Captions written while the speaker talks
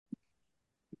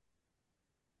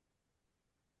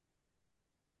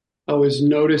I was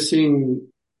noticing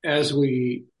as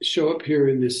we show up here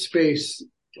in this space,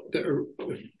 the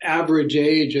average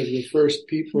age of the first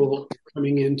people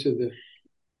coming into the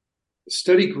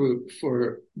study group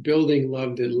for building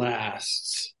love that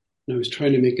lasts. And I was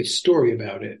trying to make a story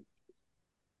about it.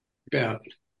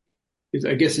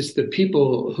 I guess it's the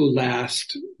people who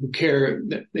last, who care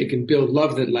that they can build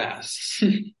love that lasts.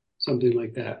 Something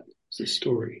like that. It's a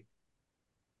story.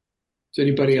 Does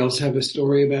anybody else have a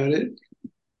story about it?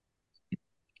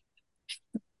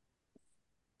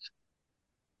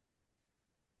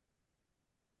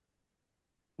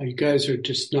 You guys are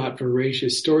just not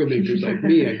voracious story makers like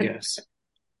me, I guess.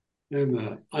 I'm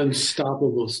an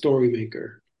unstoppable story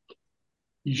maker.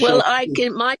 Well,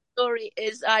 my story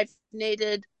is I've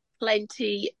needed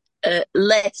plenty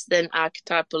less than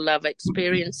archetypal love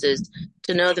experiences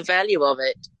to know the value of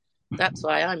it. That's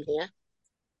why I'm here.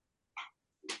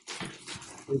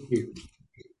 Thank you.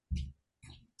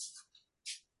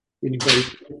 Anybody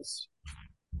else?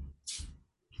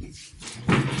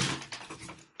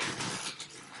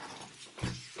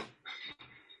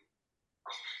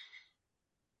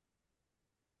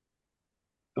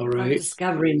 All right. I'm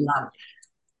discovering love.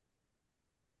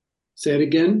 Say it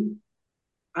again.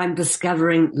 I'm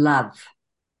discovering love.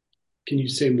 Can you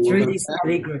say more through about these that?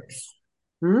 study groups?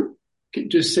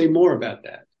 Just say more about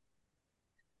that.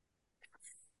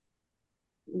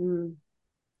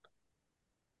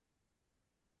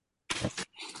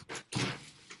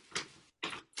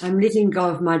 I'm letting go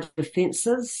of my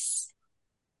defenses.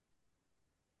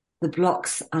 The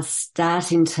blocks are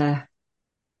starting to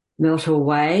melt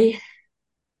away.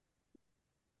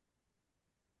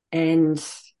 And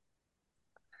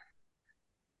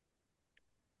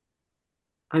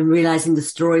I'm realizing the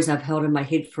stories I've held in my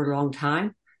head for a long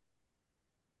time.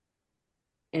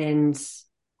 And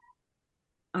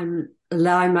I'm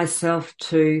allowing myself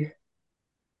to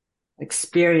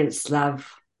experience love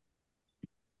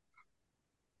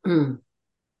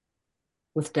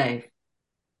with Dave.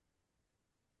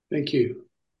 Thank you.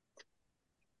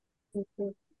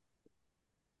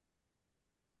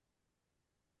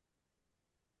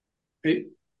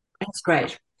 That's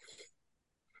great.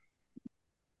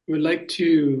 We'd like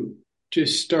to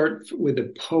just start with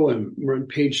a poem. We're on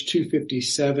page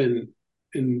 257.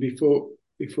 And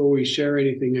before we share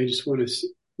anything, I just want to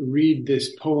read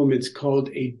this poem. It's called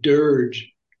A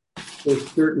Dirge for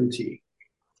Certainty.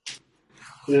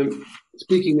 And I'm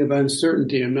speaking of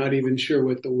uncertainty. I'm not even sure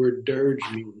what the word dirge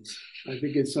means. I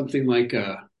think it's something like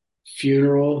a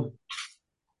funeral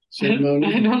ceremony.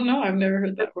 I don't know. I've never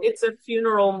heard that word. It's a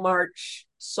funeral march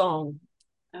song.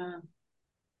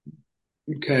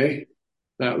 Okay,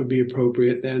 that would be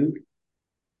appropriate then.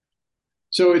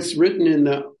 So it's written in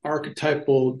the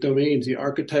archetypal domains, the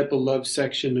archetypal love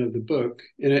section of the book.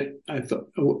 And I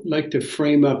would like to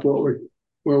frame up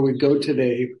where we go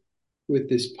today with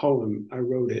this poem. I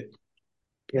wrote it,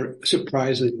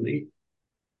 surprisingly.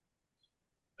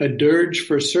 A dirge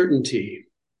for certainty.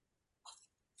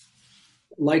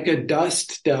 Like a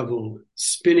dust devil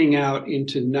spinning out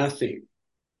into nothing,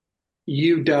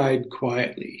 you died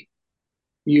quietly,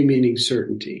 you meaning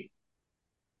certainty.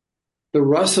 The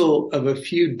rustle of a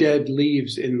few dead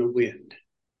leaves in the wind,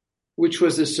 which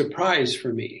was a surprise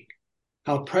for me.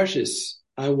 How precious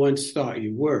I once thought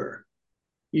you were.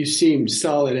 You seemed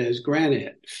solid as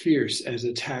granite, fierce as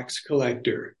a tax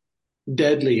collector,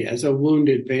 deadly as a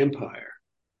wounded vampire.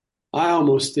 I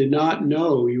almost did not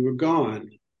know you were gone.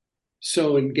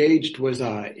 So engaged was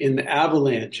I in the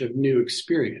avalanche of new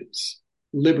experience,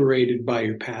 liberated by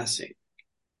your passing.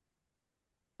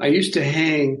 I used to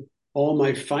hang all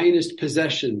my finest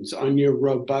possessions on your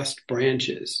robust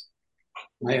branches,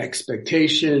 my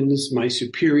expectations, my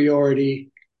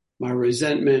superiority, my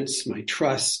resentments, my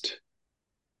trust.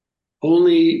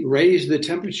 Only raise the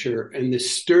temperature and the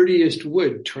sturdiest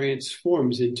wood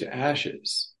transforms into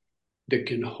ashes that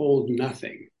can hold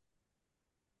nothing.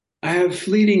 I have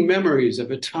fleeting memories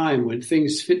of a time when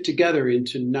things fit together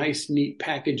into nice, neat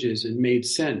packages and made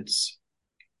sense.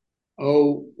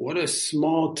 Oh, what a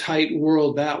small, tight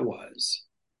world that was.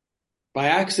 By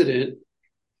accident,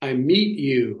 I meet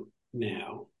you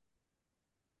now.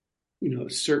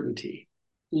 Certainty.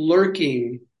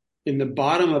 Lurking in the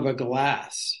bottom of a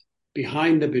glass,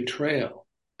 behind the betrayal,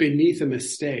 beneath a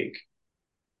mistake.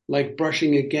 Like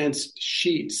brushing against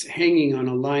sheets hanging on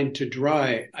a line to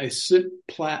dry, I slip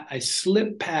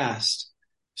past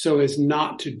so as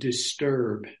not to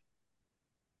disturb.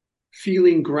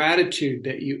 Feeling gratitude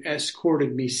that you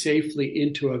escorted me safely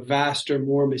into a vaster,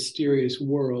 more mysterious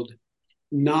world,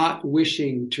 not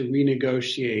wishing to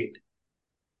renegotiate.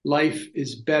 Life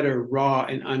is better raw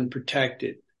and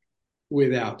unprotected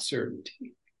without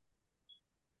certainty.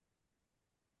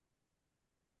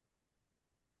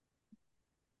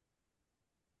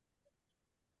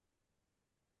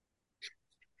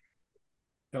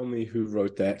 Tell me who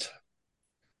wrote that.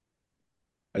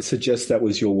 I suggest that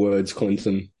was your words,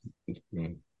 Clinton.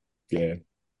 Yeah.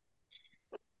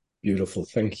 Beautiful.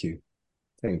 Thank you.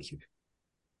 Thank you.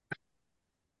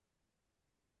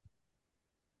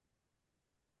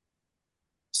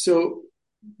 So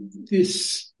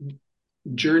this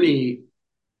journey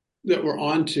that we're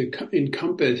on to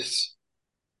encompass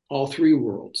all three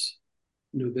worlds,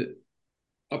 the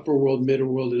upper world, middle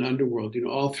world, and underworld,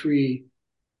 all three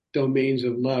domains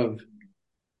of love.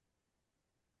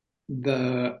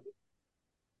 The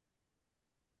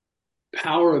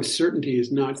power of certainty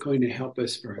is not going to help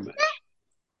us very much.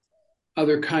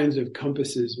 Other kinds of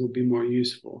compasses will be more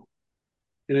useful.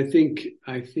 And I think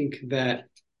that,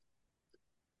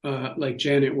 like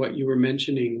Janet, what you were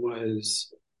mentioning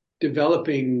was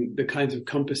developing the kinds of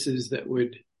compasses that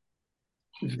would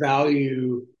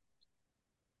value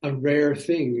a rare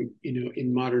thing,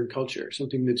 in modern culture,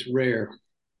 something that's rare,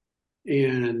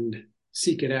 and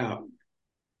seek it out.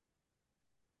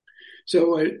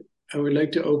 So I would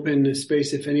like to open the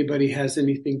space if anybody has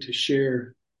anything to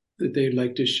share that they'd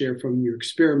like to share from your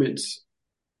experiments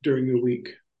during the week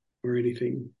or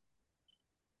anything.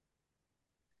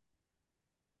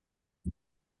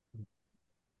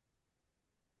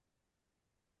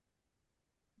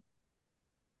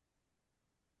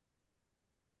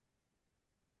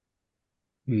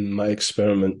 My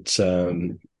experiment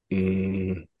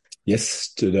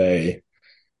yesterday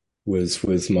was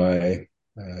with my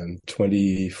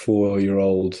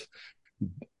 24-year-old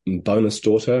bonus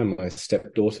daughter, my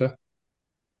stepdaughter.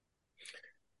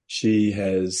 She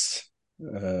has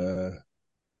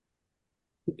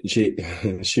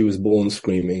she was born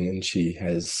screaming, and she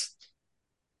has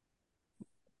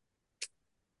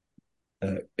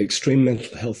extreme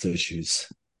mental health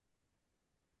issues.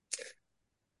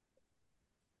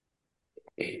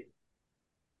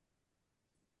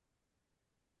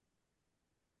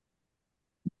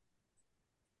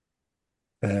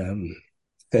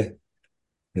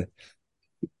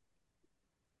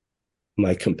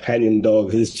 My companion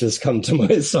dog has just come to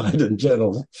my side, and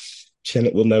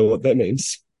Janet will know what that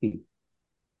means.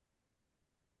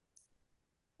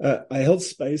 I held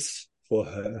space for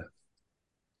her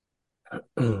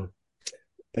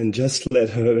and just let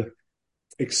her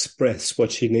express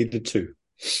what she needed to,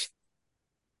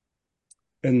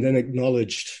 and then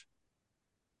acknowledged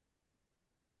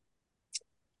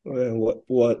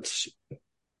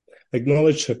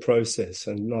acknowledged her process,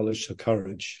 and acknowledged her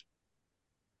courage.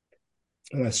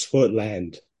 And I saw it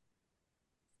land.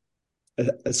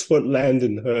 I saw it land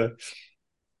in her.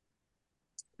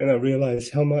 And I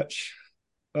realized how much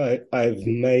I've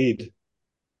made,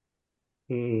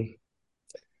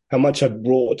 how much I've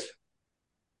brought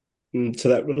to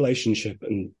that relationship,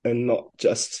 and not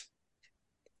just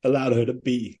allowed her to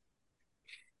be.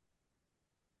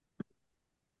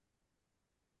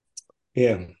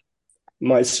 Yeah.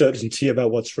 My certainty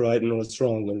about what's right and what's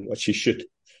wrong, and what she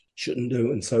shouldn't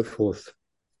do, and so forth.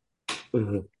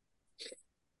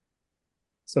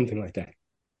 Something like that.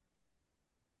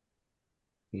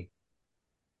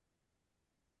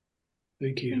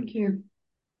 Thank you. Thank you.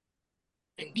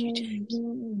 Thank you, James.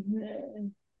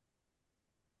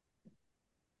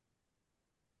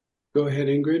 Go ahead,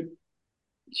 Ingrid.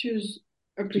 She was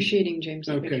appreciating James.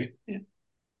 Okay. Yeah.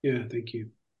 Yeah, thank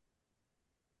you.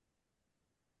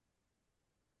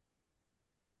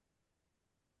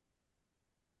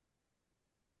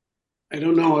 I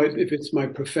don't know if it's my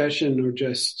profession or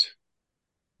just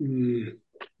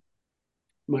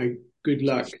my good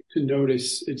luck to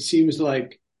notice. It seems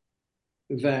like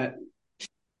that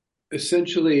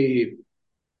essentially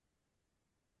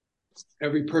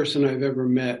every person I've ever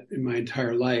met in my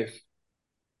entire life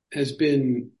has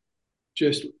been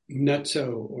just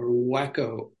nutso or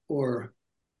wacko or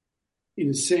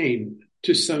insane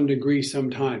to some degree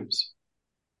sometimes.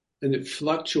 And it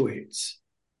fluctuates.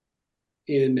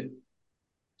 And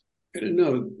I don't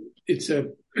know, it's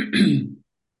a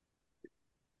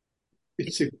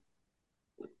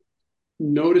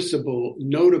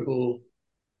notable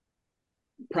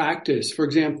practice, for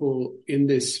example, in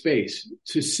this space,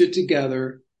 to sit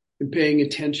together and paying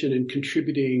attention and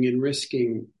contributing and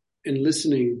risking and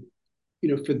listening,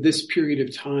 for this period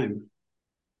of time.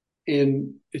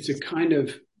 And it's a kind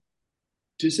of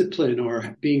discipline,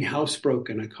 or being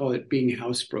housebroken. I call it being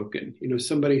housebroken.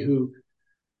 Somebody who,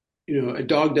 a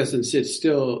dog doesn't sit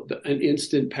still an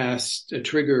instant past a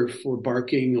trigger for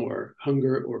barking or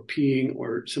hunger or peeing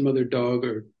or some other dog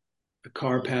or a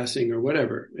car passing or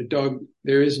whatever. A dog,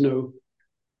 there is no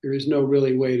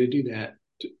really way to do that,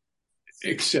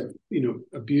 except,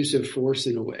 abusive force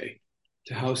in a way,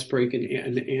 to housebreak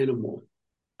an animal.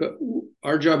 But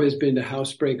our job has been to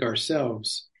housebreak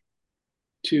ourselves,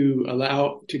 to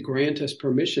grant us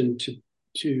permission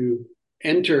to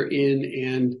enter in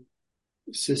and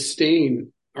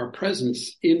sustain our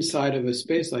presence inside of a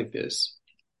space like this.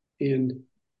 And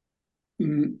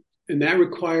that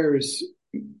requires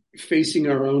facing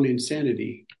our own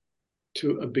insanity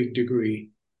to a big degree.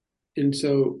 And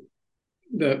so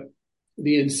the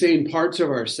insane parts of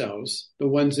ourselves, the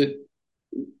ones that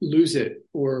lose it,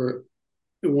 or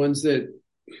the ones that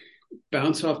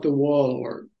bounce off the wall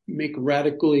or make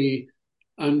radically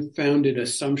unfounded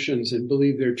assumptions and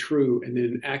believe they're true and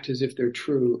then act as if they're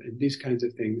true, and these kinds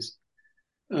of things.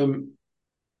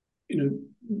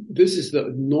 This is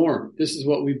the norm. This is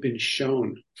what we've been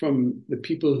shown from the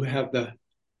people who have the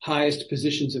highest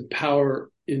positions of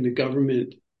power in the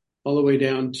government, all the way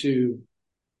down to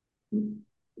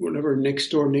whatever next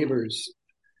door neighbors.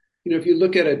 If you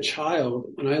look at a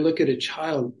child, when I look at a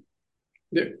child,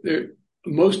 they're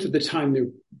most of the time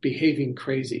they're behaving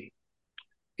crazy,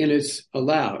 and it's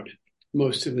allowed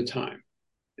most of the time.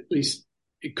 At least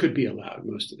it could be allowed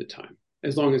most of the time,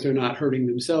 as long as they're not hurting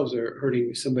themselves or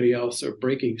hurting somebody else or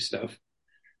breaking stuff.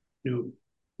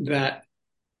 That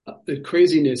the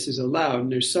craziness is allowed,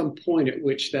 and there's some point at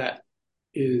which that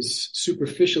is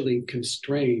superficially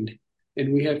constrained,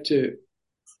 and we have to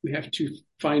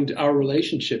find our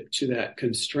relationship to that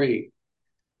constraint.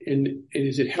 And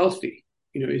is it healthy?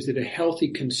 Is it a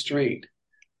healthy constraint?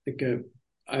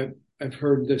 I've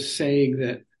heard the saying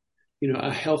that,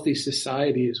 a healthy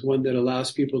society is one that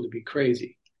allows people to be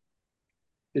crazy.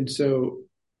 And so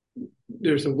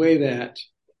there's a way that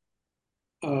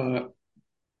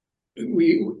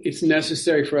it's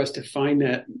necessary for us to find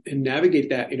that and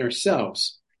navigate that in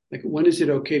ourselves. Like, when is it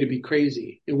okay to be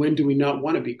crazy? And when do we not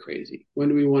want to be crazy? When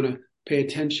do we want to pay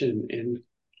attention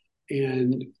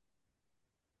and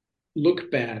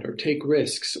look bad or take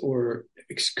risks or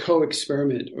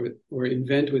co-experiment or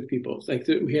invent with people? It's like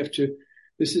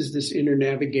this is this inner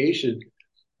navigation.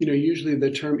 Usually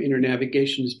the term inner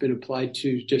navigation has been applied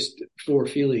to just for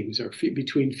feelings or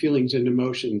between feelings and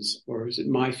emotions, or is it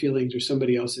my feelings or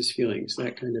somebody else's feelings,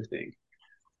 that kind of thing.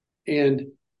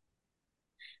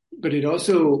 But it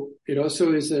also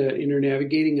is an inner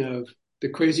navigating of the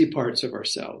crazy parts of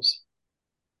ourselves.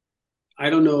 I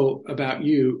don't know about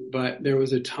you, but there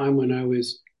was a time when I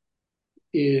was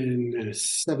in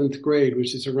seventh grade,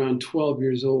 which is around 12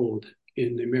 years old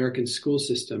in the American school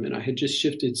system. And I had just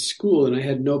shifted school, and I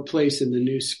had no place in the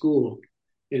new school,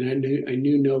 and I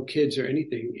knew no kids or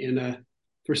anything. And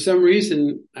for some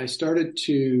reason, I started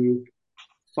to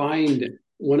find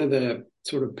one of the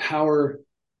sort of power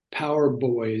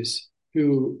boys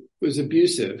who was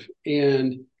abusive,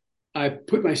 and I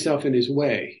put myself in his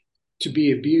way to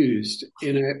be abused.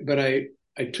 But I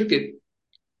took it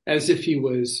as if he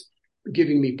was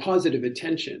giving me positive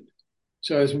attention.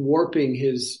 So I was warping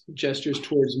his gestures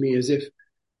towards me as if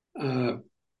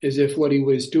what he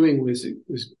was doing was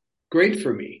great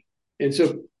for me. And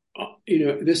so,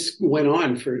 this went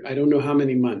on for, I don't know how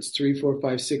many months, 3, 4,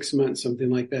 5, 6 months,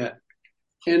 something like that.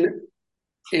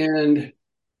 And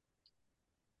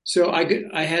so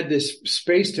I had this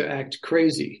space to act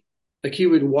crazy. Like, he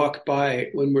would walk by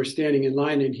when we're standing in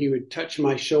line, and he would touch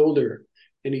my shoulder,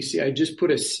 and he'd say, "I just put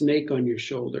a snake on your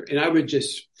shoulder." And I would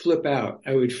just flip out.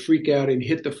 I would freak out and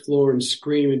hit the floor and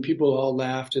scream, and people all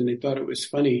laughed and they thought it was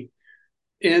funny.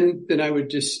 And then I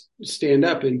would just stand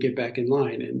up and get back in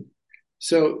line. And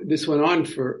so this went on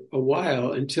for a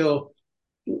while until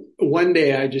one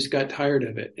day I just got tired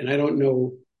of it. And I don't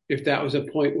know if that was a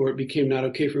point where it became not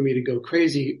okay for me to go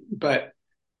crazy, but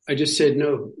I just said,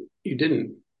 "No, you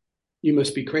didn't. You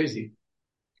must be crazy.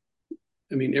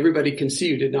 I mean, everybody can see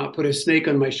you did not put a snake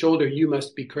on my shoulder. You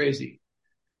must be crazy."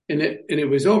 And it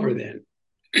was over then.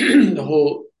 The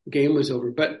whole game was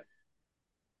over. But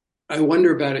I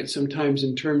wonder about it sometimes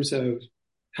in terms of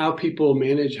how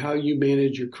you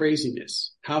manage your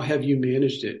craziness. How have you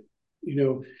managed it?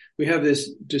 We have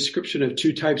this description of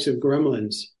 2 types of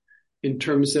gremlins in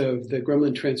terms of the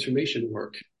gremlin transformation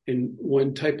work. And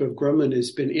one type of gremlin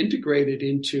has been integrated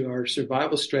into our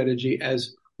survival strategy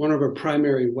as one of our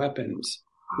primary weapons.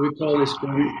 We call this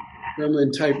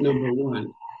gremlin type number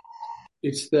 1.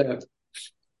 It's the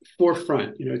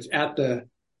forefront.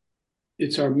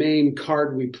 It's our main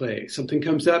card we play. Something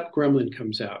comes up, gremlin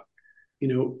comes out. We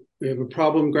have a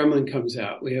problem, gremlin comes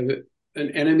out. We have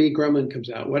an enemy, gremlin comes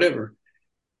out, whatever.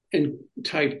 And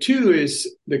type 2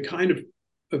 is the kind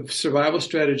of survival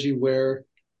strategy where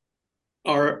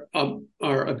our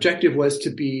objective was to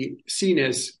be seen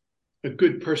as a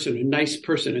good person, a nice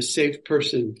person, a safe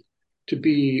person, to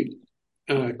be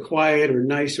quiet or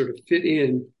nice or to fit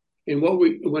in. And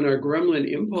when our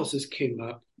gremlin impulses came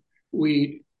up,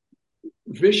 we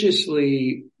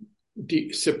viciously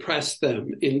suppress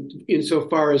them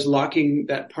insofar as locking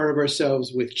that part of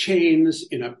ourselves with chains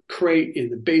in a crate in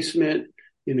the basement,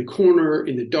 in a corner,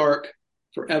 in the dark,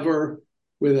 forever,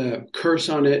 with a curse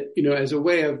on it, as a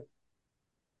way of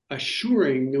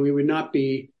assuring that we would not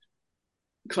be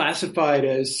classified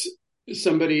as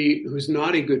somebody who's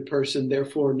not a good person,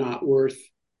 therefore not worth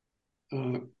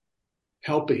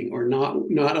helping, or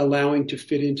not allowing to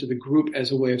fit into the group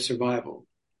as a way of survival.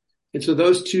 And so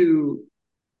those two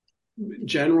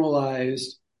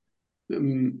generalized,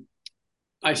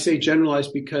 I say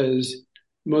generalized because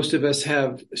most of us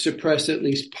have suppressed at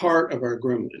least part of our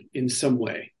gremlin in some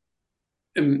way.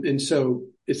 And so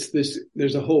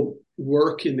there's a whole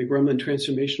work in the gremlin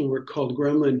transformational work called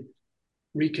gremlin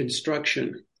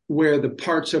reconstruction, where the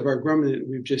parts of our gremlin that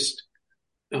we've just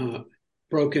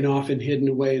broken off and hidden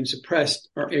away and suppressed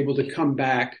are able to come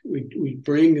back. We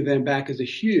bring them back as a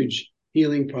huge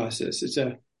healing process. It's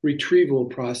a retrieval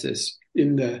process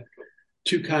in the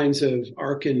two kinds of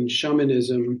Arkan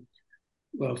shamanism.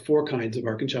 Well, four kinds of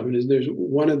Arkan shamanism. There's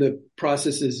one of the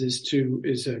processes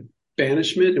is a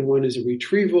banishment, and one is a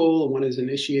retrieval, and one is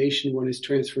initiation, one is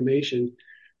transformation.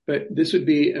 But this would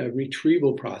be a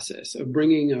retrieval process of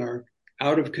bringing our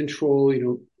out of control,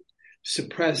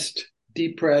 suppressed,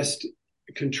 depressed,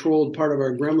 controlled part of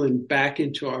our gremlin back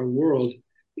into our world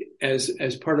as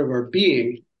part of our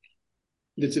being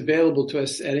that's available to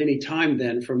us at any time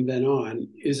from then on,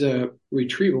 is a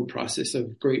retrieval process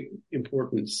of great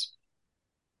importance.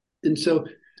 And so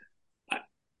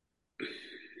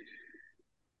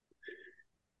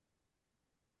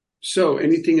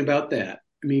anything about that?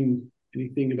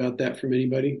 Anything about that from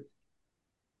anybody?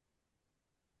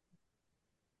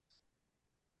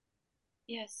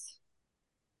 Yes.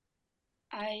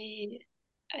 I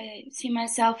see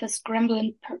myself as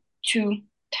gremlin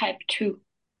type 2.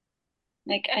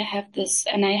 Like I have this,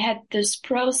 and I had this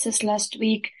process last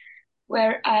week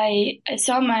where I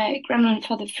saw my gremlin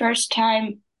for the first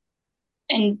time,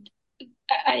 and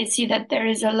I see that there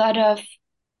is a lot of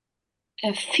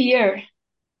fear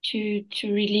to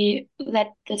really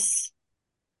let this,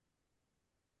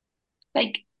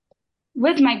 like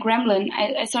with my gremlin,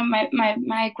 I saw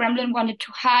my gremlin wanted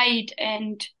to hide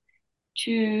and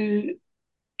to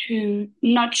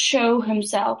not show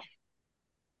himself.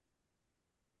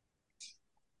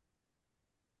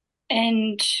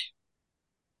 And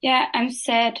yeah, I'm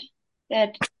sad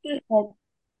that it was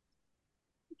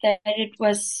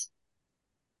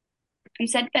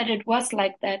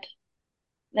like that,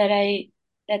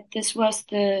 that this was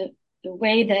the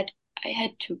way that I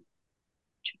had to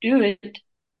do it.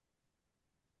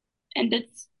 And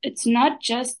it's not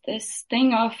just this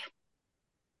thing of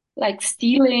like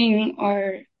stealing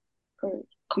or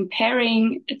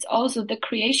comparing. It's also the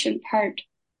creation part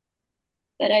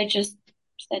that I just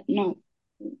said, no,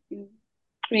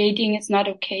 creating is not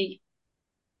okay.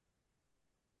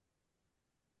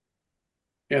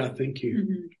 Yeah, thank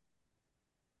you.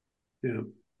 Mm-hmm. Yeah.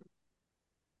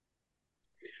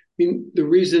 The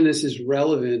reason this is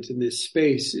relevant in this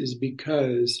space is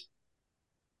because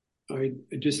a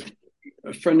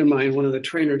friend of mine, one of the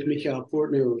trainers, Michael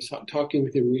Portner, was talking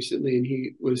with him recently, and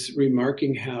he was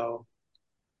remarking how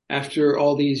after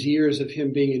all these years of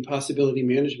him being in possibility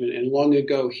management and long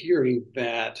ago hearing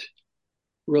that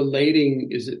relating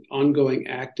is an ongoing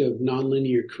act of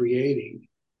nonlinear creating,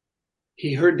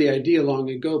 he heard the idea long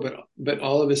ago, but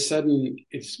all of a sudden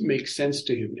it makes sense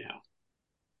to him now,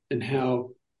 and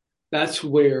how that's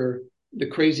where the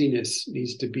craziness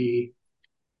needs to be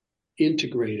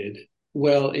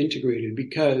well integrated,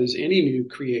 because any new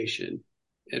creation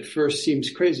at first seems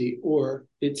crazy, or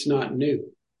it's not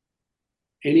new.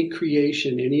 Any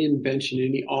creation, any invention,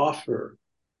 any offer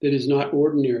that is not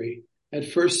ordinary at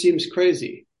first seems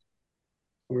crazy,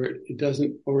 or it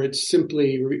doesn't, or it's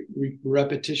simply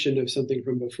repetition of something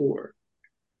from before.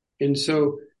 And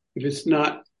so if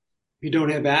you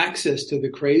don't have access to the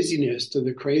craziness, to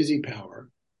the crazy power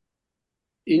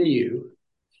in you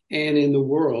and in the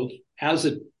world as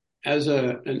an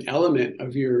element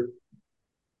of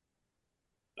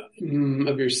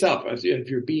yourself, of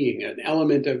your being, an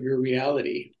element of your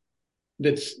reality,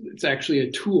 it's actually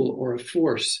a tool or a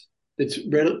force that's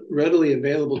readily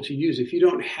available to use. If you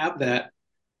don't have that,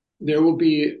 there will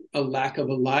be a lack of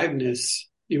aliveness.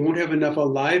 You won't have enough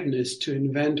aliveness to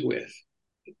invent with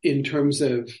in terms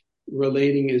of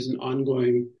relating as an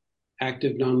ongoing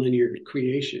active nonlinear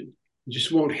creation. You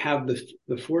just won't have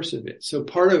the force of it. So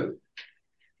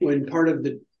when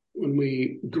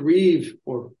we grieve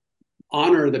or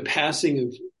honor the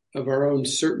passing of our own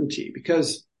certainty,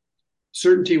 because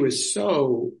certainty was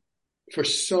for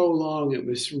so long, it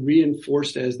was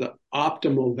reinforced as the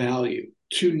optimal value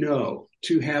to know,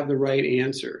 to have the right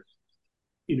answer,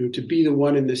 to be the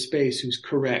one in the space who's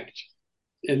correct.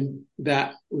 And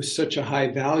that was such a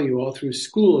high value all through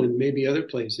school and maybe other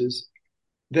places.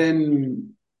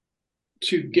 Then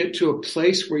to get to a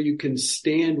place where you can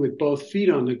stand with both feet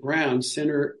on the ground,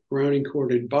 center, grounding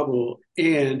cord, and bubble,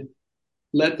 and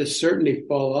let the certainty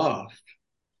fall off.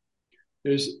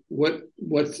 There's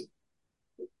what's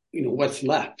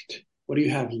left? What do you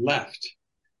have left?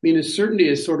 I mean, a certainty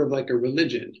is sort of like a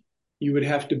religion. You would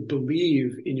have to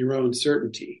believe in your own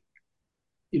certainty.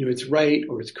 It's right,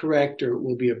 or it's correct, or it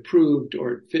will be approved,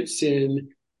 or it fits in.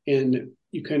 And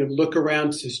you kind of look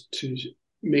around to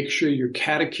make sure your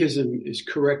catechism is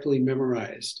correctly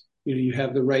memorized. You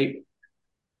have the right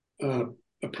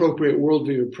appropriate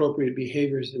worldview, appropriate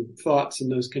behaviors and thoughts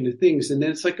and those kind of things. And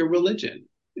then it's like a religion.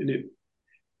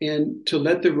 And to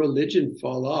let the religion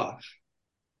fall off,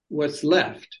 what's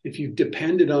left? If you've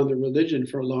depended on the religion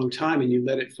for a long time and you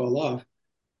let it fall off,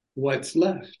 what's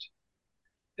left?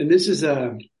 And this is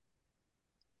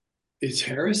it's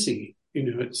heresy.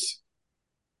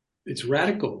 It's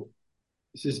radical.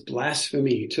 This is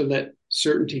blasphemy to let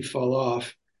certainty fall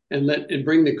off and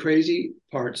bring the crazy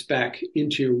parts back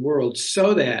into your world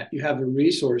so that you have the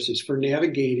resources for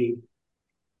navigating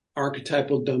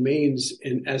archetypal domains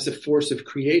and as a force of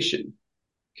creation.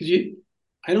 Because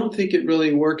I don't think it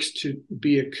really works to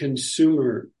be a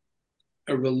consumer,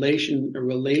 a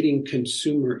relating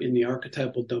consumer in the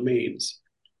archetypal domains.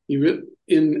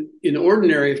 In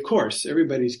ordinary, of course,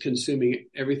 everybody's consuming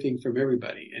everything from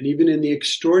everybody. And even in the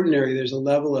extraordinary, there's a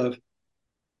level of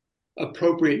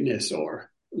appropriateness or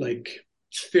like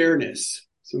fairness,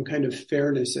 some kind of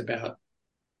fairness about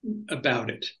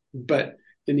it. But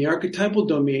in the archetypal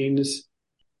domains,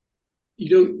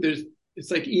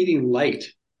 it's like eating light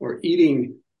or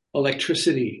eating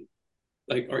electricity,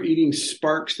 or eating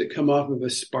sparks that come off of a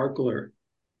sparkler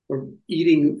or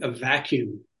eating a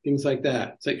vacuum, things like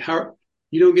that. It's like how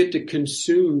you don't get to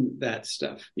consume that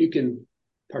stuff. You can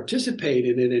participate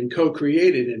in it and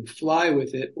co-create it and fly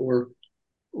with it or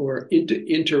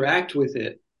interact with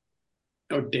it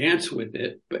or dance with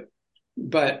it.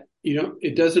 But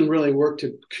it doesn't really work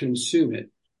to consume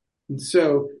it. And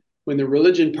so when the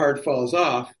religion part falls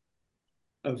off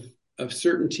of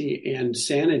certainty and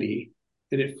sanity,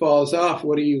 and it falls off,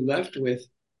 what are you left with?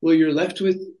 Well, you're left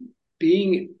with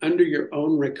being under your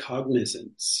own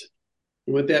recognizance.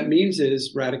 And what that means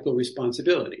is radical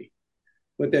responsibility.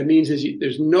 What that means is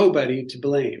there's nobody to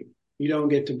blame. You don't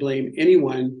get to blame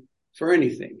anyone for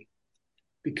anything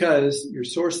because you're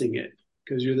sourcing it,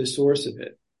 because you're the source of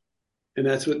it. And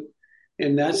that's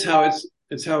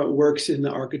how it works in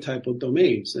the archetypal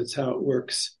domains. That's how it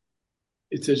works.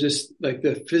 It's just like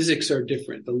the physics are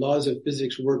different. The laws of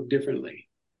physics work differently.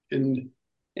 And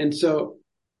so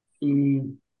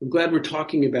I'm glad we're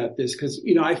talking about this because,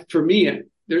 for me,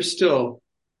 there's still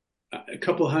a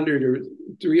couple hundred or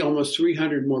almost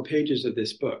 300 more pages of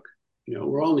this book.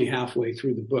 We're only halfway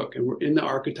through the book and we're in the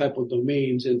archetypal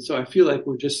domains. And so I feel like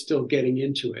we're just still getting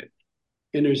into it.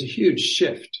 And there's a huge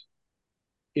shift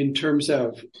in terms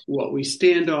of what we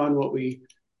stand on,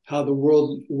 how the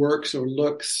world works or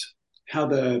looks, how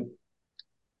what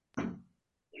do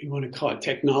you want to call it,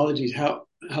 technologies, how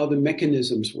the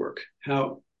mechanisms work,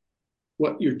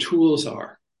 what your tools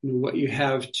are, what you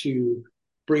have to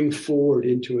bring forward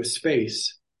into a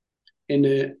space.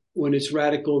 And when it's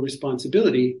radical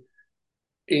responsibility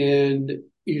and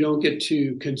you don't get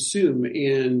to consume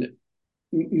and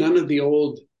none of the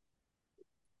old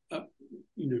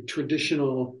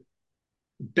traditional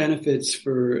benefits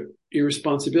for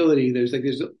irresponsibility, there's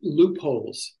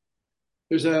loopholes.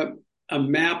 There's a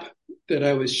map that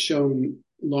I was shown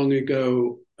long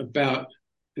ago about,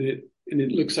 and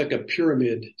it looks like a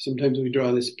pyramid. Sometimes we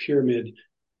draw this pyramid,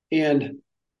 and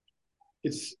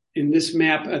it's in this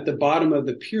map at the bottom of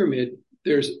the pyramid,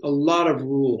 there's a lot of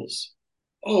rules,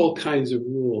 all kinds of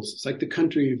rules. It's like the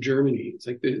country of Germany. It's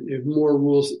like they have more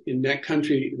rules in that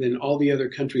country than all the other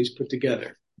countries put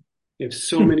together. They have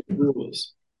so many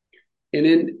rules.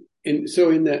 And so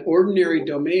in the ordinary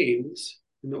domains,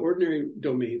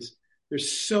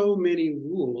 there's so many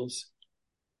rules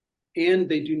and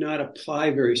they do not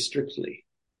apply very strictly.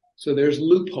 So there's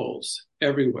loopholes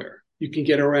everywhere. You can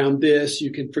get around this.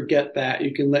 You can forget that.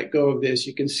 You can let go of this.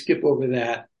 You can skip over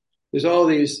that. There's all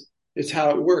these, it's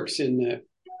how it works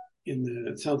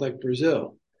it sounds like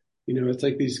Brazil. It's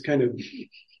like these kind of,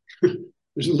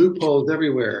 there's loopholes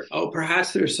everywhere. Oh,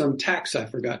 perhaps there's some tax I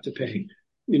forgot to pay.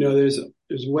 There's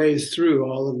ways through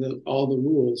all the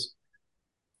rules.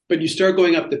 But you start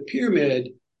going up the pyramid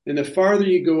And the farther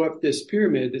you go up this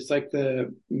pyramid, it's like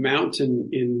the mountain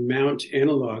in Mount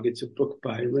Analog. It's a book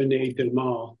by René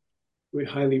Delmal. We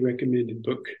highly recommended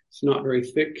book. It's not very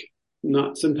thick,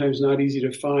 sometimes not easy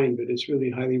to find, but it's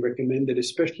really highly recommended,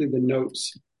 especially the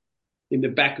notes in the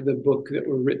back of the book that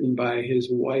were written by his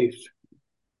wife.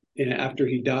 And after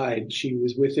he died, she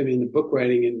was with him in the book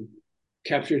writing and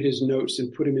captured his notes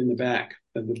and put him in the back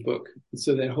of the book. And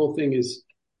so that whole thing is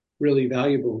really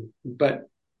valuable. But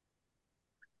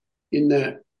in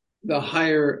the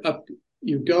higher up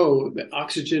you go, the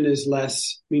oxygen is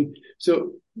less. I mean,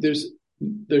 so there's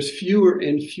fewer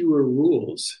and fewer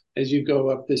rules as you go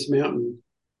up this mountain,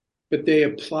 but they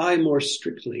apply more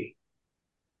strictly.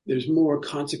 There's more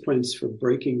consequence for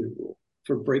breaking the rule,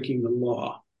 for breaking the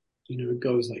law. It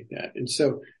goes like that. And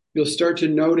so you'll start to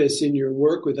notice in your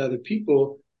work with other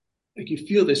people, like you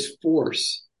feel this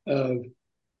force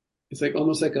it's like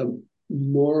almost like a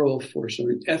moral force or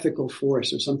an ethical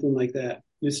force or something like that.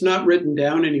 And it's not written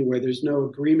down anywhere. There's no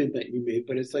agreement that you made,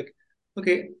 but it's like,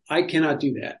 okay, I cannot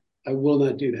do that. I will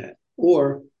not do that.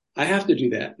 Or I have to do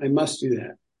that. I must do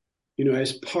that.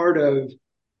 As part of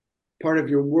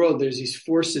your world, there's these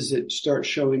forces that start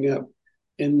showing up,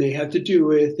 and they have to do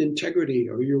with integrity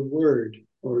or your word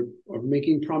or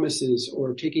making promises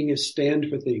or taking a stand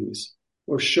for things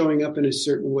or showing up in a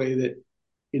certain way that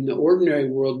in the ordinary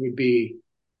world would be,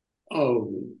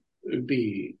 it would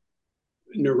be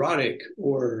neurotic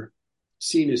or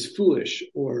seen as foolish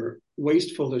or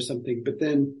wasteful or something. But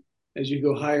then as you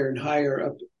go higher and higher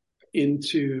up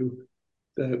into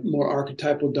the more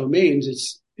archetypal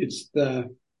domains,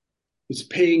 it's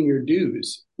paying your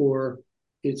dues, or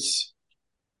it's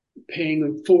paying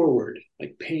it forward,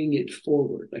 like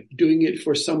doing it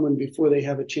for someone before they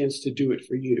have a chance to do it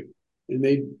for you. And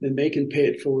then they can pay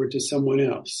it forward to someone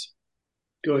else.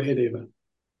 Go ahead, Eva.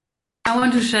 I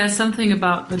want to share something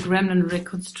about the gremlin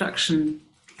reconstruction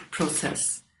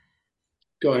process.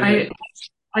 Go ahead.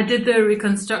 I did the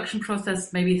reconstruction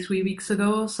process maybe 3 weeks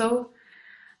ago or so.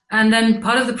 And then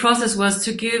part of the process was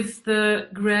to give the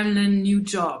gremlin new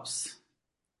jobs.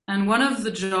 And one of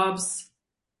the jobs,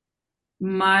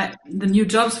 the new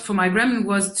jobs for my gremlin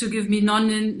was to give me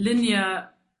non-linear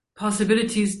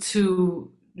possibilities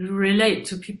to relate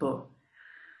to people.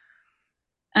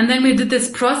 And then we did this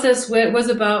process where it was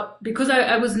about, because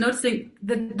I was noticing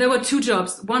that there were 2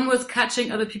 jobs. One was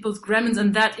catching other people's gremlins,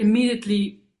 and that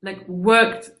immediately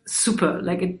worked super.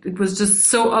 It was just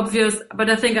so obvious, but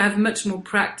I think I have much more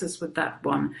practice with that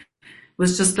one. It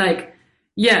was just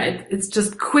it's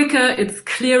just quicker, it's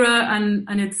clearer,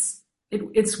 and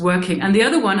it's working. And the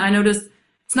other one, I noticed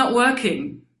it's not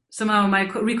working. Somehow my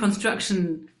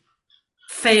reconstruction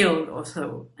failed or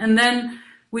so. And then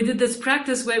we did this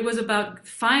practice where it was about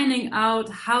finding out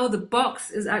how the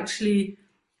box is actually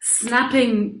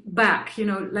snapping back,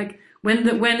 when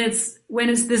it's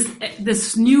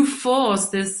this new force,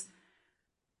 this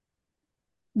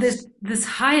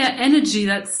higher energy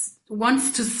that's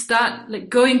wants to start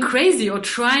going crazy or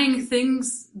trying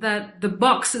things that the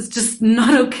box is just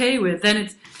not okay with, then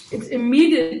it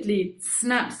immediately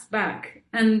snaps back.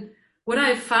 And what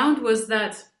I found was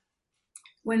that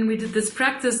when we did this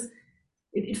practice,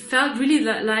 it felt really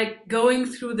like going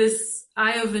through this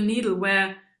eye of a needle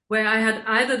where I had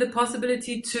either the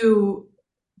possibility to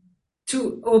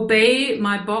obey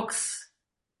my box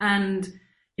and,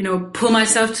 pull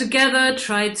myself together,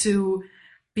 try to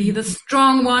be the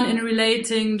strong one in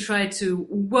relating, try to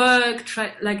work,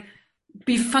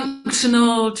 be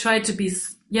functional, try to be,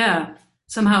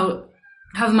 somehow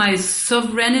have my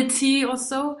sovereignty or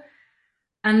so.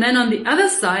 And then on the other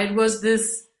side was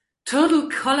this total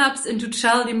collapse into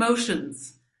child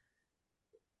emotions.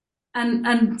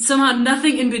 And somehow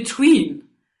nothing in between.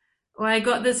 Or I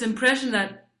got this impression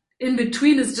that in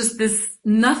between is just this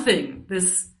nothing,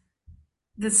 this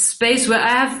space where I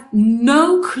have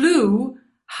no clue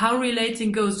how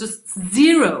relating goes, just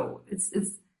zero.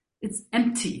 It's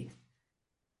empty.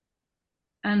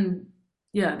 And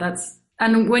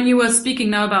and when you were speaking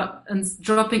now about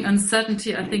dropping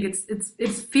uncertainty, I think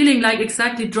it's feeling like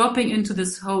exactly dropping into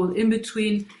this hole in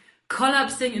between,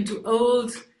 collapsing into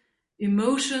old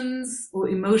emotions or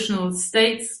emotional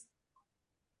states,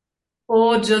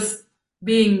 or just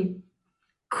being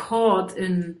caught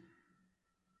in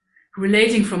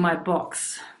relating from my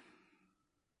box.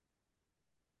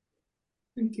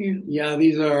 Thank you. Yeah,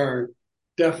 these are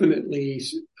definitely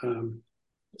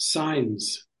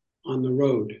signs on the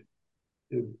road.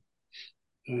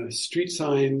 Street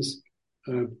signs,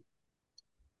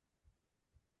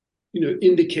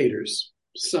 indicators,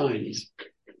 signs.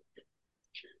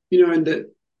 And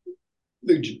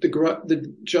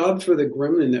the job for the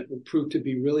gremlin that will prove to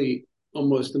be really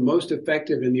almost the most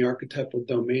effective in the archetypal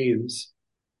domains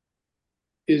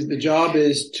is the job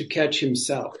is to catch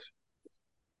himself.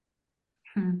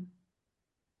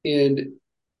 And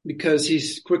because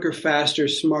he's quicker, faster,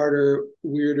 smarter,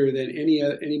 weirder than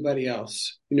anybody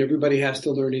else. And everybody has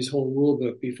to learn his whole rule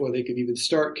book before they could even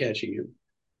start catching him.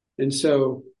 And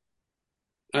so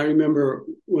I remember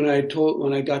when I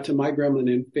got to my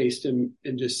gremlin and faced him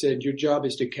and just said, your job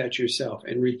is to catch yourself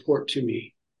and report to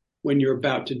me when you're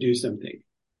about to do something.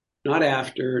 Not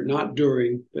after, not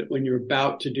during, but when you're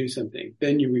about to do something,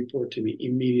 then you report to me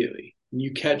immediately. And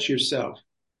you catch yourself.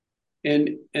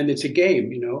 And it's a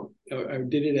game, you know. I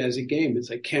did it as a game. It's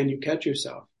like, can you catch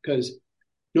yourself? Because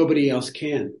nobody else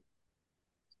can.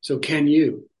 So can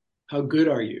you? How good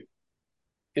are you?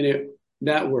 And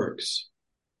that works.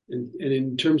 And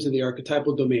in terms of the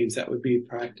archetypal domains, that would be a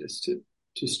practice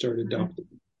to start adopting.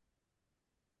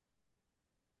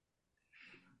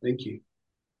 Thank you.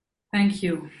 Thank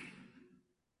you.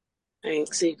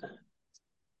 Thanks, Eva.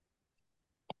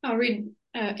 I'll read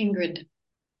Ingrid.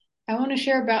 I want to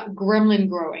share about gremlin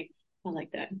growing. I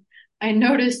like that. I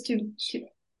noticed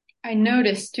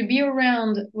to be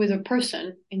around with a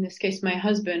person, in this case my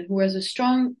husband, who has a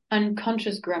strong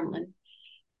unconscious gremlin,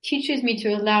 teaches me to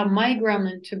allow my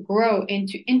gremlin to grow and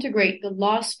to integrate the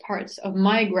lost parts of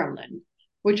my gremlin,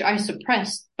 which I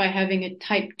suppressed by having a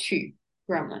type 2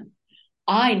 gremlin.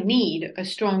 I need a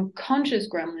strong conscious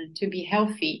gremlin to be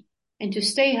healthy and to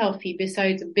stay healthy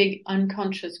besides a big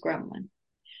unconscious gremlin.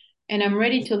 And I'm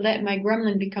ready to let my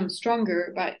gremlin become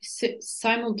stronger by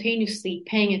simultaneously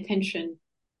paying attention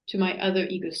to my other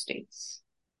ego states.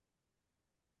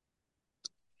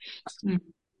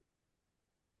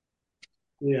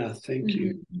 Yeah, thank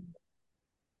you.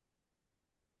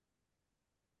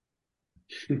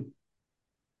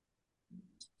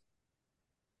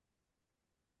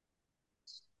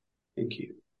 Thank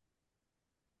you.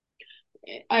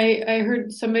 I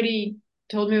heard somebody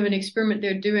told me of an experiment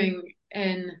they're doing,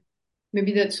 and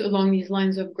maybe that's along these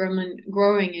lines of gremlin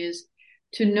growing, is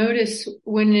to notice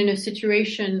when in a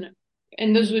situation,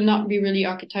 and those would not be really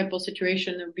archetypal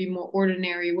situation, there would be more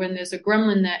ordinary, when there's a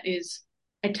gremlin that is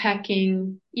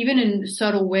attacking, even in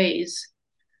subtle ways,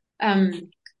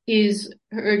 is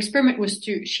her experiment was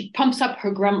she pumps up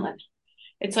her gremlin.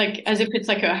 It's like, as if it's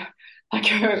like a,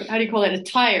 how do you call it, a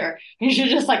tire. And she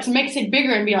just like makes it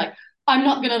bigger and be like, I'm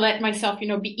not going to let myself,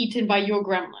 be eaten by your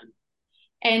gremlin.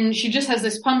 And she just has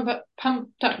this pumped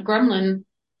up gremlin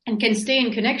and can stay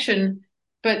in connection,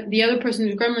 but the other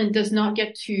person's gremlin does not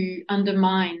get to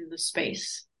undermine the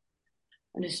space.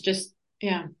 And it's just,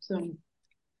 so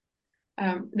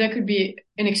that could be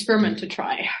an experiment to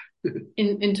try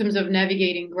in terms of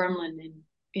navigating gremlin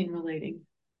in relating.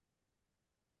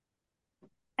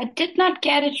 I did not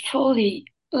get it fully.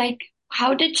 Like,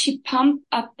 how did she pump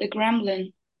up the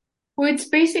gremlin? Well, it's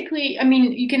basically,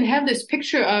 you can have this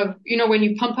picture of, when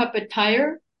you pump up a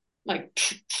tire, like,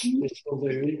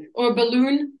 or a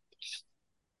balloon.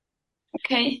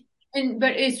 Okay.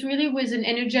 But it's really with an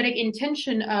energetic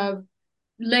intention of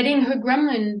letting her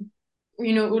gremlin,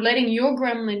 or letting your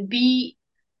gremlin be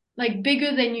like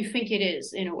bigger than you think it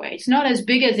is in a way. It's not as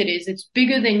big as it is. It's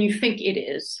bigger than you think it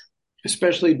is.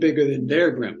 Especially bigger than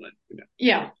their gremlin.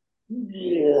 Yeah.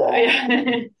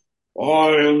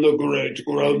 I am the great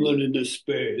gremlin in this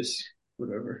space.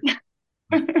 Whatever.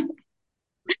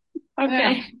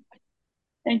 Okay.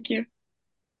 Thank you.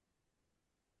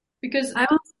 Because I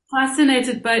was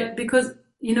fascinated because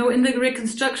in the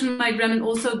reconstruction, my gremlin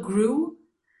also grew.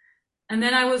 And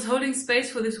then I was holding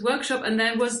space for this workshop, and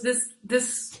there was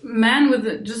this man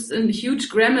with just a huge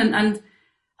gremlin. And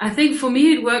I think for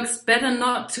me, it works better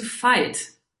not to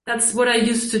fight. That's what I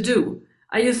used to do.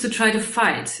 I used to try to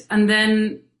fight. And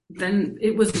then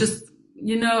it was just,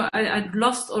 I'd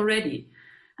lost already.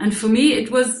 And for me, it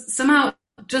was somehow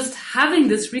just having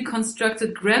this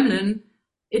reconstructed gremlin.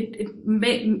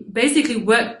 It basically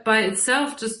worked by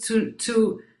itself just to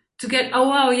get, oh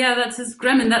wow, yeah, that's his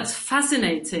gremlin. That's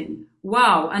fascinating.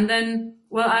 Wow. And then,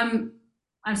 well,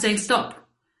 I'm saying stop,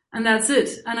 and that's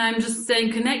it. And I'm just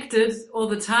staying connected all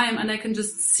the time. And I can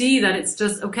just see that it's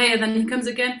just okay. And then he comes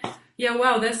again. Yeah.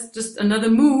 Wow. That's just another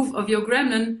move of your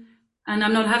gremlin. And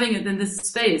I'm not having it in this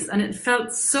space. And it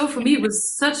felt for me, it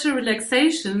was such a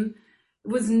relaxation.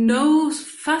 It was no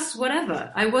fuss,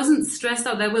 whatever. I wasn't stressed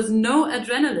out. There was no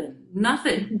adrenaline,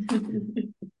 nothing.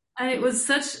 And it was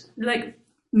such like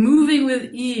moving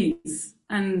with ease.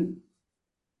 And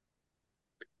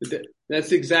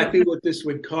that's exactly what this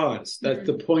would cause. That's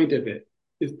the point of it.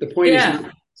 The point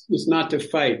is not to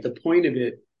fight. The point of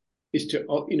it is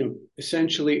to,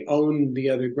 essentially own the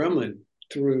other gremlin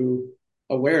through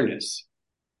awareness.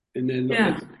 And then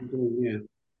Yeah. Yeah.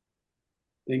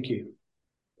 Thank you.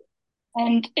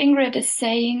 And Ingrid is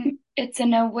saying it's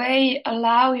in a way,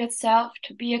 allow yourself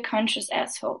to be a conscious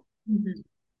asshole. Mm-hmm.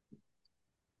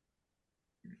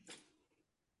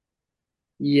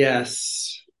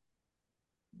 Yes.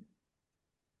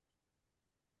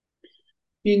 I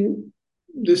mean,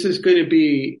 this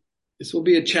will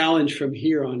be a challenge from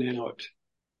here on out,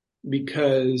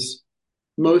 because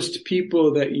most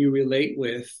people that you relate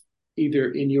with,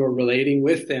 either in your relating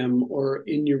with them or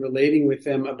in your relating with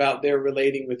them about their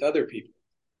relating with other people,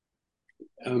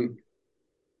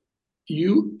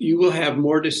 you will have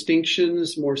more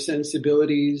distinctions, more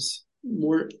sensibilities,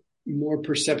 more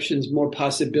perceptions, more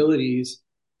possibilities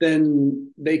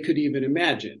than they could even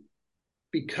imagine,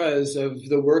 because of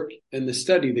the work and the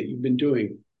study that you've been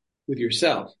doing with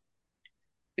yourself.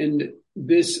 And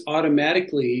this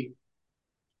automatically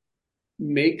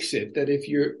makes it that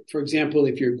for example,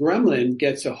 if your gremlin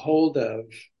gets a hold of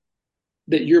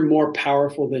that you're more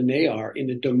powerful than they are in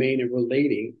the domain of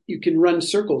relating, you can run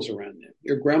circles around them.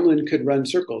 Your gremlin could run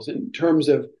circles in terms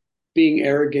of being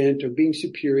arrogant or being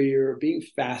superior or being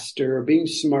faster or being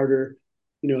smarter,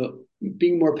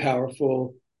 being more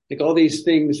powerful, like all these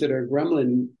things that are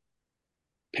gremlin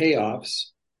payoffs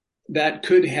that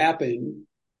could happen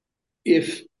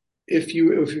if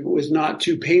it was not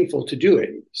too painful to do it.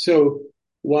 So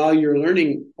while you're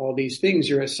learning all these things,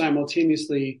 you're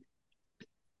simultaneously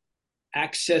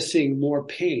accessing more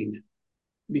pain,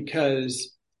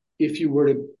 because if you were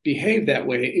to behave that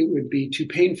way, it would be too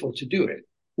painful to do it.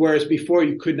 Whereas before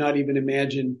you could not even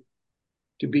imagine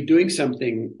to be doing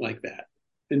something like that.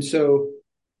 And so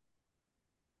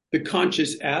the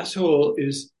conscious asshole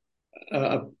is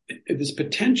this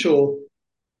potential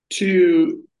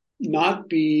to not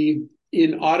be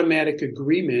in automatic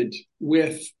agreement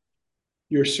with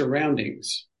your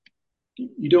surroundings.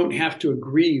 You don't have to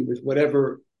agree with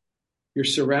whatever your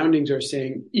surroundings are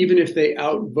saying, even if they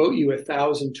outvote you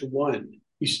 1,000 to 1.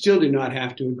 You still do not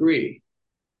have to agree.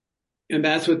 And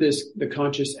that's what the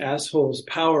conscious asshole's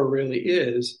power really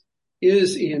is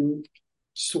in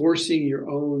sourcing your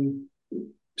own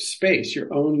space,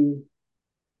 your own,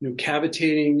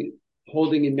 cavitating,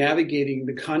 holding and navigating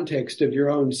the context of your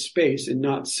own space and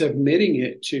not submitting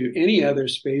it to any other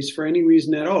space for any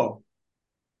reason at all.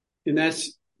 And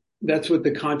that's what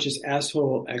the conscious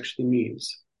asshole actually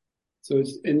means. So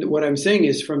and what I'm saying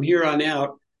is, from here on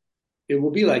out, it will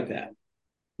be like that.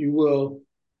 You will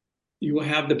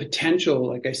have the potential,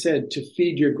 like I said, to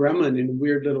feed your gremlin in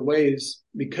weird little ways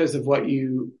because of what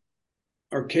you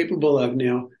are capable of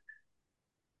now.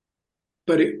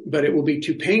 But it will be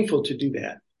too painful to do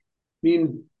that. I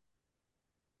mean,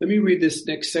 let me read this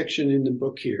next section in the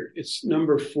book here. It's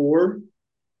number 4.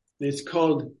 It's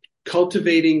called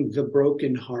Cultivating the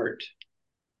Broken Heart.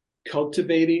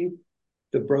 Cultivating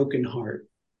the broken heart.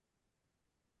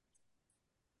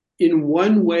 In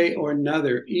one way or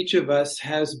another, each of us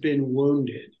has been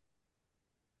wounded.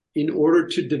 In order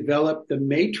to develop the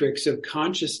matrix of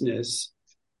consciousness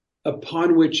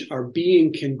upon which our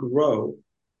being can grow,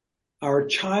 our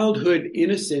childhood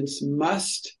innocence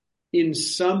must, in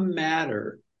some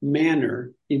manner,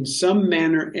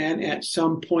 and at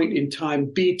some point in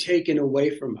time, be taken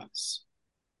away from us.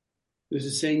 This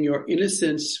is saying your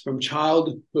innocence from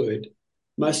childhood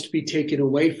must be taken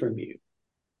away from you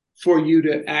for you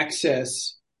to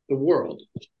access the world.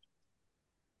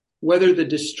 Whether the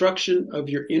destruction of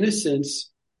your innocence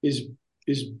is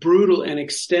brutal and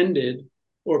extended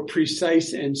or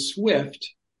precise and swift,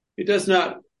 it does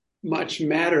not much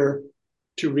matter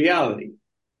to reality.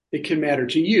 It can matter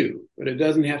to you, but it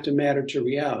doesn't have to matter to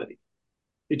reality.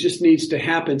 It just needs to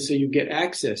happen so you get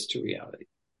access to reality.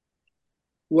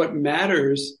 What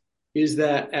matters is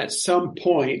that at some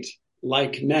point,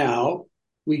 like now,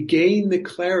 we gain the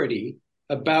clarity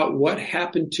about what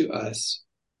happened to us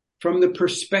from the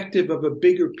perspective of a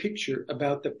bigger picture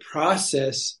about the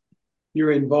process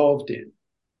you're involved in.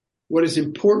 What is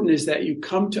important is that you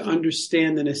come to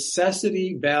understand the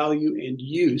necessity, value, and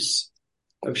use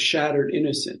of shattered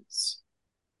innocence,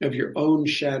 of your own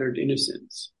shattered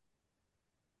innocence.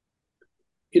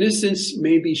 Innocence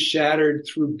may be shattered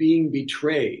through being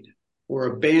betrayed or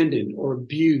abandoned or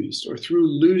abused, or through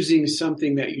losing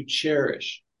something that you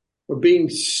cherish, or being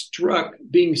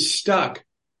stuck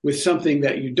with something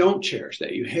that you don't cherish,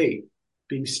 that you hate,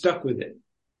 being stuck with it.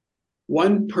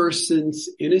 One person's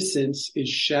innocence is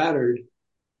shattered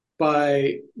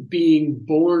by being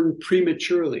born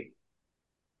prematurely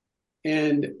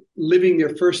and living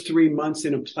their first 3 months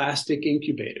in a plastic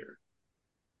incubator.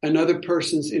 Another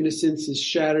person's innocence is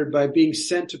shattered by being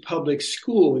sent to public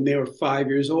school when they were 5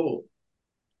 years old.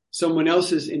 Someone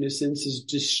else's innocence is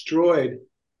destroyed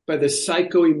by the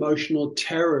psycho-emotional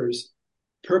terrors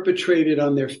perpetrated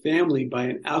on their family by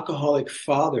an alcoholic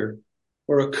father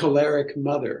or a choleric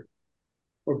mother,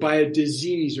 or by a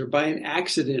disease or by an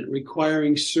accident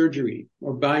requiring surgery,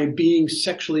 or by being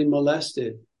sexually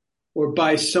molested, or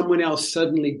by someone else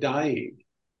suddenly dying,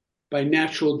 by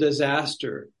natural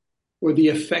disaster, or the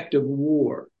effect of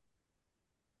war.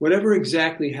 Whatever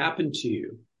exactly happened to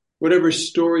you, whatever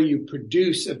story you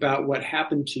produce about what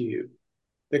happened to you,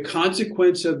 the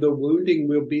consequence of the wounding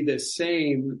will be the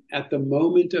same at the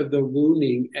moment of the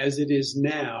wounding as it is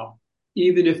now,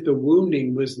 even if the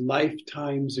wounding was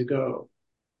lifetimes ago.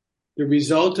 The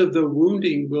result of the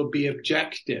wounding will be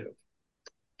objective,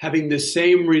 having the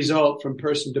same result from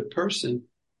person to person.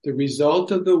 The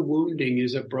result of the wounding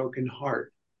is a broken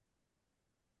heart.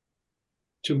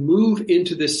 To move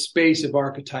into the space of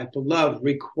archetypal love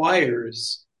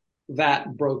requires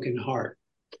that broken heart.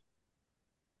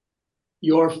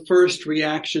 Your first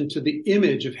reaction to the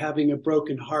image of having a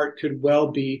broken heart could well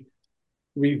be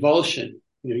revulsion.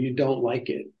 You don't like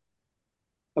it.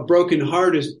 A broken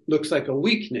heart looks like a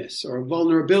weakness or a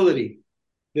vulnerability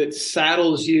that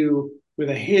saddles you with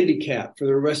a handicap for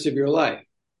the rest of your life.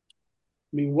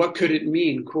 I mean, what could it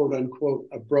mean, quote unquote,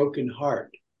 a broken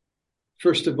heart?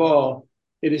 First of all,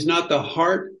 it is not the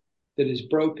heart that is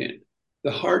broken.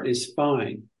 The heart is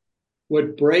fine.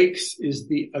 What breaks is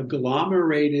the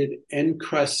agglomerated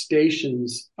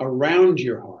encrustations around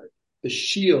your heart, the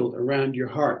shield around your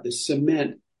heart, the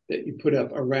cement that you put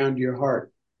up around your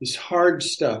heart, this hard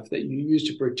stuff that you use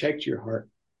to protect your heart,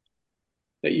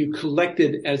 that you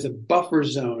collected as a buffer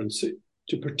zone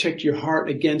to protect your heart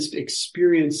against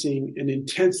experiencing an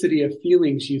intensity of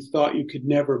feelings you thought you could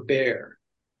never bear.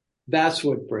 That's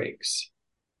what breaks.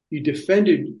 You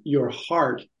defended your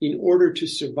heart in order to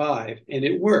survive, and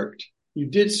it worked. You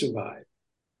did survive.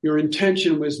 Your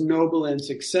intention was noble and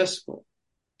successful.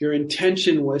 Your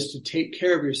intention was to take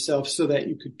care of yourself so that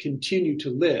you could continue to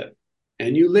live.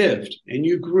 And you lived, and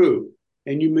you grew,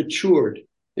 and you matured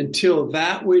until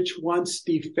that which once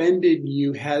defended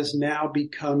you has now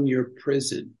become your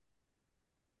prison.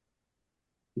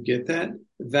 You get that?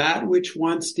 That which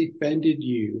once defended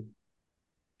you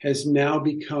has now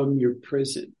become your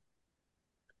prison.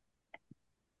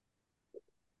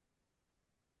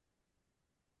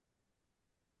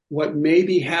 What may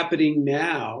be happening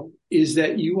now is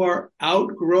that you are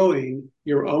outgrowing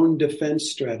your own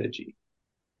defense strategy.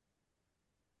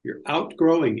 You're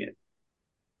outgrowing it.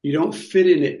 You don't fit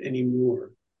in it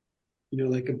anymore.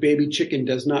 Like a baby chicken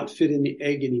does not fit in the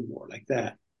egg anymore, like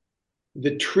that.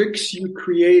 The tricks you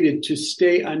created to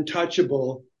stay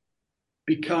untouchable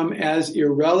become as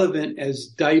irrelevant as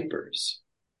diapers,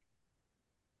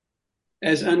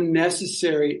 as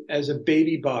unnecessary as a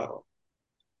baby bottle,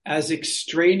 as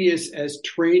extraneous as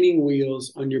training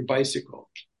wheels on your bicycle.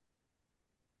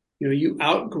 You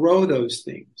outgrow those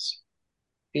things.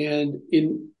 And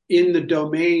in the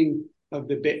domain of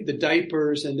the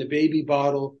diapers and the baby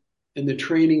bottle and the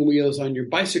training wheels on your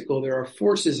bicycle, there are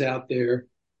forces out there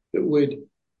that would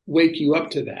wake you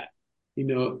up to that.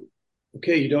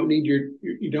 Okay, you don't need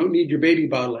your baby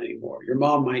bottle anymore. Your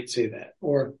mom might say that.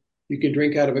 Or you can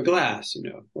drink out of a glass,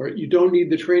 or you don't need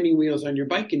the training wheels on your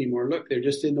bike anymore. Look, they're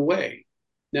just in the way.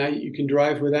 Now you can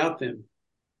drive without them.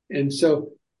 And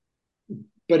so,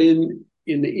 but in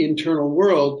the internal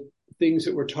world, things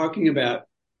that we're talking about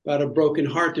a broken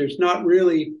heart, there's not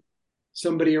really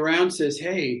somebody around says,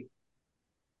 hey,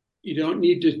 you don't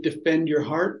need to defend your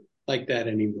heart like that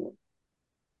anymore.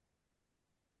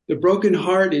 The broken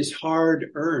heart is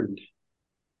hard earned.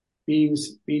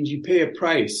 Means you pay a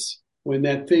price. When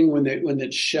that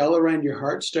shell around your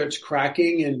heart starts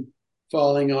cracking and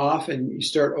falling off and you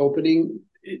start opening,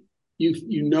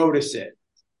 you notice it.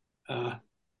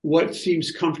 What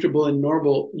seems comfortable and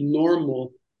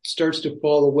normal starts to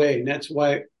fall away. And that's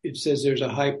why it says there's a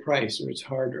high price, or it's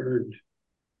hard earned.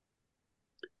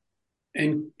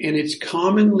 And it's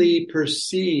commonly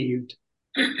perceived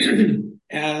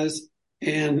as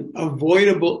an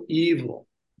avoidable evil.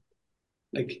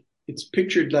 Like, it's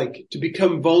pictured like to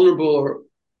become vulnerable, or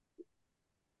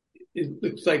it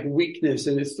looks like weakness.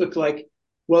 And it's looked like,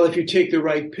 well, if you take the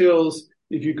right pills,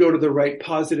 if you go to the right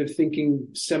positive thinking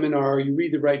seminar, you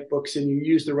read the right books and you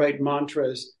use the right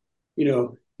mantras, you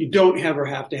don't ever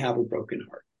have to have a broken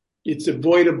heart. It's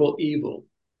avoidable evil.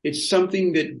 It's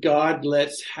something that God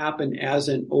lets happen as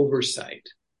an oversight.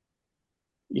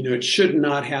 It should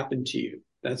not happen to you.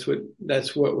 That's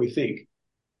what we think.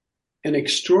 An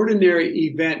extraordinary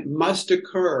event must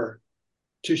occur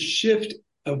to shift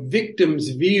a victim's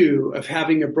view of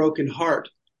having a broken heart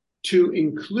to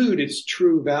include its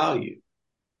true value.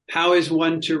 How is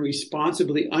one to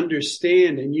responsibly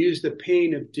understand and use the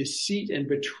pain of deceit and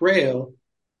betrayal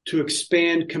to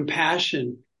expand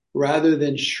compassion rather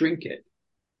than shrink it?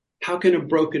 How can a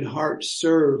broken heart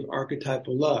serve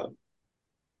archetypal love?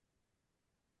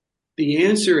 The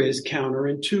answer is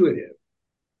counterintuitive.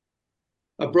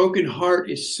 A broken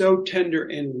heart is so tender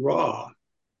and raw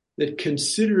that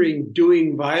considering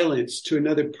doing violence to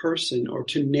another person or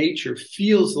to nature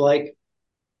feels like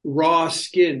raw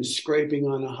skin scraping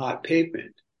on a hot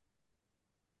pavement.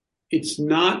 It's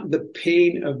not the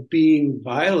pain of being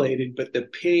violated, but the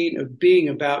pain of being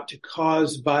about to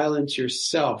cause violence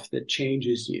yourself that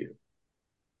changes you.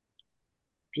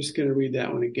 I'm just going to read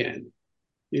that one again.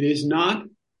 It is not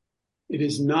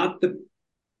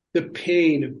the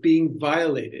pain of being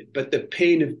violated, but the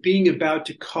pain of being about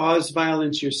to cause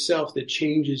violence yourself that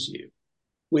changes you.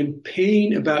 When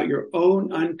pain about your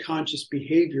own unconscious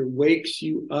behavior wakes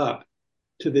you up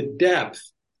to the depth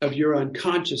of your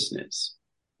unconsciousness,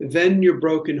 then your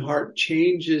broken heart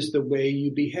changes the way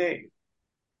you behave.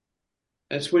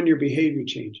 That's when your behavior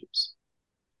changes.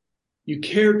 You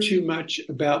care too much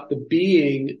about the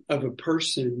being of a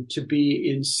person to be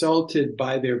insulted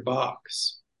by their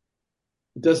box.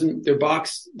 Their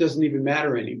box doesn't even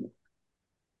matter anymore.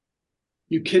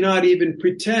 You cannot even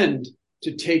pretend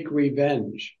to take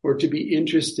revenge or to be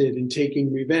interested in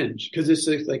taking revenge, because it's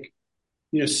like,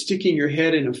 sticking your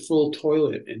head in a full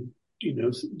toilet and,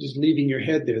 just leaving your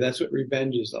head there. That's what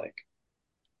revenge is like.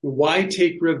 Why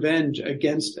take revenge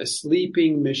against a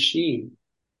sleeping machine?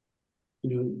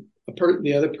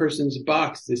 The other person's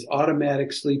box, this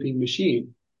automatic sleeping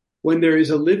machine, when there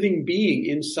is a living being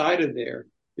inside of there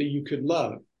that you could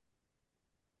love.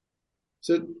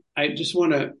 So I just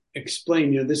want to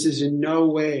explain, this is in no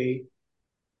way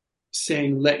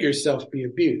saying let yourself be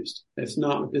abused. That's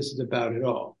not what this is about at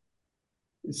all.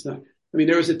 It's not.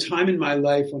 There was a time in my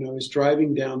life when I was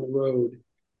driving down the road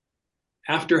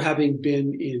after having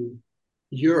been in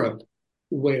Europe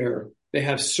where they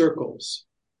have circles.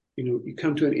 You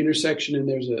come to an intersection and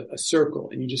there's a circle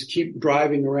and you just keep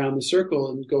driving around the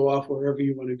circle and go off wherever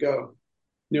you want to go.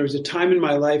 There was a time in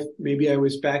my life, maybe I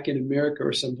was back in America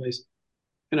or someplace,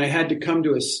 and I had to come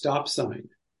to a stop sign.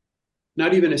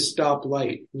 Not even a stop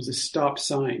light. It was a stop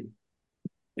sign.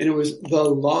 And it was the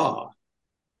law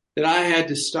that I had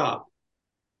to stop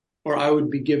or I would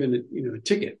be given a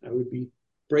ticket. I would be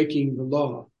breaking the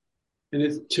law.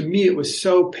 And to me, it was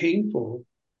so painful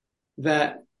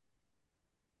that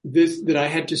I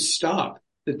had to stop,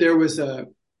 that there was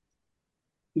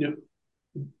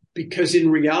because in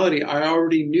reality, I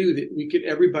already knew that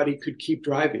everybody could keep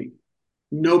driving.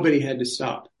 Nobody had to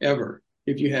stop ever.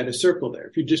 If you had a circle there,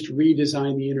 if you just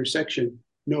redesign the intersection,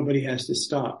 nobody has to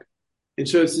stop. And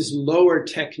so it's this lower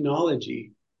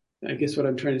technology. I guess what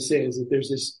I'm trying to say is that there's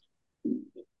this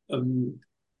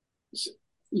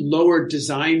lower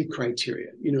design criteria,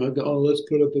 let's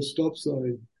put up a stop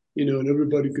sign, and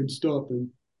everybody can stop. And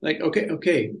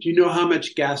okay. Do you know how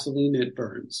much gasoline it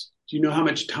burns? Do you know how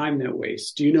much time that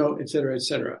wastes? Do you know, et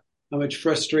cetera, how much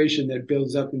frustration that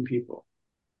builds up in people,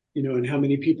 and how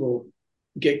many people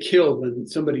get killed when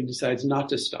somebody decides not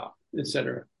to stop, et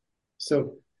cetera.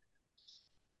 So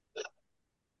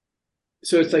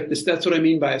it's like this. That's what I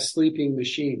mean by a sleeping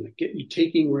machine. Like you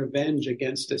taking revenge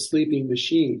against a sleeping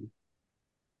machine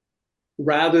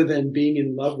rather than being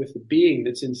in love with the being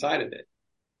that's inside of it.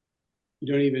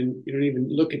 You don't even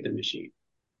look at the machine.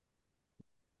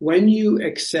 When you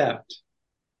accept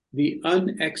the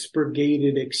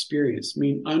unexpurgated experience,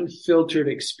 unfiltered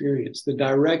experience, the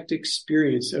direct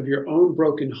experience of your own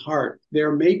broken heart,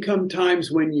 there may come times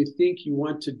when you think you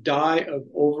want to die of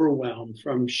overwhelm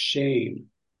from shame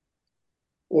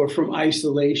or from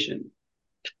isolation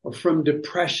or from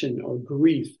depression or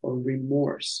grief or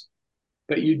remorse,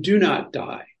 but you do not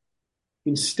die.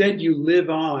 Instead, you live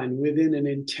on within an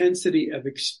intensity of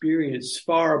experience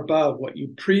far above what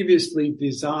you previously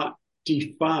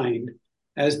defined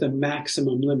as the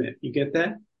maximum limit. You get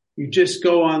that? You just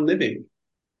go on living.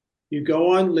 You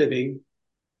go on living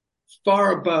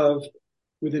far above,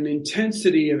 with an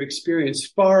intensity of experience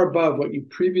far above what you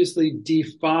previously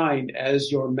defined as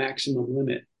your maximum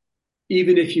limit.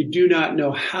 Even if you do not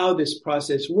know how this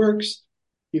process works,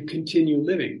 you continue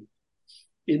living.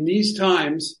 In these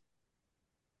times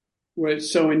where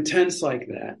it's so intense like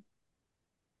that,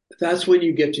 that's when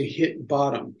you get to hit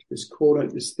bottom,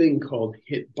 this thing called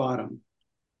hit bottom.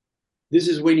 This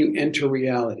is when you enter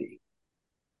reality.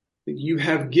 You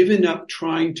have given up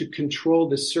trying to control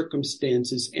the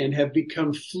circumstances and have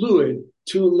become fluid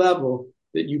to a level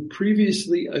that you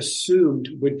previously assumed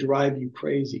would drive you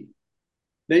crazy.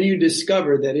 Then you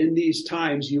discover that in these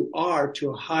times you are,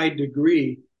 to a high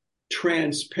degree,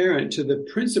 transparent to the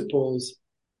principles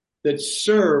that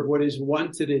serve what is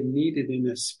wanted and needed in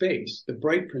a space, the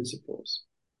bright principles.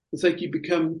 It's like you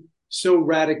become so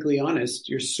radically honest,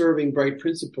 you're serving bright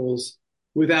principles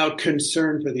without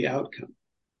concern for the outcome.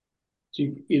 So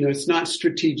you know, it's not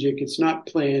strategic, it's not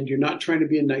planned, you're not trying to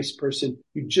be a nice person,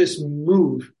 you just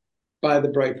move by the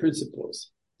bright principles.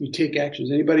 You take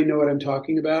actions. Anybody know what I'm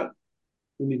talking about?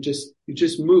 When you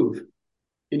just move.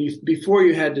 And before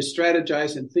you had to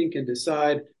strategize and think and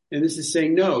decide, and this is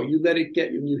saying, no, you let it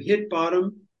get you. When you hit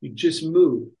bottom, you just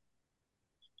move.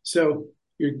 So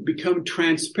you become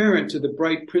transparent to the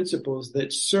bright principles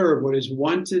that serve what is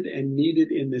wanted and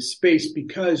needed in this space,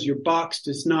 because your box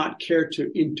does not care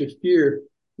to interfere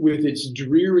with its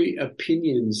dreary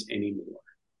opinions anymore.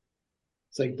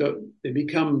 It's like they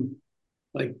become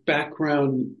like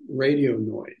background radio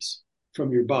noise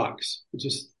from your box. It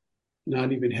just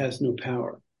not even has no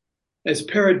power. As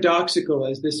paradoxical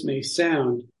as this may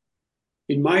sound,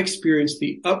 in my experience,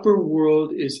 the upper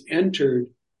world is entered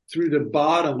through the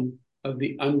bottom of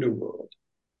the underworld.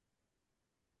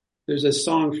 There's a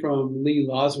song from Lee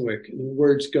Loswick, and the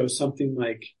words go something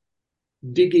like,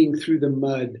 digging through the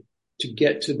mud to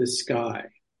get to the sky.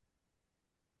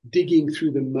 Digging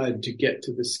through the mud to get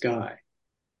to the sky.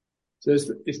 So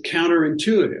it's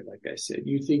counterintuitive, like I said.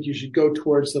 You think you should go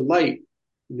towards the light,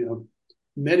 you know,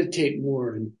 meditate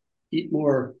more and eat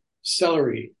more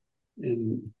celery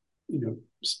and, you know,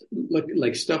 look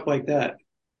like stuff like that.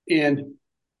 And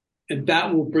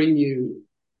that will bring you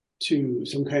to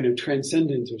some kind of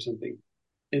transcendence or something.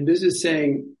 And this is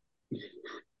saying,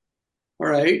 all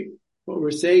right, what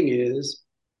we're saying is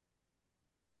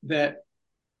that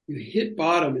you hit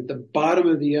bottom at the bottom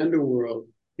of the underworld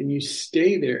and you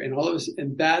stay there, and all of us,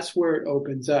 and that's where it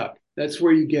opens up. That's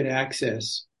where you get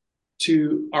access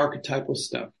to archetypal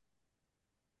stuff.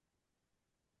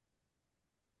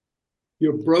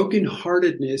 Your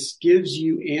brokenheartedness gives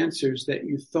you answers that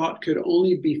you thought could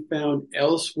only be found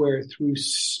elsewhere through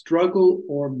struggle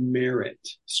or merit.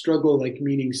 Struggle, like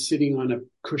meaning sitting on a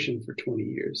cushion for 20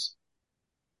 years.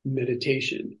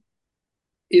 Meditation.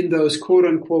 In those quote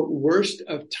unquote worst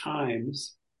of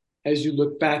times, as you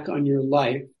look back on your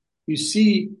life, you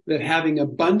see that having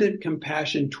abundant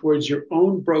compassion towards your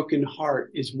own broken heart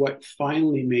is what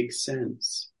finally makes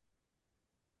sense.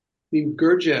 I mean,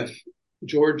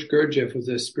 George Gurdjieff was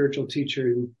a spiritual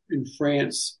teacher in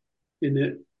France in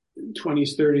the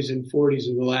 20s, 30s, and 40s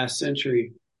of the last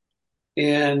century.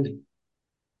 And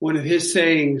one of his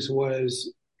sayings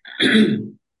was,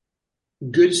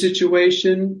 good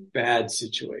situation, bad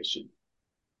situation.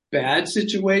 Bad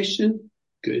situation,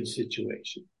 good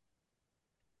situation.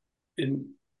 And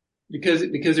because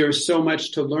there is so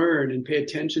much to learn and pay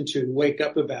attention to and wake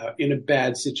up about in a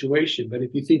bad situation. But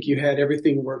if you think you had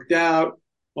everything worked out,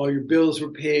 all your bills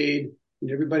were paid, and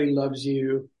everybody loves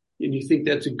you, and you think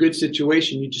that's a good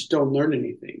situation, you just don't learn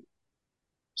anything.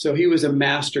 So he was a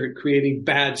master at creating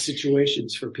bad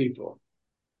situations for people.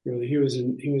 Really, he was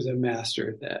a master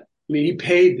at that. I mean, he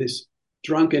paid this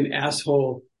drunken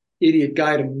asshole idiot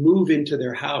guy to move into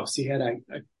their house. He had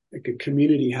a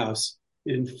community house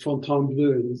in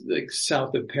Fontainebleau, like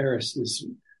south of Paris.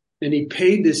 And he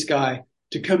paid this guy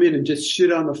to come in and just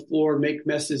shit on the floor, make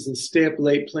messes, and stay up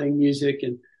late playing music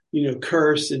and, you know,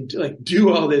 curse and like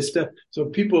do all this stuff. So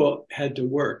people had to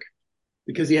work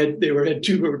because they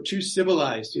were too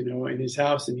civilized, you know, in his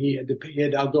house, and he had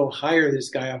to I'll go hire this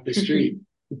guy off the street.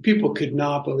 People could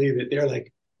not believe it. They're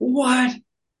like, what?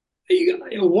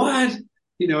 What?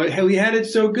 You know, we had it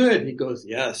so good. He goes,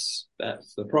 yes,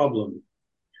 that's the problem.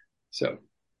 So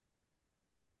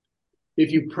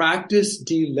if you practice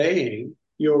delaying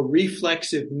your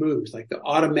reflexive moves, like the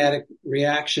automatic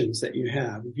reactions that you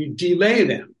have, if you delay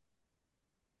them,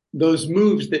 those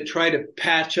moves that try to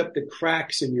patch up the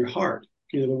cracks in your heart,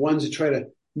 you know, the ones that try to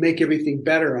make everything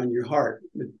better on your heart,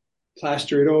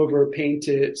 plaster it over, paint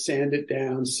it, sand it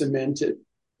down, cement it,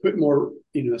 put more,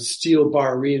 you know, steel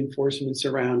bar reinforcements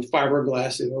around,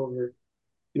 fiberglass it over,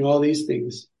 you know, all these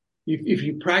things. If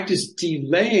you practice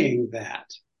delaying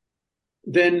that,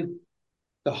 then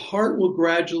the heart will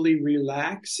gradually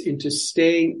relax into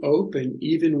staying open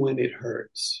even when it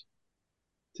hurts.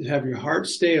 To have your heart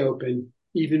stay open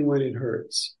even when it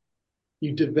hurts.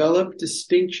 You develop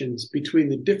distinctions between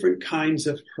the different kinds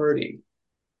of hurting.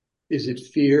 Is it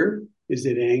fear? Is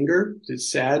it anger? Is it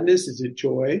sadness? Is it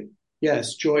joy?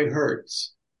 Yes, joy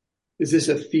hurts. Is this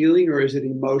a feeling or is it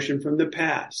emotion from the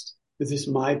past? Is this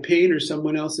my pain or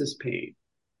someone else's pain?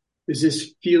 Is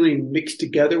this feeling mixed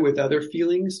together with other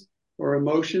feelings or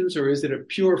emotions, or is it a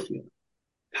pure feeling?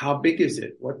 How big is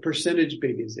it? What percentage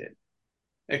big is it?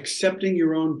 Accepting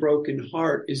your own broken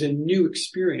heart is a new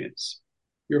experience.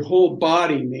 Your whole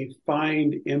body may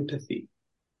find empathy,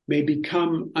 may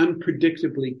become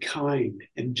unpredictably kind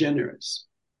and generous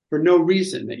for no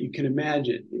reason that you can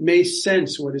imagine. It may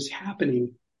sense what is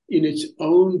happening in its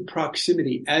own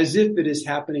proximity as if it is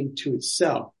happening to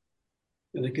itself.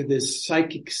 And look at this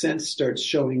psychic sense starts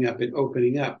showing up and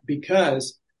opening up,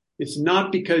 because it's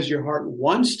not because your heart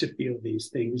wants to feel these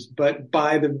things, but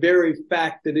by the very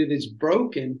fact that it is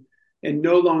broken and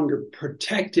no longer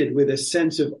protected with a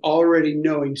sense of already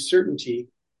knowing certainty,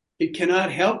 it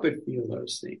cannot help but feel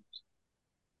those things.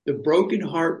 The broken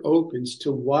heart opens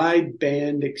to wide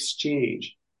band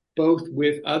exchange, both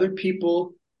with other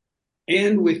people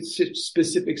and with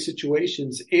specific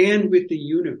situations and with the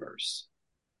universe.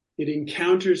 It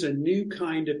encounters a new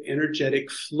kind of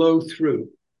energetic flow through.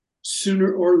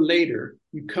 Sooner or later,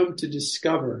 you come to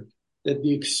discover that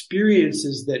the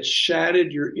experiences that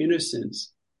shattered your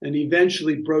innocence and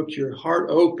eventually broke your heart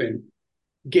open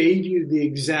gave you the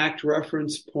exact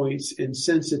reference points and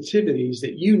sensitivities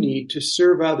that you need to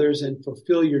serve others and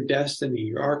fulfill your destiny,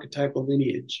 your archetypal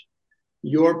lineage.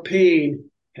 Your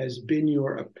pain has been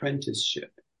your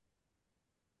apprenticeship.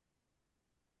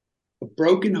 A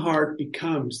broken heart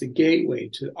becomes the gateway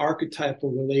to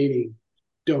archetypal relating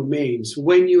domains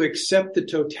when you accept the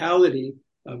totality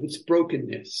of its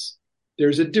brokenness.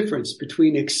 There's a difference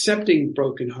between accepting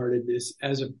brokenheartedness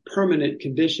as a permanent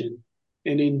condition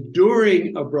and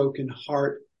enduring a broken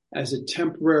heart as a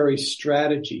temporary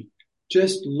strategy,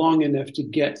 just long enough to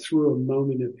get through a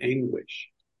moment of anguish.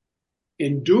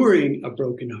 Enduring a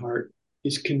broken heart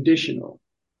is conditional,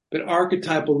 but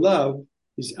archetypal love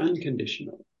is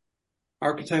unconditional.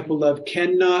 Archetypal love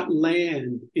cannot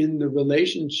land in the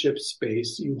relationship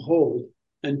space you hold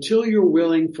until you're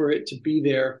willing for it to be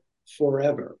there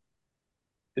forever.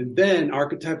 And then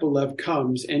archetypal love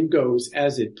comes and goes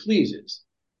as it pleases.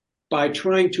 By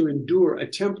trying to endure a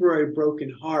temporary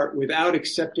broken heart without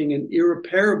accepting an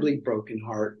irreparably broken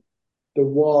heart, the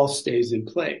wall stays in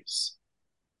place.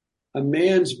 A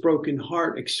man's broken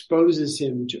heart exposes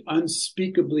him to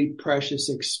unspeakably precious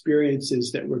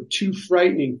experiences that were too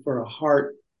frightening for a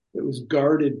heart that was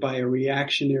guarded by a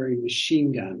reactionary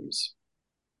machine guns.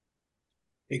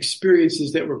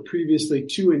 Experiences that were previously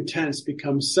too intense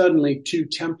become suddenly too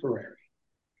temporary.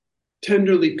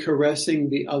 Tenderly caressing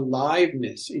the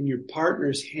aliveness in your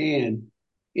partner's hand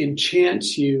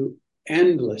enchants you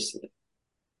endlessly.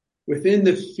 Within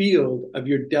the field of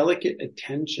your delicate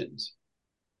attentions,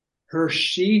 her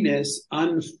she-ness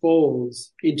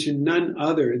unfolds into none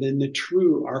other than the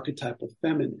true archetypal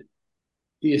feminine,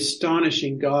 the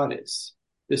astonishing goddess,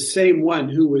 the same one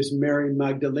who was Mary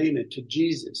Magdalena to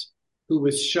Jesus, who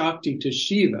was Shakti to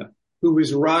Shiva, who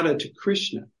was Radha to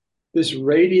Krishna. This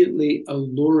radiantly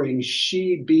alluring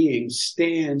she being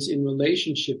stands in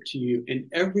relationship to you, and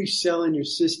every cell in your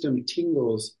system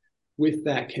tingles with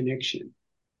that connection.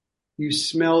 You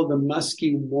smell the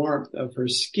musky warmth of her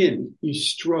skin. You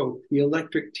stroke the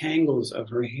electric tangles of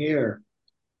her hair.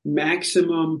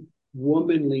 Maximum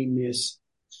womanliness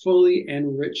fully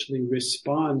and richly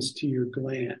responds to your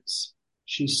glance.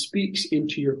 She speaks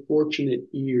into your fortunate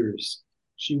ears.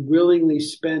 She willingly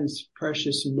spends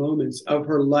precious moments of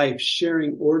her life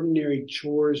sharing ordinary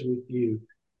chores with you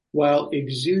while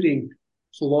exuding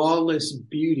flawless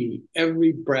beauty,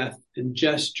 every breath and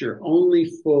gesture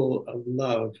only full of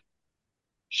love.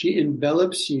 She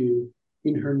envelops you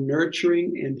in her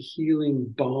nurturing and healing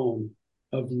balm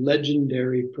of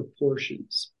legendary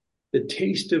proportions, the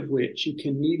taste of which you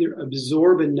can neither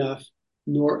absorb enough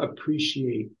nor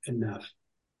appreciate enough.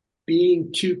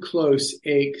 Being too close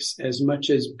aches as much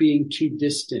as being too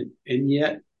distant, and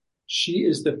yet she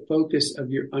is the focus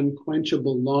of your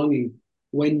unquenchable longing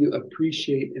when you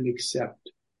appreciate and accept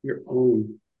your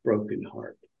own broken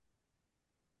heart.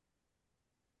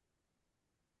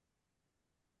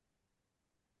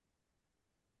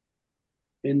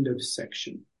 End of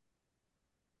section.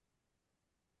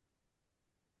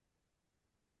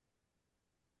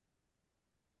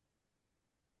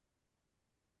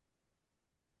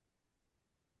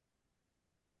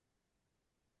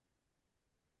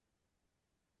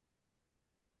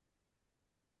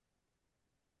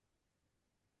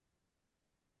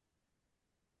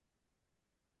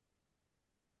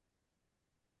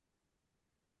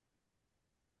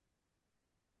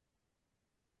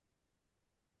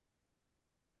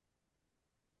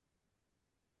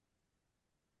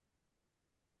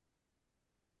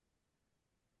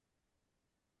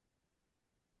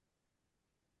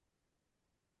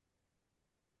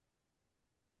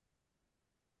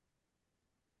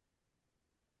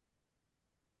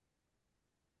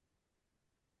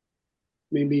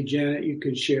 Maybe Janet, you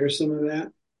could share some of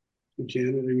that.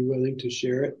 Janet, are you willing to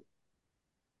share it?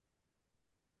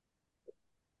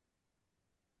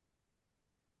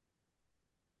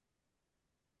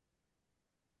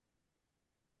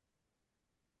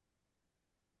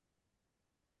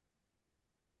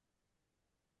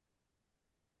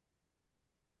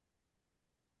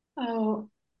 I'll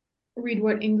read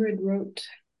what Ingrid wrote.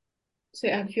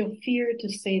 Say, I feel fear to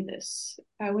say this.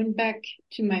 I went back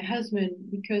to my husband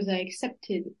because I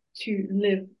accepted to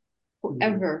live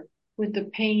forever with the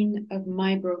pain of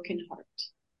my broken heart.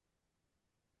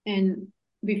 And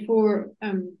before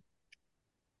the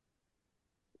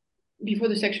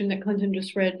section that Clinton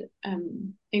just read,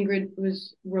 Ingrid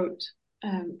wrote,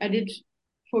 I did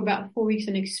for about 4 weeks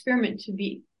an experiment to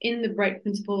be in the bright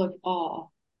principle of awe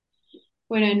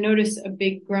when I noticed a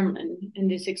big gremlin, and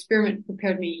this experiment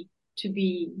prepared me to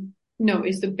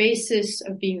is the basis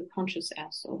of being a conscious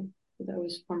asshole. So that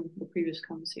was from the previous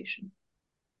conversation.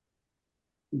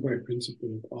 Bright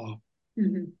principle of awe.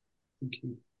 Mm-hmm.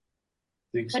 Okay.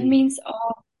 Thanks. That means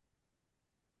awe.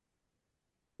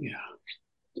 Yeah.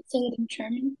 Say it in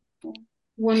German.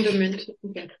 Wonderment.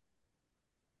 Okay.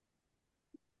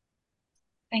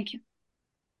 Thank you.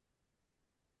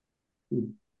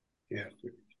 Yeah.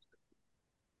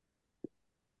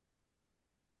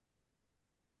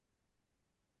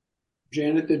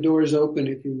 Janet, the door is open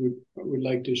if you would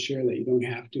like to share that. You don't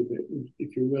have to, but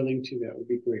if you're willing to, that would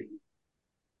be great.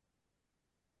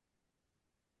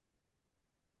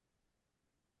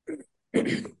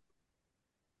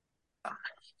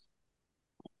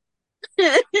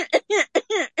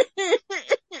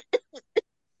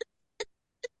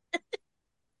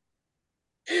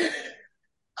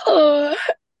 Oh,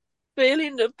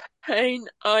 feeling the pain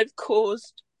I've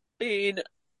caused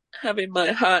having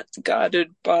my heart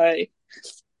guarded by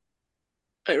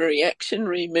a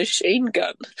reactionary machine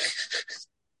gun.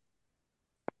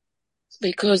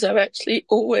 Because I've actually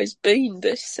always been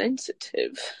this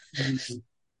sensitive. Mm-hmm.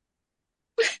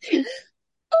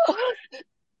 Oh.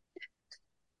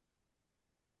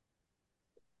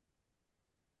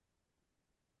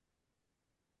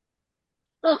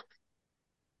 Oh.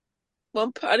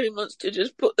 One part of me wants to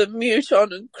just put the mute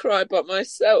on and cry by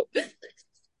myself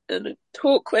and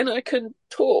talk when I can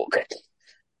talk.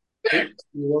 You're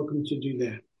welcome to do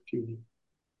that, Judy.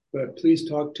 But please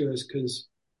talk to us because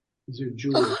these are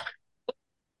jewels.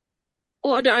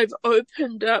 What I've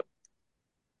opened up,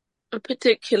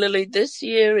 particularly this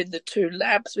year in the 2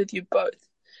 labs with you both,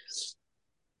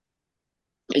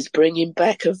 is bringing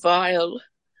back a vial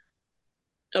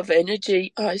of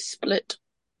energy I split.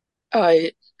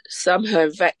 I somehow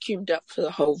vacuumed up for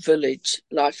the whole village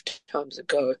lifetimes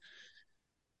ago.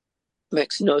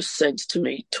 Makes no sense to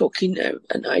me talking now.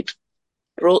 And I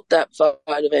brought that vial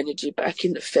of energy back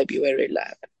in the February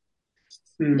lab.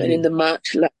 Mm-hmm. And in the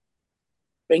March lab,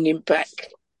 bringing back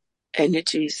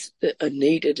energies that are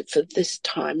needed for this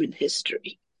time in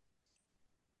history.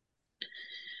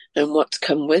 And what's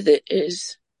come with it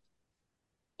is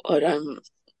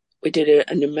we did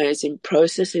an amazing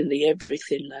process in the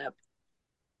Everything Lab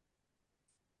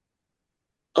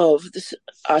of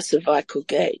our cervical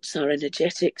gates, our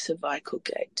energetic cervical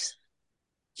gates.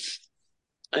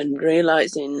 And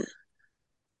realizing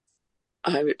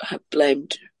I have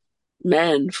blamed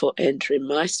man for entering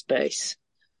my space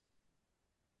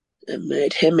and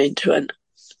made him into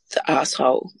the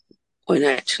asshole when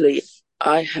actually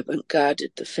I haven't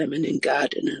guarded the feminine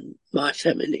garden and my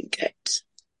feminine gates.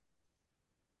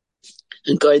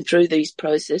 And going through these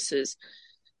processes,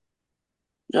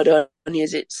 not only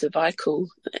is it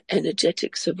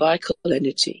energetic cervical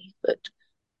energy, but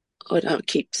what I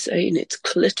keep saying, it's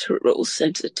clitoral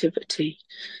sensitivity.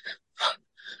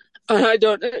 I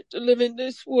don't have to live in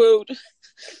this world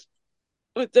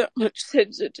with that much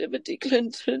sensitivity,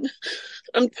 Clinton.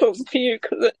 I'm talking to you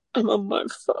because I'm on my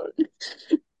phone.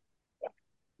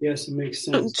 Yes, it makes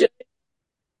sense.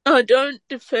 I don't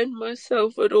defend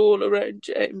myself at all around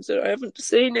James. I haven't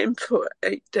seen him for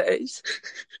 8 days.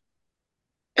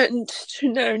 And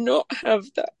to now not have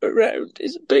that around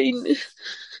has been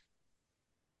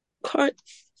quite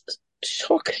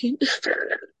shocking.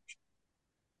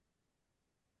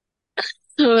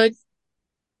 So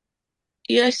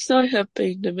yes, I have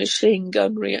been a machine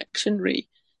gun reactionary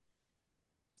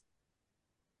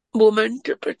woman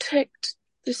to protect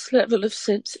this level of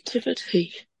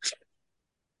sensitivity.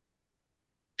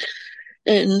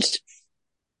 And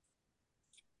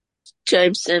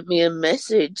James sent me a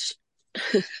message.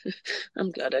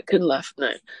 I'm glad I can laugh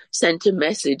now. Sent a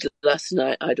message last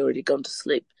night. I'd already gone to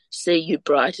sleep. See you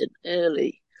bright and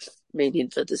early, meaning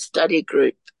for the study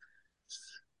group.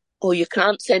 or you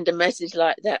can't send a message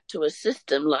like that to a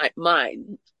system like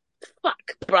mine.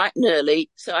 Fuck, bright and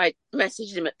early. So I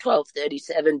messaged him at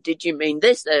 12:37. Did you mean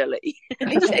this early?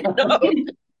 And he said no.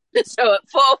 So at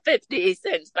 4:50 he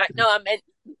sends back, no, I meant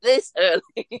this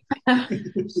early.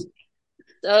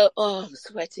 So, I'm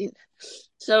sweating.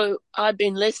 So I've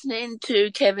been listening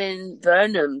to Kevin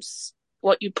Burnham's,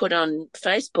 what you put on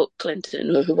Facebook,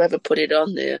 Clinton, or whoever put it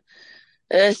on there,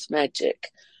 Earth Magic.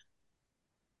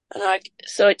 And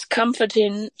so it's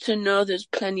comforting to know there's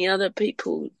plenty other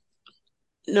people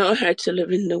know how to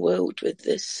live in the world with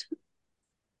this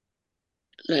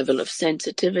level of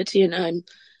sensitivity, and I'm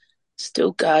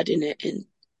still guarding it in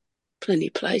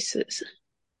plenty places.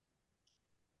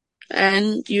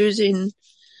 And using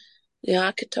the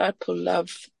archetypal love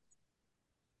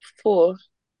for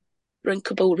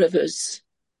drinkable rivers,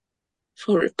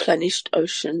 for replenished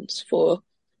oceans, for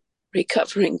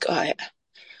recovering Gaia,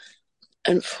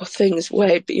 and for things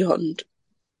way beyond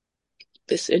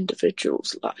this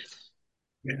individual's life.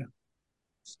 Yeah.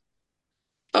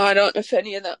 I don't know if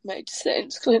any of that made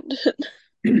sense,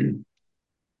 Clinton.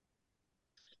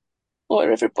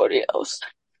 Or everybody else.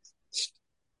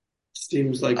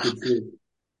 Seems like it did.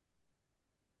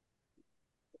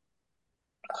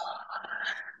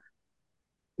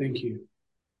 Thank you.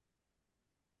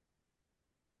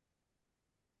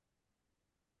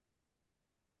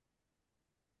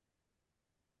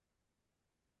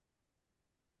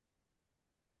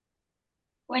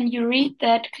 When you read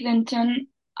that, Clinton,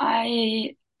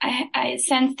 I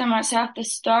sensed to myself the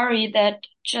story that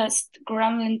just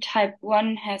Gremlin Type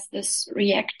 1 has this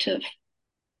reactive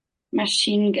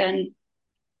machine gun.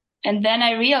 And then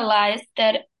I realized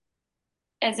that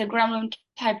as a Gremlin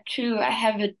Type 2, I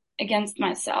have it against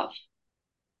myself.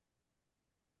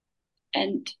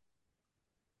 And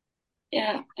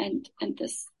yeah, and the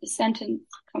sentence,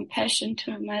 compassion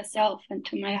to myself and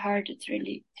to my heart, is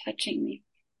really touching me.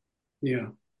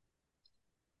 Yeah.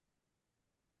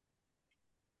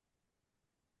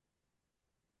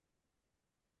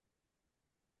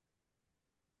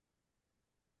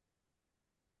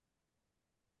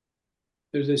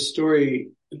 There's a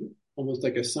story, almost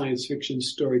like a science fiction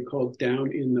story, called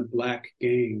Down in the Black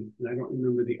Gang. And I don't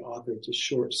remember the author. It's a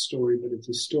short story, but it's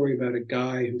a story about a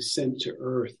guy who's sent to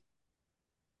Earth,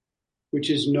 which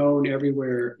is known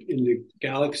everywhere in the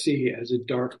galaxy as a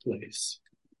dark place.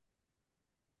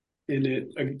 And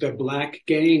the Black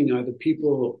Gang are the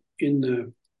people in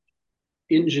the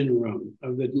engine room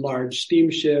of the large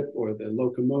steamship or the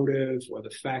locomotive or the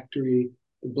factory.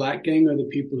 The Black Gang are the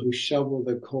people who shovel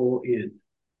the coal in.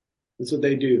 That's what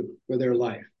they do for their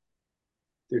life.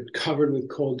 They're covered with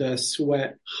coal dust,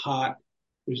 sweat, hot,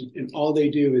 and all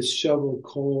they do is shovel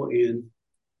coal in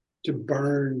to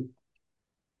burn,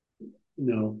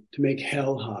 to make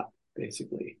hell hot,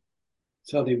 basically.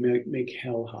 That's how they make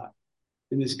hell hot.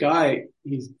 And this guy,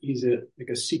 he's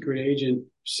a secret agent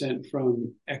sent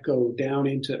from Echo down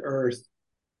into Earth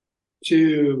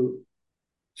to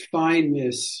find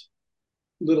this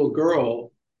little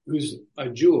girl who's a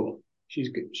jewel. She's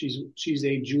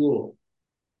a jewel.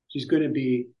 She's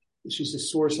a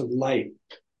source of light,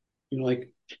 like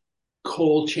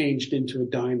coal changed into a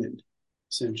diamond,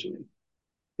 essentially.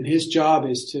 And his job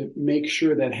is to make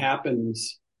sure that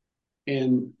happens.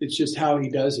 And it's just how he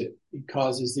does it. He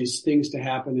causes these things to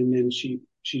happen, and then she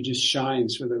just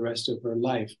shines for the rest of her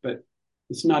life. But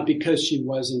it's not because she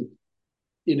wasn't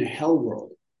in a hell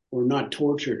world or not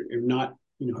tortured or not,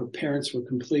 her parents were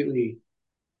completely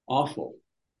awful.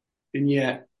 And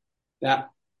yet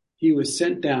that he was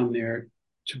sent down there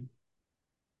to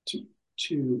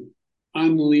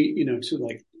unleash, to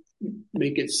like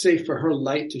make it safe for her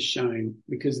light to shine,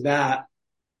 because that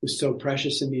was so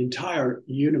precious in the entire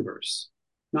universe,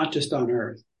 not just on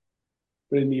Earth,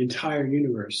 but in the entire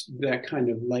universe. That kind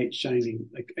of light shining,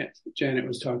 like Janet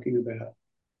was talking about,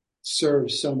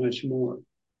 serves so much more.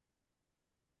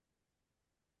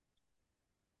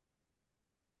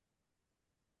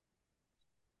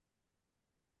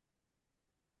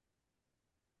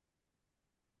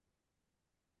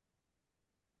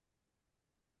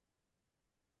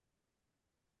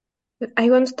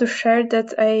 I want to share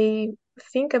that I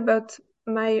think about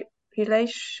my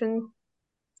relation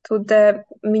to the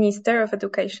Minister of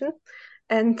Education,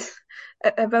 and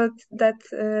about that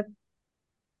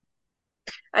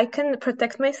I can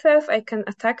protect myself, I can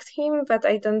attack him, but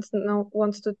I don't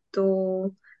want to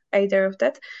do either of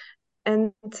that.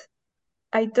 And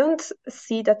I don't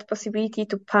see that possibility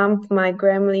to pump my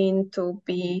gremlin to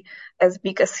be as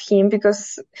big as him,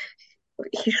 because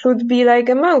he should be like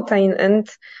a mountain, and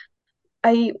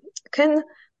I can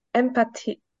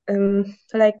empathy,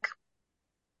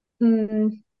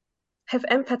 have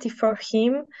empathy for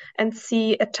him and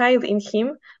see a child in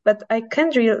him, but I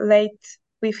can't relate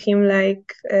with him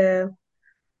like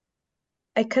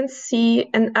I can see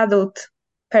an adult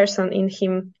person in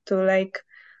him to like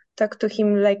talk to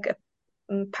him like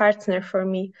a partner for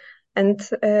me. And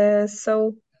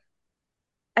so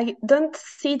I don't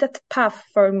see that path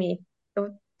for me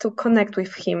to connect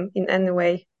with him in any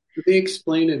way. Let me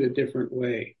explain it a different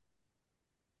way.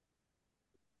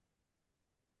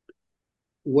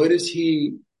 What is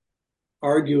he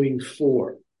arguing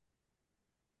for?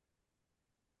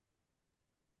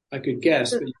 I could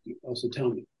guess, but you can also tell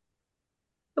me.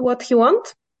 What he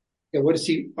wants? Yeah, what is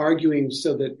he arguing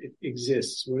so that it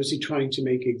exists? What is he trying to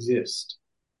make exist?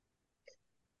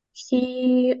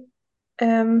 He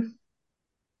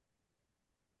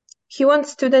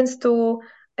wants students to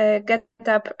get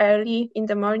up early in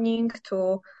the morning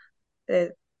to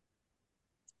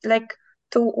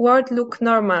world look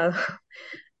normal.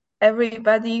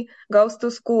 Everybody goes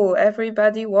to school.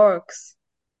 Everybody works.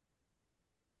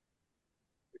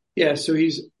 Yeah, so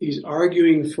he's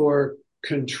arguing for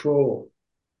control.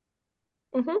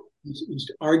 Mm-hmm.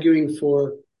 He's arguing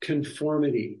for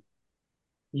conformity,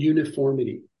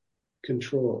 uniformity,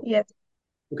 control. Yes.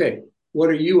 Okay, what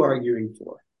are you arguing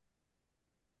for?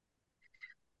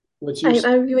 What's your I'm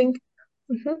arguing.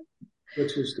 Mm-hmm.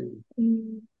 What's your stand?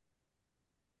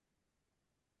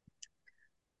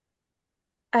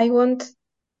 I want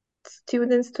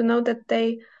students to know that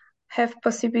they have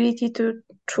possibility to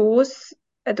choose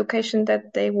education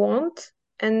that they want,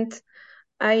 and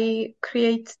I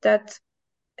create that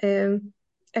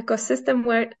ecosystem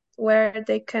where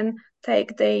they can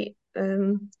take their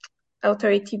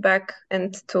authority back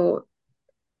and to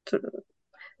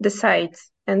decide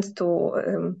and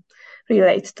to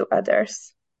relate to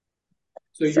others.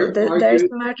 So there's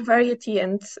much variety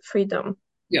and freedom.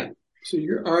 Yeah. So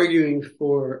you're arguing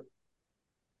for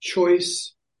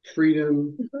choice,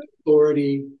 freedom,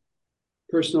 authority,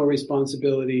 personal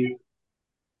responsibility.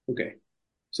 Okay.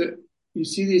 So you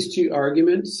see these two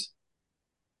arguments?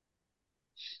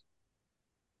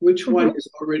 Which one is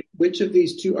already, which of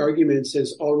these two arguments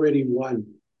has already won?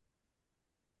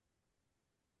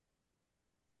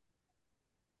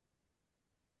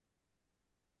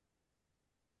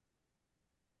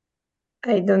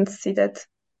 I don't see that.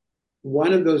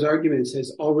 One of those arguments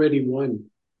has already won.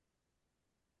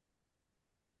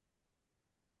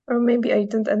 Or maybe I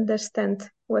don't understand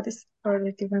what is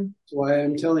already won. That's why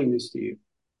I'm telling this to you.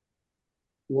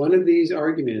 One of these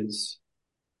arguments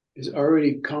has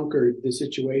already conquered the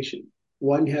situation.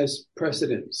 One has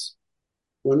precedence.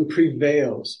 One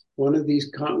prevails. One of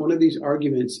these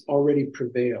arguments already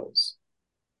prevails.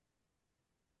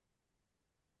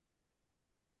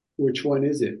 Which one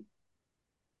is it?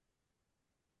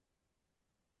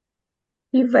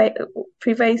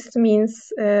 Prevails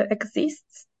means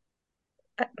exists.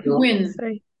 Win.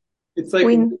 Sorry. It's like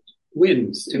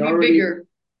wins. To be bigger.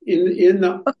 In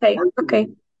the argument. Okay.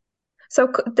 So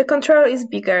the control is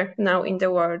bigger now in the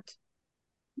world.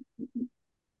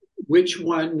 Which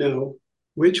one? No.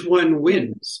 Which one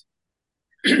wins?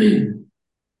 Here's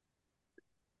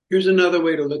another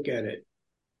way to look at it.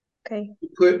 Okay.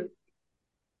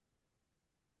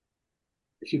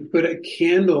 If you put a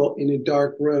candle in a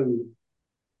dark room.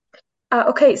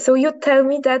 Okay, so you tell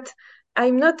me that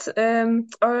I'm not,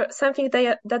 or something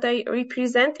that I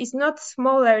represent is not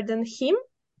smaller than him,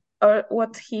 or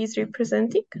what he is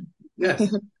representing?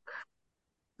 Yes.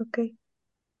 Okay.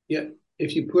 Yeah.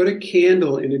 If you put a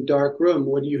candle in a dark room,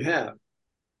 what do you have?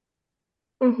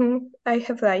 I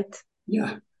have light.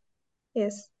 Yeah.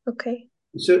 Yes. Okay.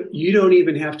 So you don't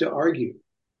even have to argue.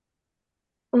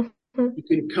 You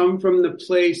can come from the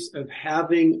place of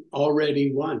having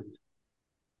already won.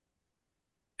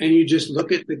 And you just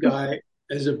look at the guy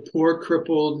as a poor,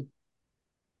 crippled,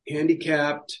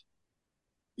 handicapped,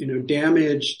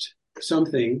 damaged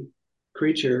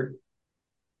creature,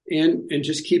 and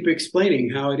just keep explaining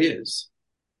how it is.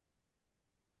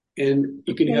 And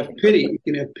you can have pity. You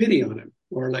can have pity on him,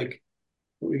 or like,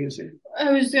 what were you going to say?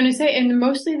 I was going to say, and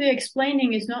mostly the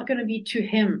explaining is not going to be to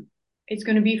him. It's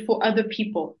going to be for other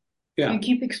people. Yeah. You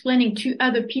keep explaining to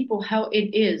other people how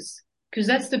it is, because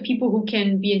that's the people who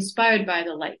can be inspired by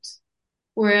the light.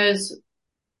 Whereas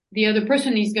the other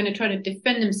person is going to try to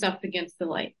defend himself against the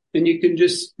light. And you can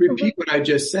just repeat what I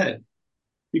just said.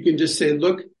 You can just say,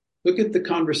 look at the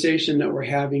conversation that we're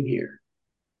having here.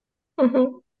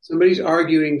 Somebody's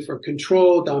arguing for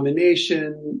control,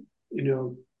 domination,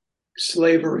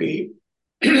 slavery,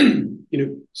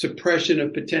 suppression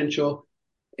of potential.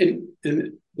 And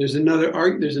there's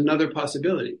another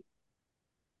possibility.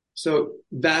 So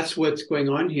that's what's going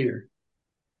on here.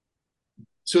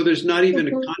 So there's not even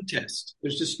a contest.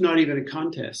 There's just not even a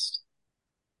contest.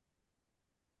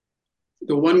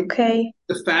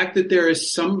 The fact that there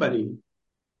is somebody,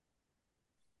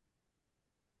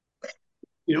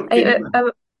 I'm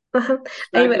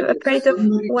afraid of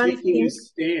one taking thing. a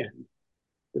stand.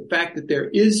 The fact that there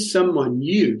is someone,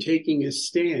 you, taking a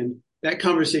stand, that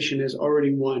conversation has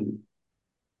already won.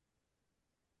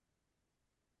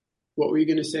 What were you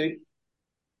going to say?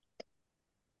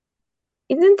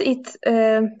 Isn't it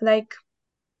like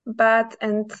bad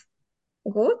and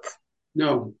good?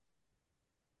 No.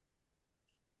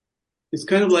 It's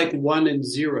kind of like 1 and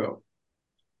 0.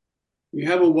 You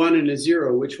have a 1 and a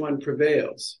 0, which one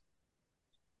prevails?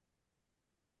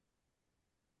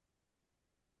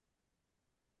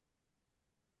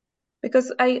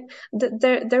 Because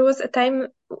there was a time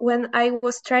when I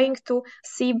was trying to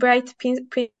see bright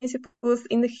principles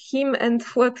in him and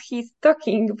what he's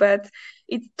talking, but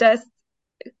it just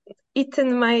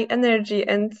eaten my energy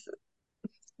and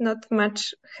not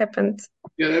much happened.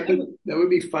 Yeah, that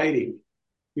would be fighting.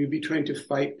 You'd be trying to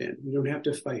fight then. You don't have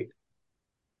to fight.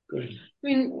 Go ahead. I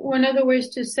mean, one other ways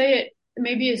to say it,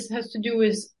 maybe it has to do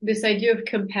with this idea of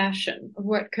compassion, of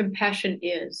what compassion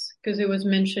is, because it was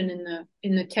mentioned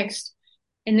in the text.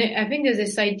 And I think there's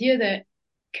this idea that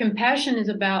compassion is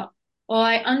about, well,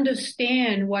 I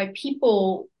understand why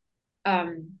people,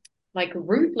 are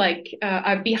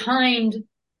behind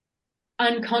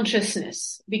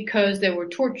unconsciousness because they were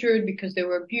tortured, because they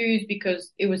were abused,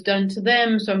 because it was done to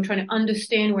them. So I'm trying to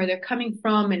understand where they're coming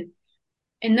from.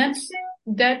 And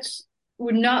that's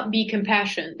would not be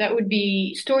compassion. That would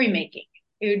be story making.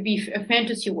 It would be a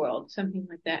fantasy world, something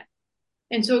like that.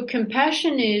 And so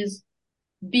compassion is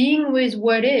being with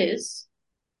what is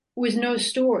with no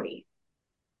story.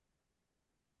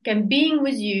 And being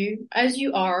with you as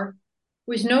you are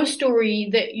with no story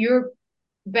that you're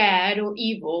bad or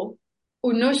evil,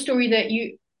 or no story that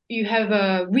you have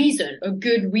a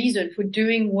good reason for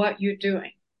doing what you're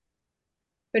doing.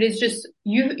 But it's just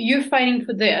you're fighting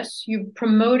for this, you're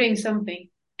promoting something,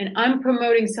 and I'm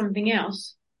promoting something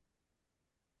else.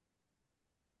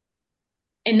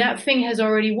 And that thing has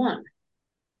already won.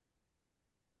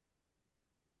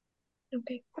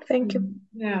 Okay, thank you.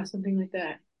 Yeah, something like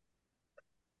that.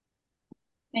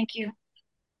 Thank you.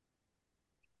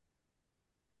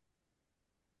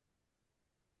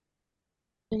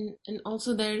 And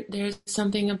also there's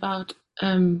something about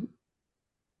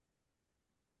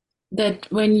that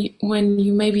when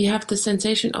you maybe have the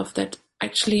sensation of that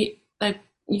actually, like,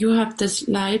 you have this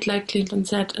light, like Clinton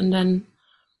said, and then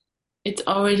it's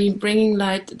already bringing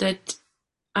light, that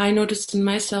I noticed in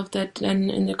myself that then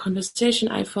in the conversation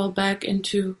I fall back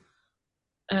into,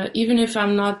 even if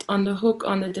I'm not on the hook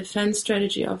on the defense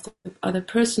strategy of the other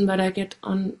person, but I get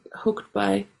hooked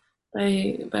by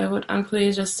what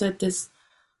Uncle just said, this,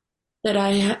 that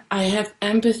I have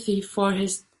empathy for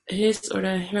his or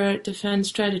her defense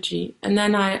strategy. And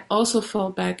then I also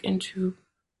fall back into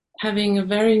having a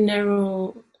very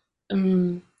narrow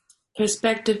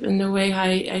perspective in the way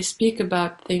I speak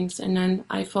about things. And then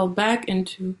I fall back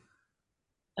into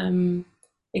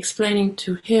explaining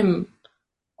to him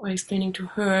or explaining to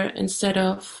her instead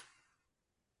of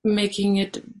making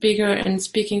it bigger and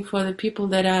speaking for the people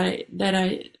that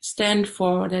I stand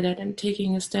for, that I'm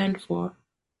taking a stand for.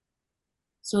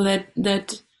 So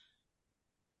that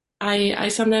I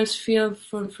sometimes feel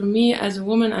for me as a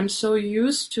woman, I'm so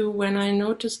used to when I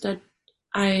notice that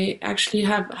I actually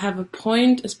have a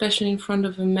point, especially in front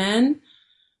of a man,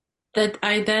 that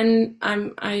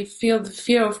I feel the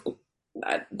fear of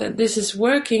that this is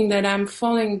working, that I'm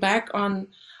falling back on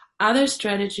other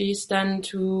strategies than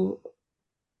to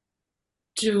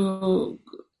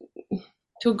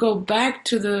go back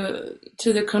to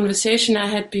the conversation I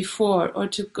had before, or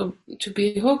to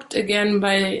be hooked again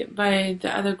by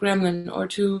the other gremlin, or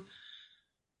to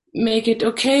make it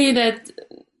okay that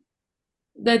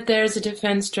there's a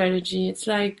defense strategy. It's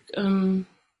like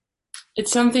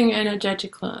it's something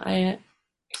energetical. I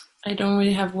don't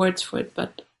really have words for it,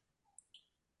 but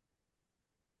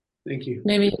thank you.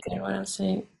 Maybe you get what I'm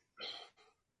saying.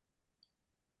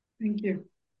 Thank you.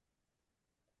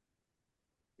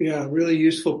 Yeah, really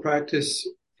useful practice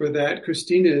for that,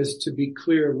 Christina, is to be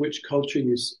clear which culture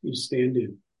you stand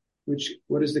in,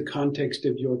 what is the context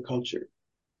of your culture.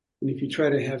 And if you try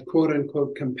to have quote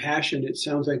unquote compassion, it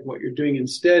sounds like what you're doing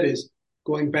instead is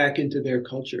going back into their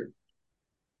culture.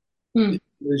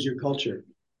 Lose your culture.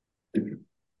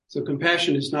 So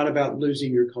compassion is not about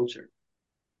losing your culture.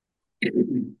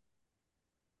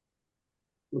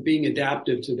 We're being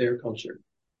adaptive to their culture.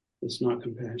 It's not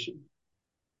compassion.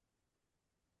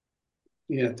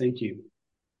 Yeah, thank you.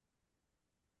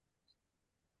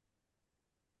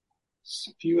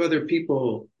 a few other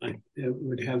people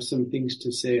would have some things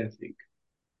to say, I think.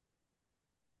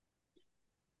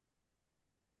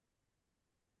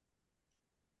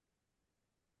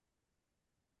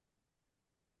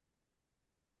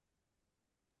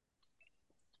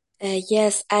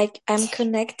 Yes, I'm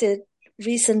connected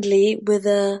recently with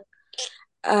a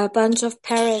bunch of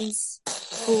parents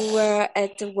who were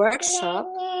at the workshop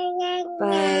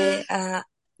by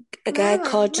a guy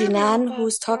called Jinan,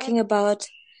 who's talking about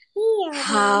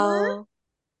how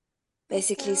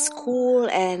basically school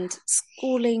and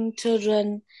schooling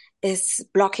children is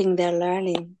blocking their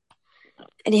learning.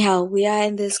 Anyhow, we are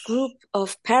in this group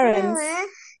of parents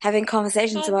having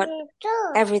conversations about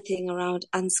everything around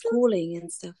unschooling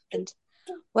and stuff. And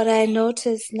what I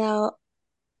notice now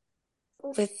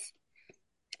with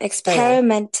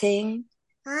experimenting,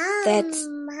 that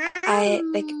I,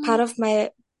 like, part of my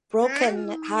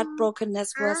heartbrokenness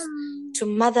was to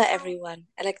mother everyone.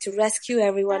 I like to rescue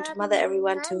everyone, to mother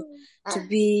everyone, to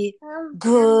be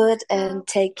good and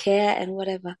take care and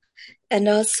whatever. And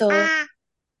also,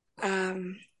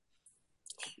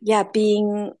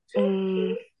 being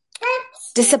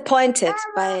disappointed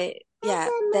by,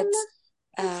 that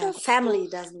family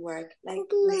doesn't work, like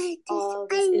all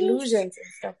these illusions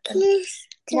and stuff. And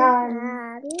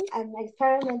now I'm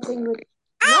experimenting with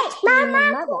not being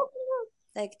a mother.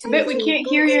 Like, I bet we can't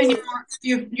hear you anymore.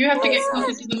 You have to get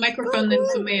closer to the microphone than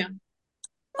Sumaya.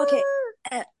 Okay.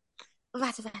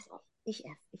 Warte.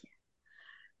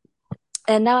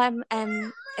 And now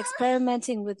I'm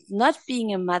experimenting with not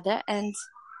being a mother, and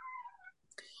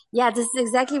this is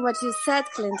exactly what you said,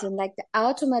 Clinton. Like, the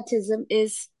automatism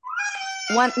is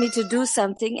want me to do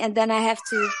something, and then I have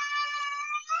to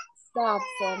stop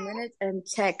for a minute and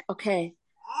check. Okay,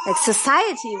 like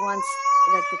society wants,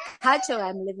 like the culture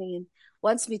I'm living in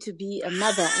wants me to be a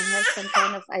mother and have some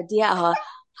kind of idea how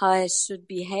I should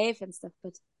behave and stuff.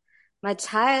 But my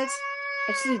child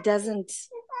actually doesn't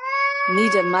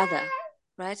need a mother,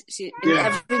 right? She in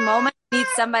every moment needs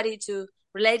somebody to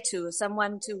relate to,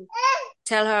 someone to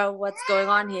tell her what's going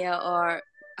on here or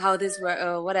how this works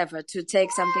or whatever, to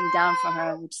take something down for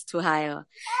her which is too high, and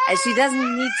she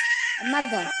doesn't need a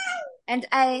mother. And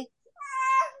I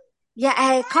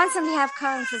constantly have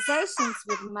conversations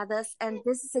with mothers, and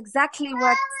this is exactly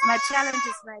what my challenge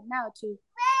is right now, to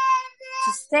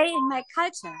stay in my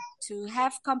culture, to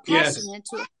have compassion, and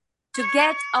to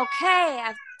get, okay,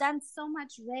 I've done so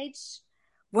much rage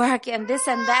work and this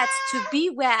and that, to be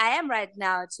where I am right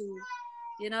now, to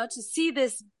see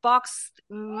this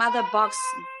mother box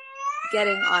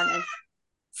getting on and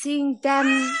seeing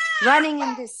them running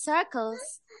in these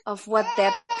circles of what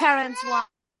their parents want,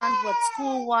 what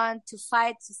school want, to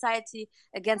fight society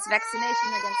against vaccination,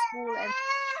 against school. And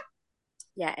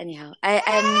anyhow,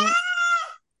 I'm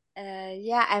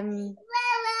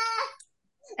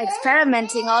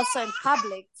experimenting also in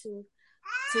public to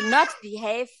not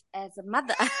behave as a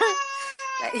mother.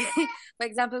 Like, for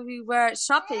example, we were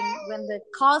shopping when the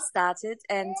call started,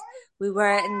 and we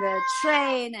were in the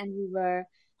train, and we were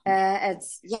at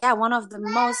one of the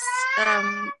most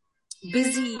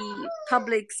busy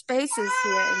public spaces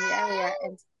here in the area,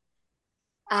 and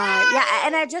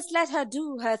and I just let her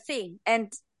do her thing.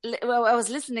 And I was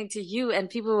listening to you, and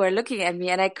people were looking at me,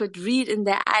 and I could read in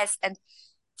their eyes. And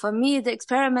for me, the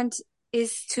experiment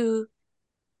is to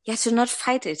not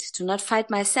fight it, to not fight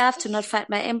myself, to not fight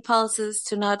my impulses,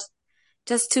 to not,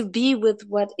 just to be with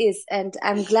what is. And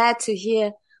I'm glad to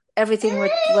hear everything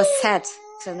what was said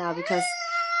till now, because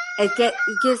it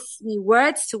gives me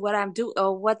words to what I'm doing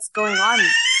or what's going on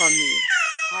for me.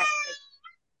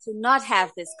 To not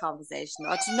have this conversation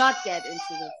or to not get into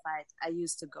the fight I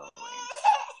used to go in.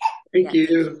 Thank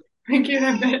you. Thank you,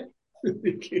 Herbert.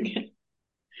 Thank you.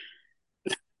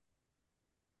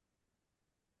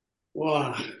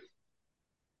 Wow.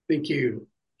 Thank you.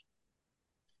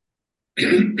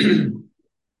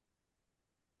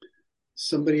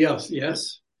 Somebody else,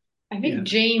 yes? I think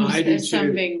James has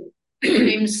something.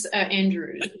 James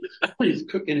Andrews. He's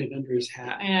cooking it under his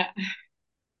hat.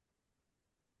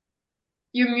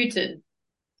 You're muted,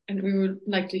 and we would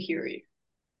like to hear you.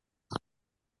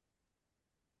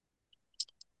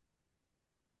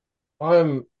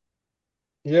 I'm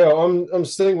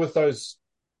sitting with those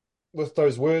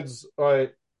words,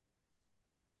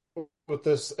 with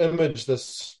this image,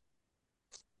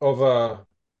 of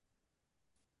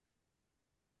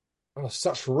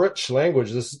such rich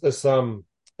language, this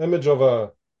image of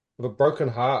a broken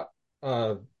heart,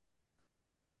 a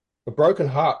broken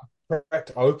heart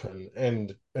cracked open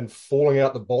and falling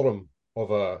out the bottom of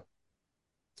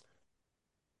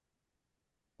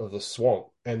the swamp,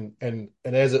 and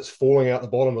as it's falling out the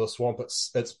bottom of the swamp,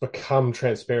 it's become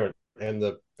transparent. and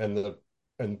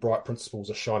and bright principles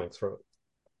are shining through it.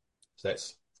 So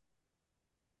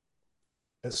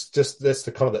that's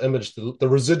the kind of the image, the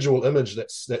residual image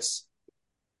that's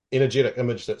energetic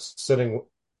image that's sitting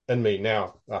in me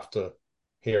now after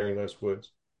hearing those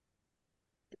words.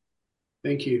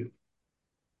 Thank you.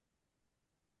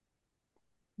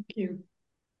 Thank you.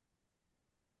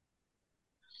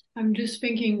 I'm just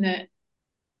thinking that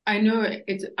I know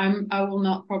I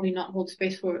will probably not hold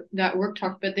space for that work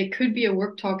talk, but there could be a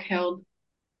work talk held,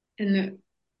 and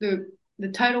the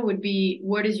title would be,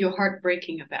 "What is your heart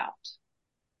breaking about?"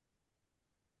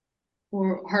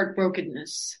 Or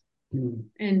heartbrokenness.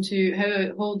 And to have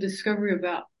a whole discovery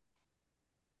about,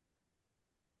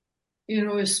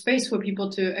 a space for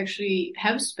people to actually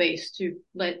have space to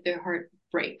let their heart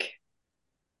break.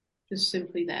 Just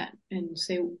simply that, and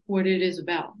say what it is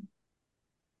about.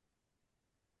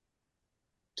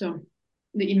 So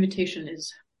the invitation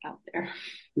is out there.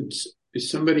 Is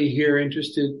somebody here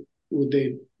interested? Would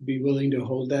they be willing to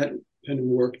hold that kind of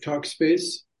work talk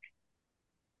space?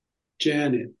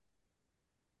 Janet.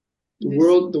 The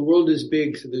world is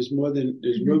big, so there's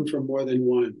room for more than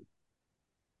one.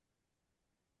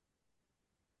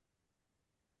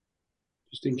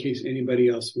 Just in case anybody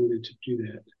else wanted to do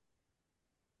that.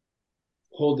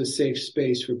 Hold a safe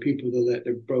space for people to let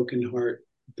their broken heart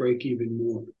break even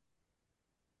more.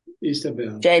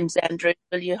 Isabel. James Andrew,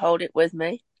 will you hold it with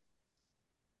me?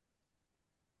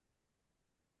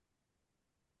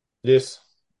 Yes.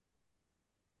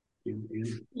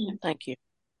 Yeah. Thank you.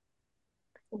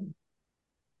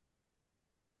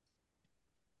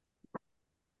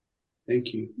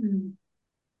 Thank you.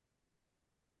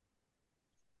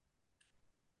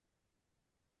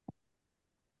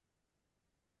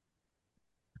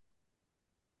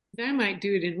 I might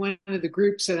do it in one of the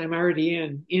groups that I'm already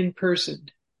in person,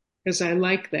 because I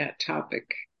like that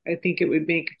topic. I think it would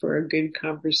make for a good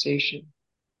conversation.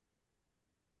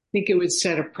 I think it would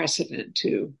set a precedent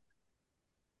too.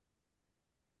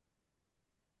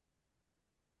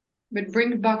 But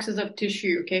bring boxes of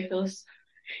tissue, okay, Phyllis?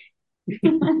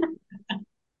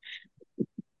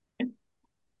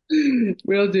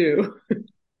 Will do.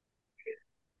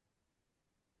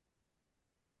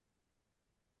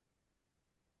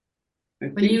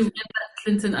 When you did that,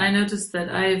 Clinton, I noticed that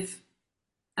I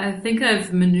think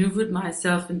I've maneuvered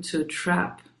myself into a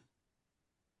trap,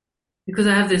 because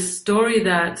I have this story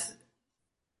that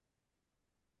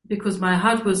because my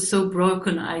heart was so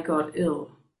broken, I got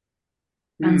ill.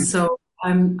 And so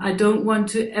I don't want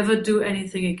to ever do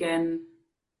anything again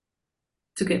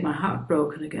to get my heart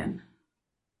broken again.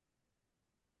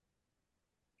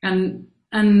 And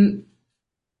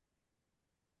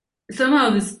somehow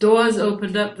this door has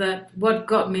opened up that what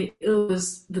got me ill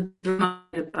was the drama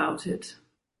about it.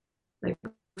 Like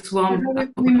swamp.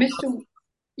 We missed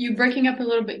you breaking up a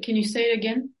little bit. Can you say it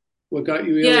again? What got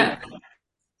you ill? Yeah.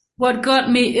 What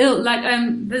got me ill,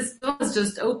 this door has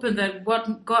just opened, that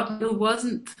what got me ill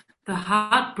wasn't the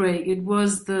heartbreak, it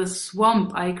was the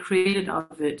swamp I created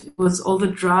out of it. It was all the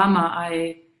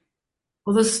drama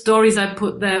all the stories I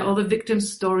put there, all the victim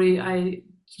story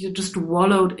you just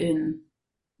wallowed in.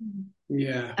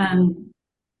 Yeah. And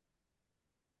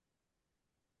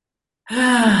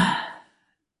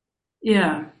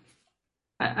yeah,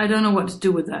 I don't know what to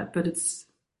do with that, but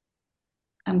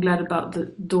I'm glad about the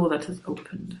door that has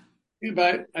opened. Yeah,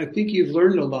 but I think you've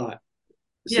learned a lot.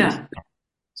 Yeah.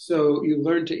 So you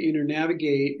learn to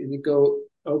navigate and you go,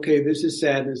 okay, this is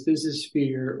sadness, this is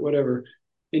fear, whatever.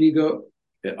 And you go,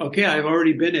 okay, I've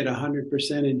already been at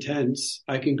 100% intense.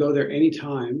 I can go there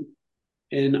anytime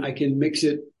and I can mix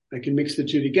it. I can mix the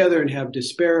two together and have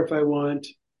despair if I want,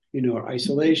 or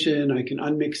isolation. I can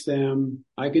unmix them.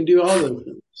 I can do all those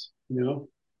things,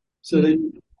 So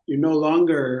then you're no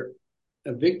longer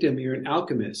a victim. You're an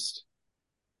alchemist.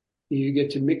 You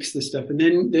get to mix the stuff. And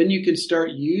then you can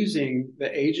start using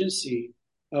the agency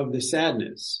of the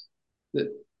sadness,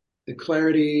 the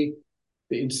clarity,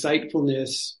 the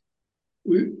insightfulness.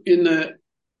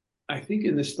 I think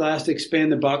in this last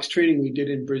Expand the Box training we did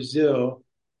in Brazil,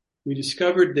 we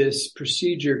discovered this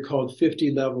procedure called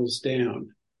 50 levels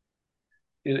down.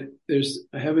 And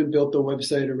I haven't built the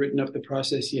website or written up the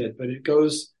process yet, but it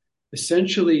goes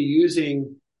essentially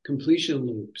using completion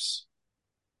loops.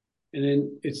 And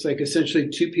then it's like essentially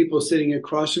two people sitting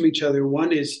across from each other.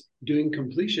 One is doing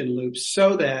completion loops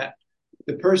so that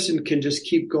the person can just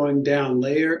keep going down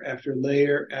layer after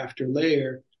layer after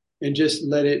layer and just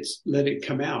let it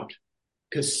come out.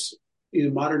 Because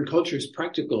modern culture is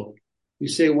practical. You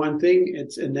say one thing,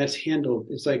 and that's handled.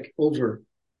 It's like over.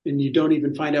 And you don't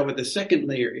even find out what the second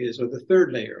layer is, or the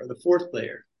third layer, or the fourth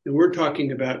layer. And we're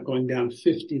talking about going down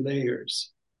 50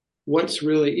 layers. what's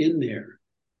really in there.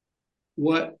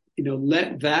 Let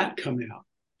that come out.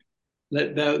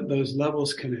 Let those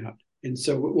levels come out. And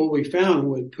so what we found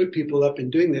when we put people up in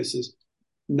doing this is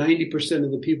 90%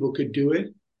 of the people could do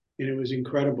it. And it was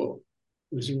incredible.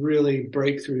 It was really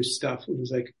breakthrough stuff. It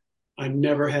was like, I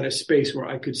never had a space where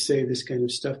I could say this kind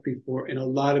of stuff before. And a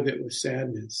lot of it was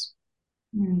sadness.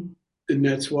 Mm. And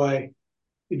that's why,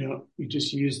 you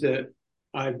just use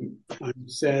I'm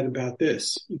sad about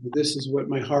this. This is what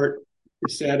my heart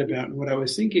is sad about. And what I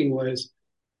was thinking was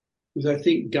I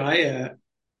think Gaia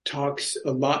talks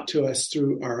a lot to us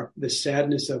through the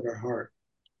sadness of our heart.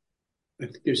 I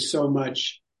think there's so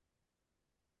much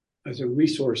as a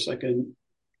resource, like an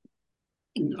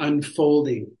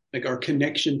unfolding, like our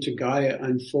connection to Gaia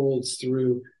unfolds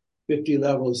through 50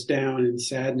 levels down in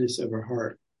sadness of our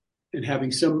heart, and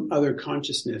having some other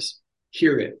consciousness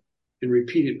hear it and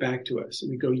repeat it back to us. And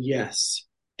we go, yes,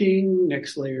 ding,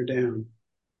 next layer down,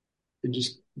 and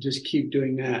just keep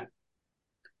doing that.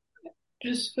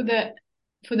 Just for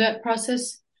that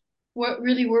process, what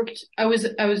really worked, I was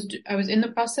in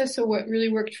the process. So what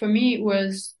really worked for me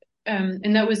was,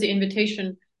 and that was the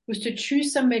invitation, was to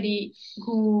choose somebody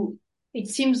who it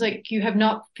seems like you have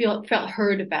not felt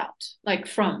heard about,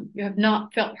 you have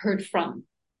not felt heard from,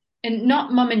 and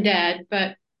not mom and dad,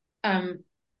 but,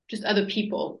 just other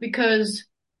people, because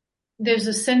there's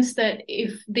a sense that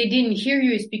if they didn't hear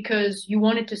you, it's because you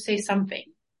wanted to say something.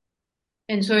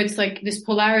 And so it's like this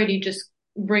polarity just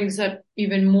brings up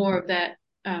even more of that,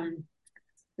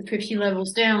 the 50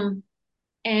 levels down.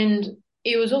 And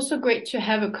it was also great to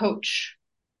have a coach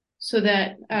so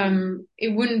that,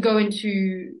 it wouldn't go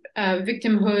into,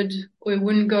 victimhood, or it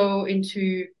wouldn't go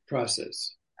into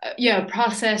process.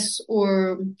 Process,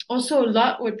 or also a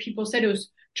lot what people said, it was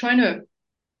trying to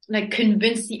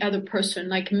convince the other person,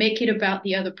 make it about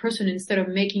the other person instead of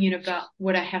making it about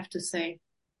what I have to say.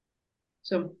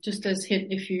 So just as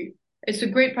hint, it's a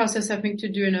great process, I think,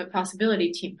 to do in a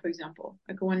possibility team, for example,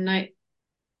 like one night,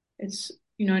 it's,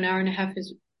 an hour and a half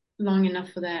is long enough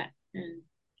for that.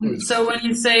 And so when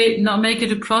you say not make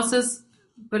it a process,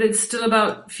 but it's still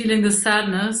about feeling the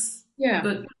sadness. Yeah.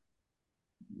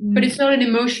 But it's not an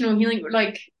emotional healing,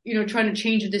 trying to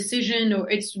change a decision, or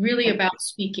it's really about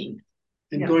speaking.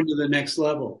 And going to the next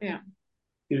level. Yeah.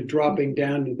 Dropping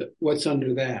down to what's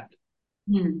under that.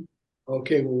 Mm.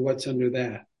 Okay, well, what's under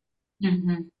that?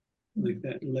 Mm-hmm. Like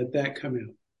that, and let that come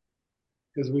out.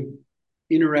 Because we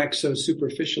interact so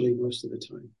superficially most of the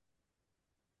time.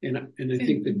 And I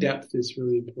think the depth is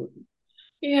really important.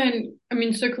 Yeah, and I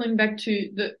mean, circling back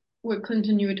to what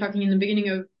Clinton, you were talking in the beginning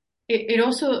of, it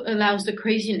also allows the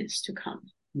craziness to come.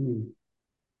 Mm.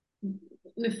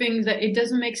 The things that it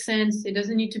doesn't make sense, it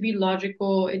doesn't need to be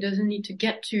logical, it doesn't need to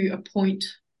get to a point,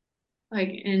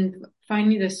 and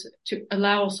finally this to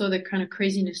allow also the kind of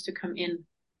craziness to come in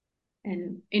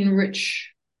and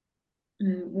enrich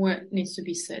what needs to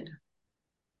be said.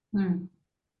 Let's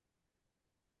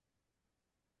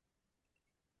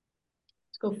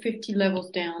go 50 levels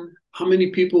down. How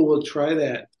many people will try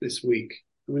that this week?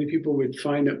 How many people would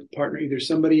find a partner, either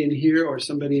somebody in here or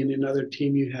somebody in another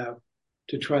team you have,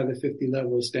 to try the 50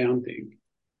 levels down thing?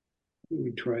 Who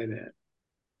would try that?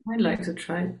 I'd like to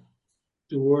try it.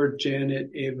 Dor,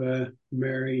 Janet, Eva,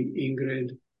 Mary,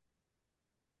 Ingrid.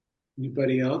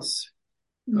 Anybody else?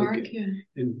 Mark, okay.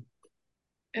 Yeah.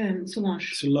 And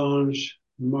Solange. Solange,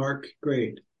 Mark,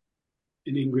 great.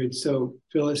 And Ingrid. So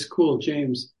Phyllis, cool.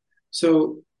 James.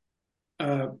 So,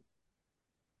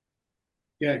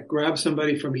 grab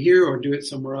somebody from here or do it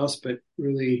somewhere else, but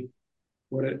really,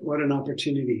 what an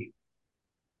opportunity.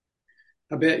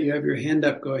 I bet you have your hand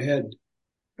up. Go ahead.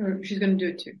 Or she's going to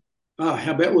do it too.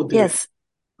 I bet we'll do it.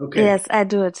 Okay. Yes, I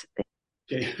do it.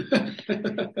 Okay.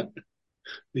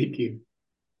 Thank you.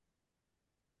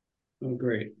 Oh,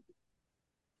 great.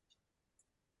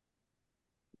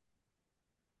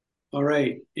 All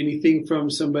right. Anything from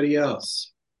somebody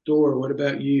else? Dor, what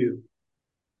about you?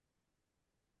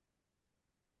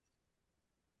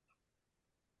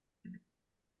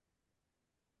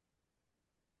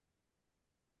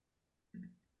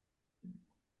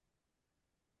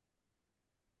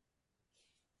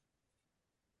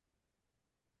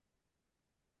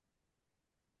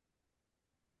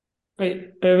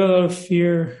 I have a lot of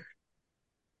fear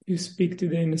to speak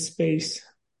today in the space.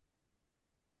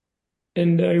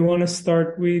 And I want to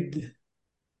start with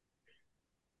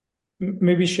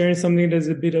maybe sharing something that's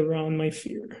a bit around my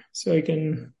fear, so I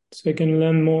can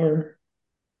learn more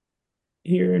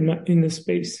here in the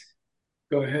space.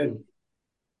 Go ahead.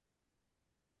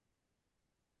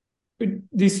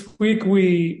 This week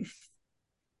we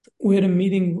had a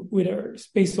meeting with our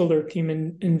space holder team,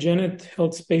 and Janet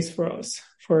held space for us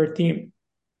for our team.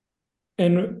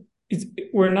 And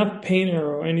we're not paying her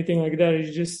or anything like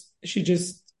that. She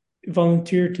just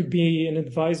volunteered to be an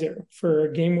advisor for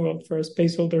Game World for a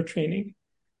spaceholder training.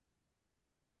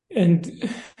 And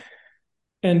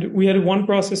we had one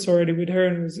process already with her,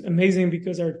 and it was amazing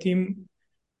because our team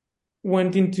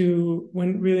went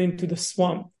really into the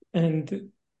swamp, and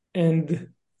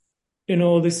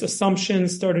these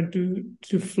assumptions started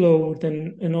to float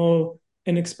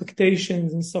and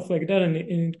expectations and stuff like that, and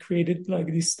it created like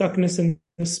this stuckness in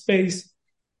the space,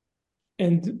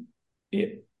 and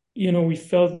we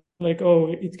felt like, oh,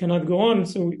 it cannot go on.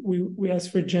 So we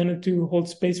asked for Janet to hold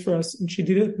space for us, and she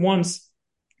did it once.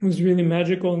 It was really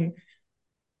magical, and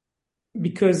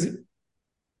because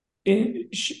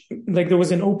there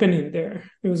was an opening there.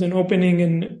 There was an opening,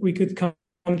 and we could come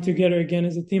together again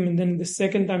as a team. And then the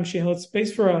second time she held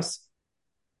space for us,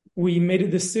 we made a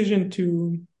decision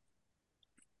to,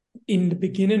 in the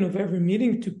beginning of every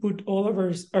meeting, to put all of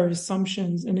our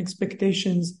assumptions and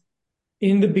expectations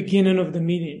in the beginning of the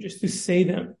meeting, just to say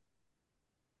them.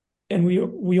 And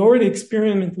we already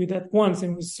experimented with that once,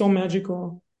 and it was so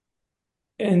magical.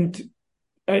 And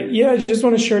I just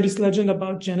want to share this legend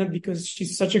about Janet because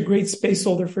she's such a great space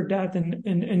holder for that.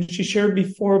 And she shared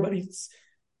before, but it's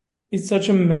such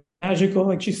a magical,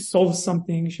 like she solved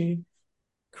something. She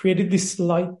created this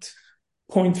light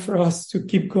point for us to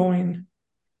keep going.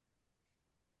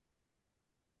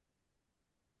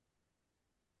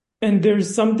 And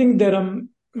there's something that I'm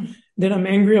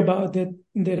angry about that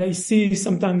I see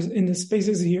sometimes in the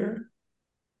spaces here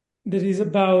that is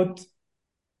about,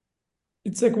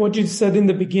 it's like what you said in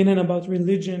the beginning about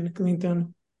religion,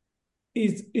 Clinton.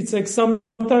 It's like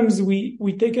sometimes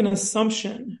we take an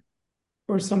assumption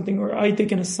or something, or I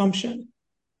take an assumption,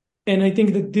 and I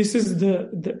think that this is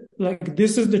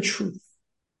this is the truth.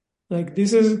 Like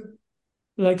this is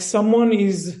like someone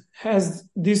has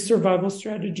this survival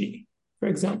strategy, for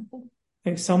example.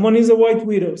 Like someone is a white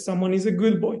widow, someone is a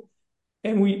good boy,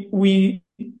 and we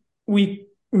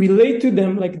relate to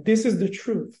them like this is the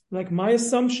truth. Like my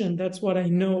assumption, that's what I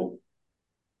know.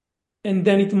 And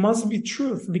then it must be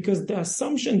truth because the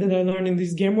assumption that I learned in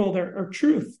this game world are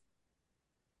truth.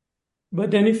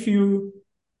 But then if you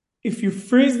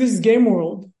freeze this game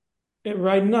world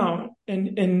right now,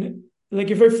 and like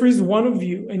if I freeze one of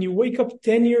you and you wake up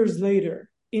 10 years later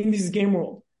in this game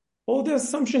world, all the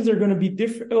assumptions are going to be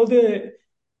different. All the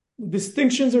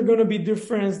distinctions are going to be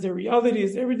different. The reality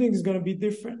is everything is going to be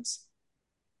different.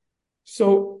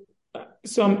 So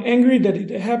I'm angry that it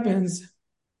happens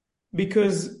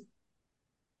because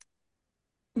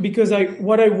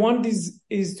what I want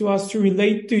is to us to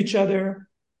relate to each other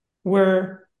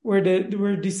where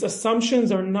these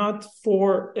assumptions are not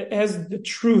as the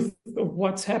truth of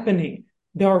what's happening.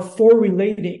 They are for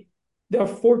relating. They are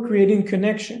for creating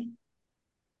connection.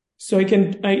 So I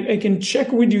can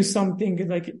check with you something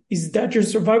like, is that your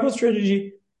survival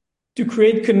strategy to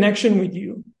create connection with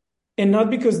you? And not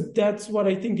because that's what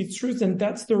I think is truth and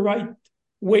that's the right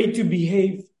way to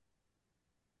behave.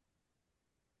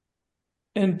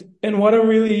 And what I'm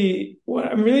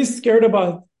really scared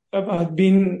about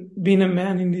being a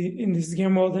man in this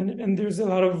game world, and there's a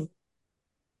lot of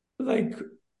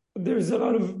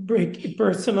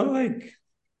personal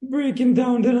breaking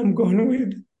down that I'm going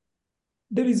with,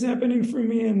 that is happening for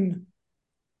me,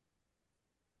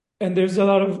 and there's a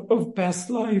lot of past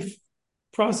life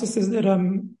processes that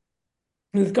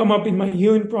come up in my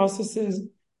healing processes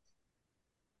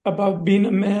about being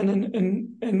a man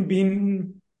and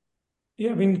being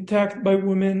attacked by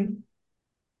women.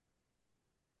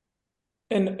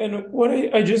 And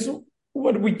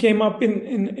what we came up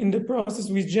in the process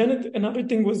with Janet, another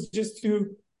thing was just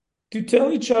to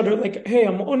tell each other like, hey,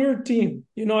 I'm on your team.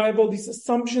 I have all these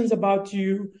assumptions about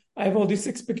you. I have all these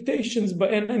expectations,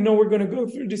 and I know we're going to go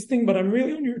through this thing, but I'm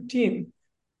really on your team.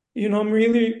 I'm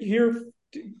really here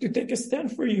to take a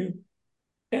stand for you.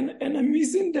 And I'm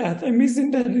missing that. I'm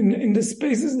missing that in the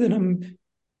spaces that I'm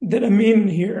in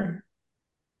here.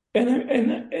 And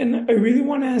I really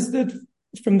want to ask that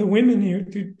from the women here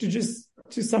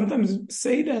to sometimes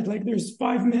say that, like, there's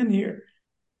 5 men here.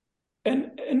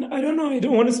 And I don't know, I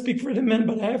don't want to speak for the men,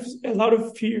 but I have a lot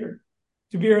of fear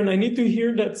to be here, and I need to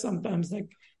hear that sometimes. Like,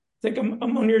 it's like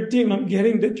I'm on your team. I'm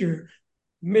getting that you're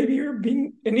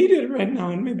being an idiot right now,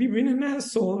 and maybe being an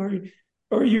asshole,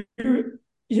 or you're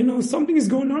something is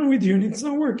going on with you and it's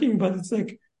not working. But it's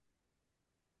like,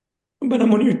 but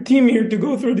I'm on your team here to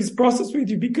go through this process with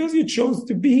you because you chose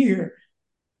to be here.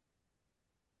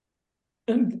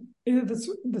 And yeah, that's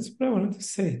what I wanted to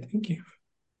say. Thank you.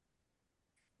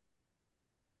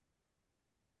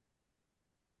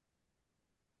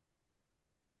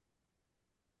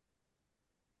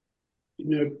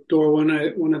 Dor,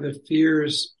 one of the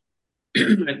fears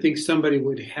I think somebody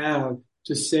would have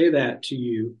to say that to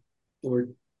you or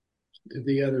to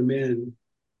the other men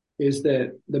is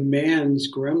that the man's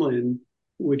gremlin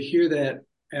would hear that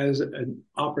as an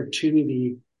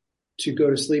opportunity to go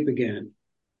to sleep again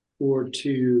or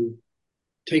to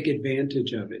take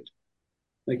advantage of it.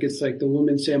 Like it's like the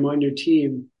woman say, I'm on your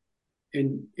team,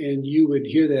 and you would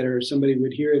hear that, or somebody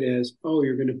would hear it as, oh,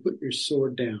 you're going to put your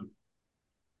sword down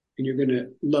and you're going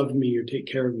to love me or take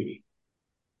care of me.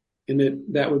 And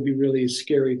that would be really a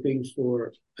scary thing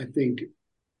for, I think,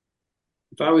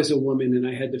 if I was a woman and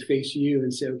I had to face you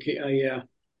and say, okay,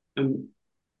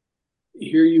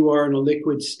 here you are in a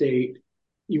liquid state.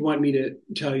 You want me to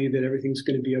tell you that everything's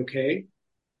going to be okay?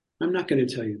 I'm not going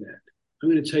to tell you that. I'm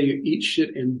going to tell you, eat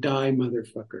shit and die,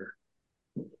 motherfucker.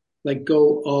 Like,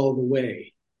 go all the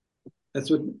way. That's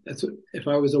what, if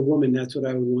I was a woman, that's what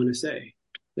I would want to say.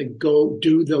 Like, go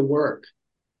do the work.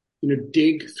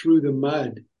 Dig through the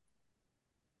mud.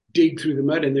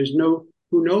 And there's who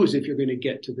knows if you're going to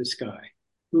get to the sky?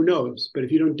 Who knows? But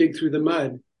if you don't dig through the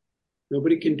mud,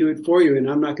 nobody can do it for you. And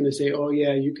I'm not going to say, oh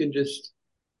yeah, you can just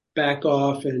back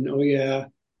off and, oh yeah,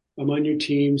 I'm on your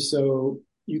team, so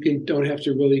you don't have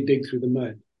to really dig through the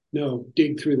mud. No,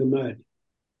 dig through the mud.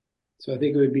 So I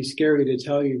think it would be scary to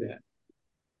tell you that.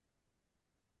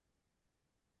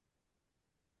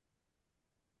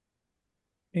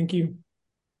 Thank you.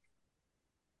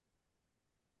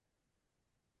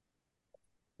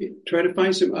 Try to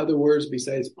find some other words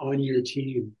besides on your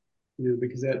team,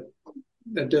 because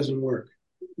that doesn't work.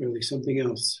 Really, something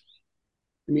else.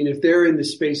 I mean, if they're in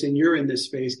this space and you're in this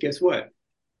space, guess what?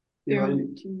 They're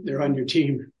on your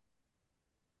team.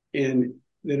 And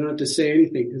they don't have to say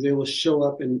anything because they will show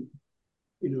up and,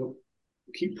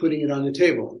 keep putting it on the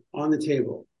table.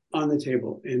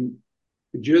 And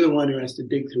but you're the one who has to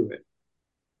dig through it.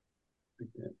 Like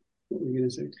that. What were you going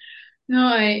to say?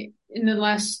 No, in the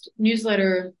last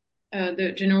newsletter,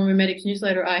 the Genomimetics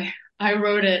newsletter, I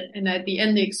wrote it, and at the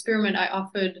end, the experiment I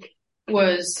offered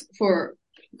was for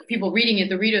people reading it,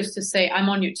 the readers to say, I'm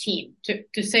on your team,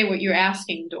 to say what you're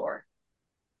asking, Dor.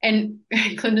 And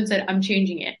Clinton said, I'm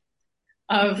changing it,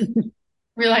 of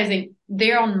realizing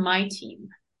they're on my team.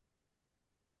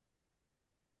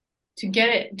 To get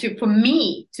it, for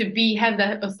me to have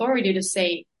that authority to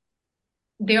say,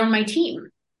 they're on my team.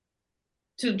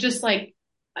 To just like,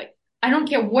 I don't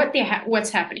care what's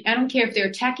happening. I don't care if they're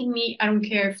attacking me. I don't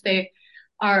care if they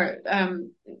are,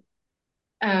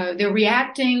 they're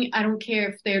reacting. I don't care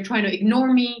if they're trying to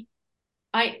ignore me.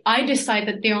 I decide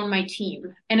that they're on my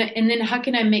team. And then how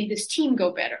can I make this team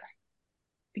go better?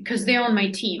 Because they're on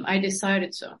my team. I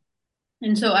decided so.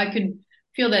 And so I could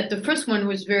feel that the first one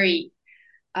was very,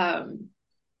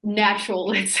 natural,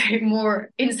 let's say,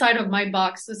 more inside of my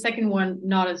box. The second one,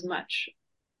 not as much.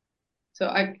 So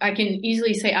I can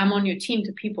easily say I'm on your team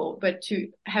to people, but to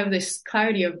have this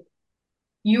clarity of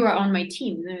you are on my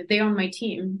team, they're on my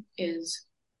team is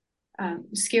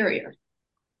scarier,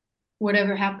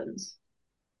 whatever happens.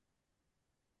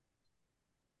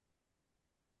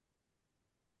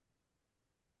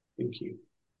 Thank you.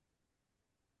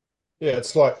 Yeah,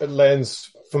 it's like it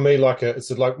lands for me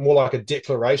it's like more like a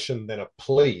declaration than a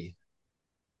plea.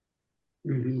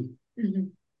 Mm-hmm. Mm-hmm.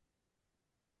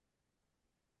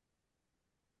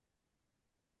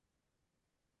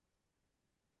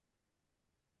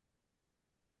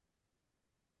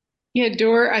 Yeah,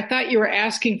 Dor, I thought you were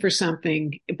asking for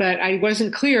something, but I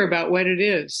wasn't clear about what it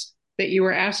is that you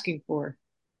were asking for.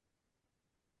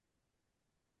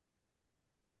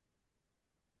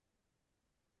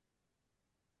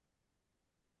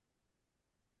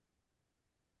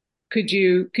 Could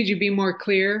you be more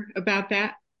clear about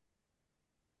that?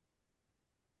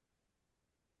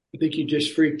 I think you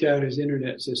just freaked out his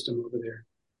internet system over there.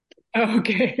 Oh,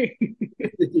 okay.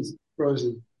 He's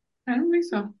frozen. I don't think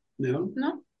so. No?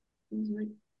 No.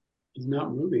 He's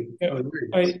not moving. Yeah,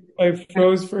 Oh, I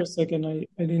froze for a second. I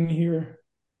didn't hear.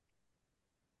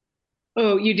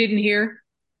 Oh, you didn't hear?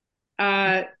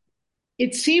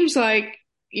 It seems like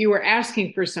you were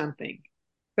asking for something,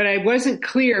 but I wasn't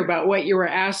clear about what you were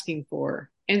asking for.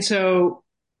 And so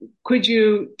could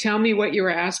you tell me what you were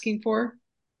asking for?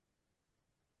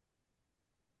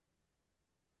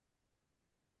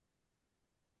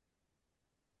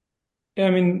 Yeah,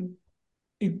 I mean,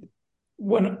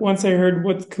 once I heard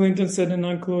what Clinton said and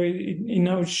Uncle, it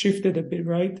now shifted a bit,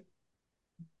 right?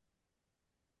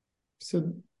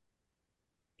 So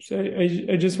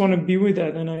I just want to be with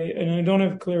that, and I don't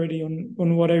have clarity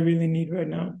on what I really need right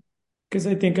now, because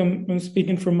I think I'm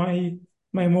speaking from my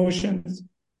emotions,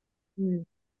 and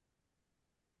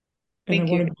I want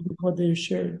to be with what they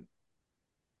shared.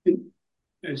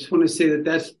 I just want to say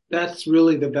that's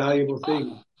really the valuable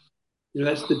thing.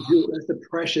 That's the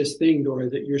precious thing, Dora,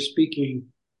 that you're speaking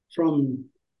from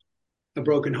a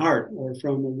broken heart or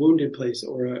from a wounded place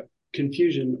or a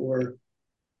confusion or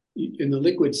in the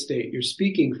liquid state. You're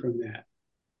speaking from that.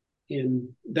 And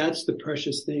that's the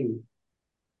precious thing.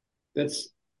 That's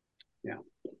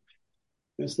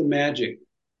the magic.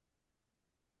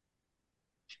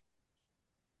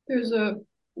 There's a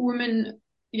woman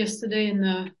yesterday in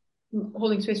the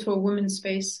holding space for a women's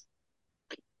space.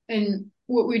 And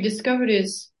what we discovered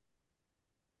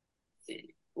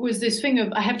was this thing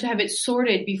of I have to have it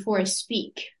sorted before I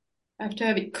speak. I have to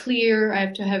have it clear. I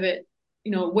have to have it,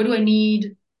 what do I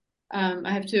need?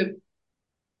 I have to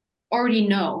already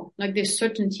know, like this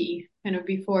certainty kind of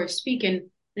before I speak. And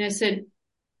I said,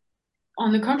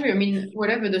 on the contrary, I mean,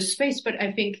 whatever the space, but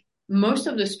I think most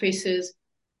of the spaces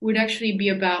would actually be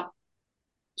about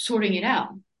sorting it out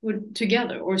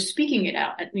together or speaking it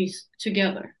out, at least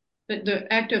together. But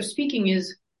the act of speaking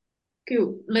is, okay,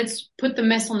 let's put the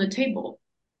mess on the table.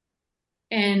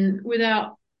 And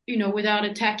without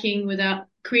attacking, without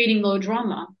creating low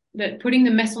drama, that putting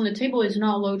the mess on the table is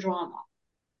not low drama.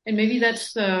 And maybe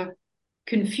that's the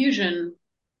confusion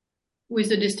with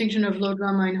the distinction of low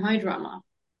drama and high drama.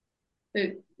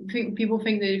 That people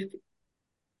think that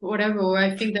whatever, or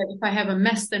I think that if I have a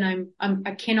mess, then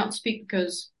I cannot speak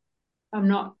because I'm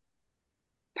not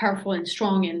powerful and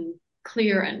strong and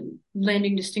clear and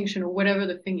landing distinction or whatever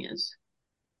the thing is.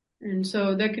 And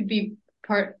so that could be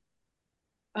part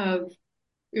of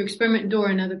your experiment,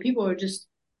 Dora, and other people, are just,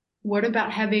 what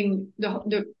about having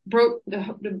the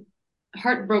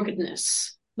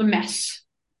heartbrokenness, the mess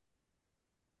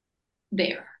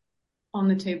there on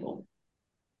the table?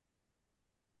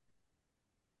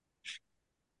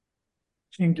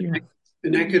 Thank you.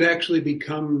 And that could actually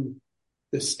become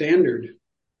the standard.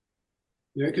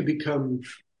 That could become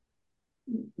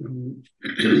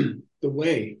the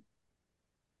way.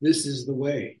 This is the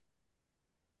way.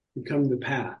 Become the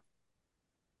path.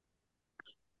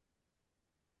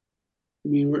 I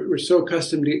mean, we're so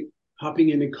accustomed to hopping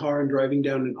in a car and driving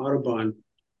down an Autobahn.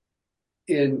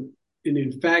 And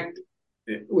in fact,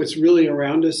 what's really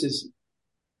around us is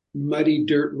muddy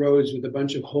dirt roads with a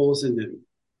bunch of holes in them.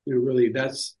 Really,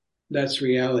 that's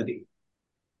reality.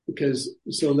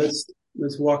 So let's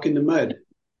walk in the mud.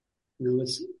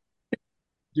 Let's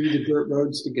do the dirt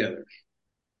roads together.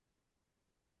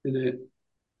 And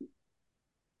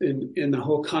the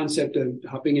whole concept of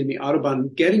hopping in the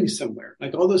Autobahn, getting somewhere.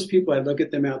 Like all those people, I look at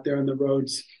them out there on the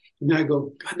roads and I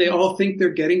go, God, they all think they're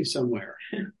getting somewhere.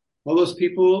 All those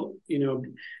people,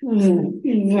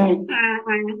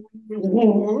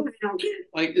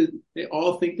 like they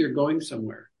all think they're going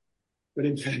somewhere. But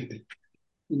in fact,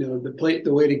 the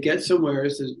way to get somewhere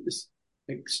is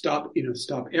like stop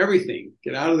everything,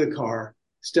 get out of the car,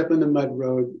 step on the mud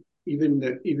road,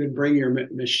 even bring your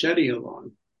machete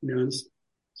along, and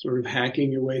sort of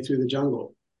hacking your way through the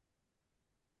jungle.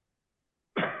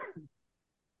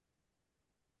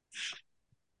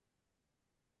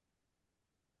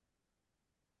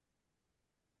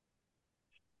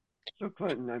 So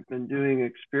Clinton, I've been doing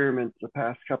experiments the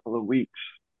past couple of weeks,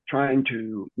 trying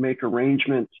to make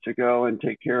arrangements to go and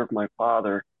take care of my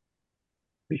father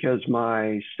because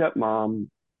my stepmom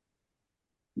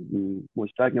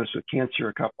was diagnosed with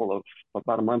cancer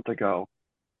about a month ago.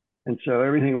 And so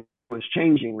everything was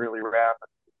changing really rapidly.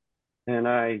 And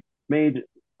I made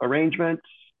arrangements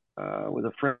with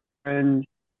a friend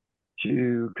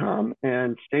to come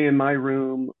and stay in my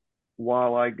room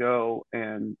while I go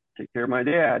and take care of my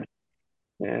dad.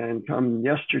 And come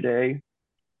yesterday,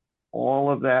 all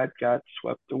of that got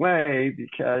swept away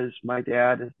because my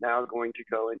dad is now going to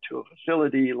go into a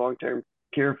facility, long-term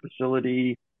care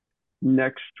facility,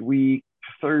 next week,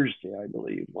 Thursday, I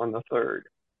believe, on the 3rd.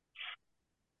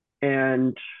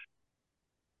 And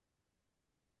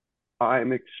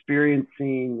I'm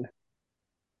experiencing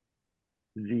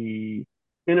the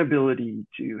inability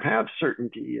to have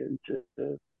certainty and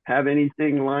to have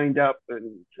anything lined up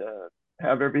and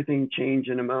have everything change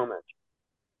in a moment.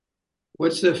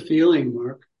 What's the feeling,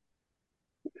 Mark?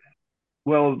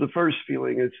 Well, the first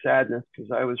feeling is sadness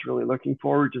because I was really looking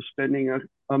forward to spending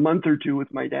a month or two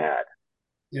with my dad.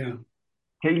 Yeah.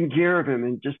 Taking care of him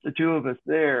and just the two of us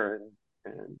there.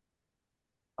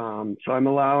 So I'm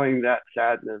allowing that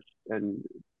sadness, and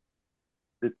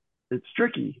it's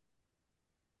tricky.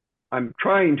 I'm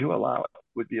trying to allow it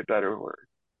would be a better word.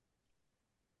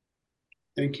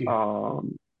 Thank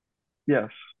you. Yes.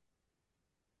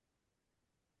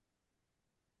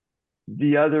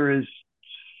 The other is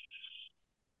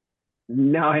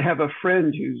now I have a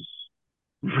friend who's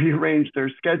rearranged their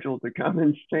schedule to come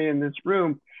and stay in this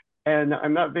room, and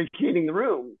I'm not vacating the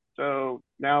room. So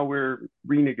now we're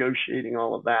renegotiating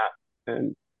all of that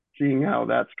and seeing how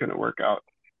that's going to work out.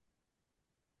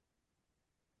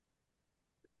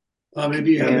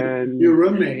 Maybe you have your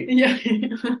roommate. Yeah.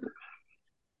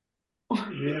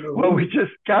 Well, we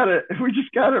just got a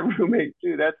roommate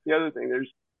too. That's the other thing.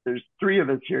 There's 3 of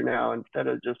us here now instead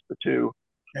of just the 2.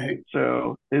 Okay.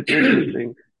 So it's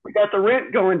interesting. We got the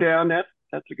rent going down. That's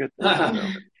a good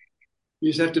thing.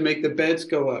 You just have to make the beds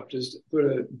go up. Just put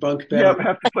a bunk bed. Yep,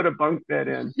 have to put a bunk bed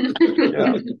in.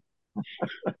 Yeah.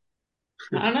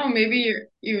 I don't know. Maybe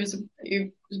you're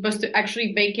supposed to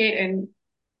actually vacate and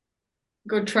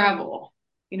go travel.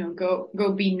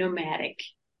 Go be nomadic.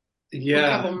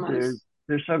 Yeah. For a couple months.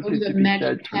 There's something to be magic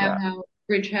said for that. house,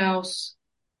 bridge house.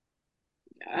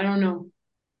 I don't know.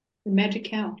 The magic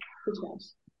cow. Bridge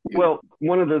house. Well,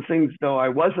 one of the things, though, I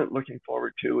wasn't looking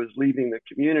forward to is leaving the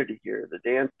community here. The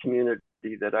dance community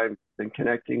that I've been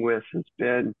connecting with has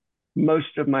been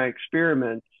most of my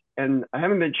experiments. And I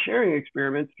haven't been sharing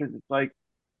experiments because it's like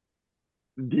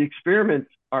the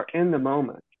experiments are in the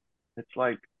moment. It's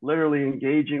like literally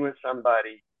engaging with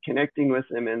somebody, connecting with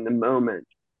them in the moment,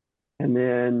 and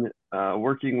then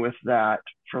working with that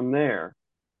from there.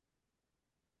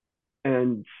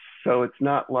 And so it's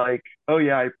not like, oh,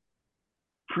 yeah, I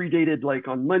predated like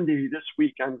on Monday this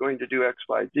week I'm going to do X,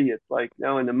 Y, Z. It's like,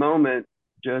 no, in the moment,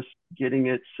 just getting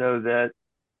it so that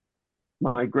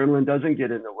my gremlin doesn't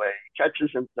get in the way. He catches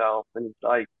himself and it's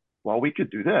like, well, we could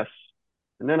do this.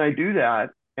 And then I do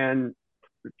that and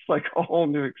it's like a whole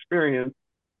new experience.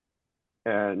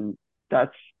 And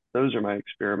those are my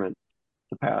experiments.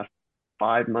 The past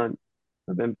 5 months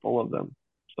have been full of them.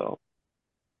 So.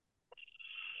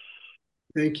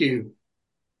 Thank you.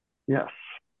 Yes.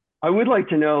 I would like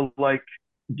to know, like,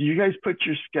 do you guys put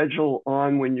your schedule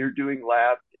on when you're doing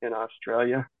labs in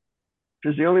Australia?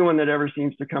 Because the only one that ever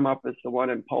seems to come up is the one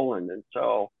in Poland. And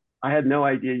so I had no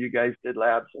idea you guys did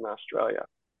labs in Australia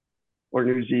or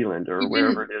New Zealand or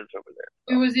wherever it is over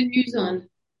there. It was in New Zealand.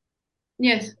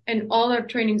 Yes. And all our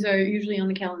trainings are usually on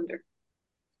the calendar.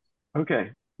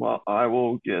 Okay. Well, I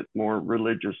will get more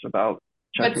religious about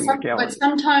checking the calendar. But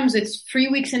sometimes it's 3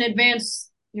 weeks in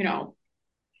advance,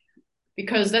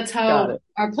 because that's how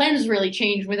our plans really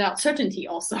change without certainty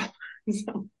also.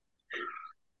 So.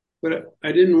 But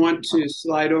I didn't want to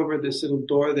slide over this little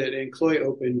door that Aunt Chloe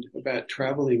opened about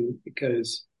traveling,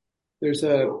 because there's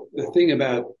a thing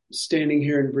about standing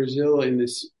here in Brazil in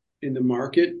the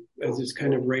market as it's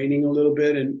kind of raining a little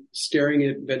bit and staring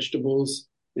at vegetables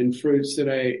and fruits that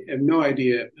I have no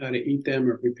idea how to eat them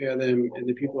or prepare them. And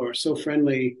the people are so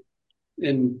friendly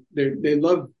and they're in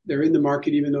the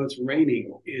market even though it's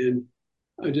raining. And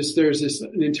there's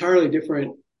an entirely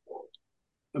different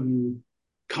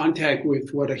contact with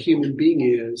what a human being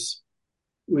is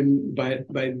when by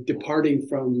departing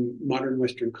from modern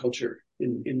Western culture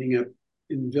and ending up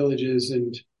in villages.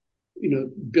 And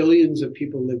billions of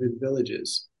people live in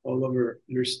villages all over,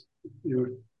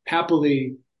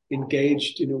 happily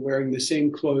engaged, wearing the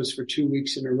same clothes for 2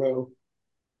 weeks in a row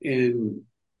and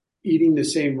eating the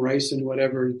same rice and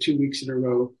whatever 2 weeks in a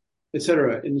row,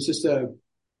 etc. And it's just a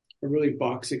really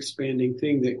box expanding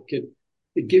thing that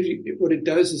it gives you, what it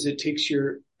does is it takes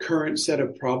your current set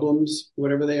of problems,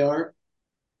 whatever they are,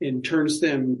 and turns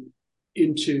them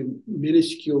into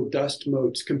minuscule dust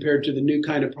motes compared to the new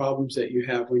kind of problems that you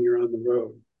have when you're on the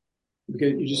road.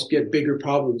 Because you just get bigger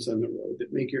problems on the road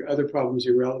that make your other problems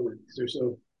irrelevant because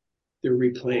they're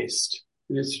replaced.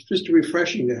 And it's just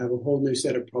refreshing to have a whole new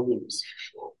set of problems.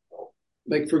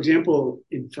 Like, for example,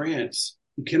 in France,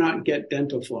 you cannot get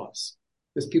dental floss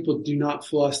because people do not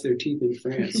floss their teeth in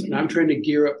France. And I'm trying to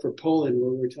gear up for Poland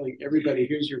where we're telling everybody,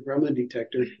 here's your gremlin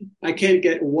detector. I can't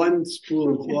get one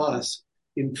spool of floss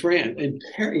in France. And,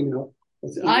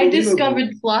 I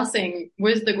discovered flossing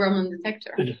with the gremlin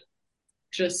detector.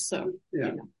 Just so.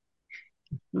 Yeah.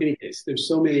 In any case, there's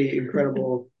so many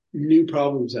incredible new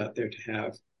problems out there to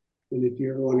have. And if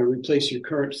you ever want to replace your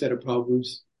current set of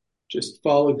problems, just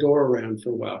follow Dor around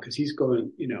for a while because he's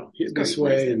going, this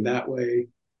way and that way.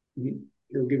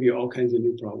 He'll give you all kinds of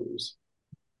new problems.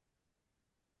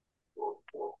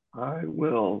 I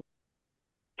will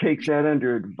take that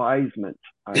under advisement.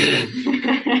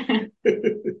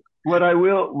 What I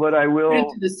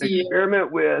will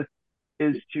experiment with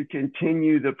is to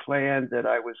continue the plan that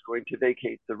I was going to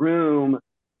vacate the room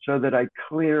so that I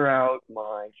clear out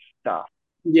my stuff.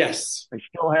 Yes. I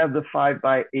still have the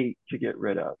 5x8 to get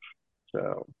rid of.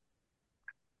 So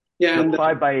yeah, the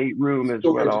 5x8 room is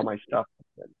what all my stuff is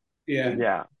in. Yeah.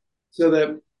 Yeah. So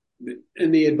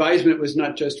the advisement was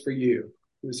not just for you.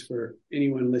 was for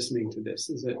anyone listening to this,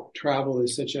 is that travel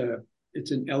is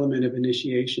it's an element of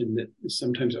initiation that is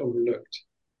sometimes overlooked.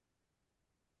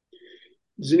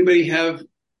 Does anybody have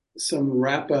some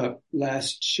wrap up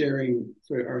last sharing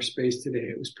for our space today?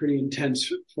 It was pretty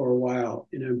intense for a while,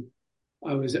 and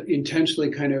I was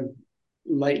intentionally kind of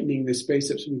lightening the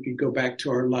space up so we could go back to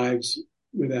our lives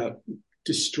without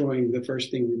destroying the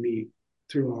first thing we meet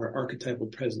through our archetypal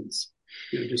presence,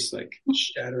 just like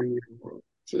shattering your world.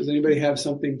 So does anybody have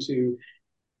something to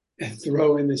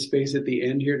throw in the space at the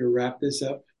end here to wrap this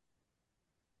up?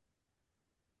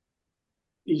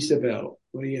 Isabel,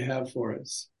 what do you have for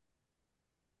us?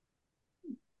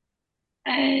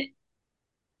 I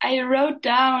wrote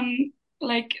down,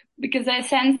 because I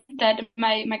sensed that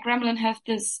my gremlin have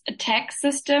this attack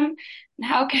system. And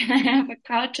how can I have a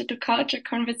culture to culture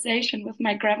conversation with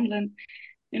my gremlin?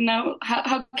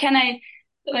 How can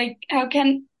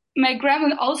my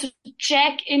gremlin also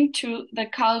check into the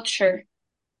culture,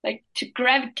 to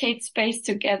gravitate space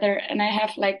together? And I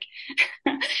have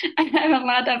I have a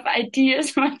lot of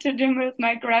ideas what to do with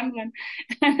my gremlin.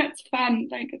 And it's fun.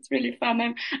 It's really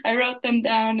fun. I wrote them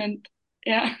down, and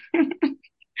yeah.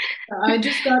 I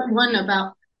just got one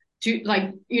about,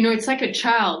 it's like a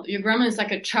child. Your gremlin is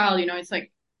like a child, it's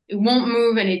like, it won't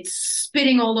move and it's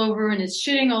spitting all over and it's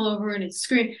shitting all over and it's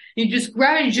screaming. You just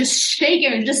grab it and just shake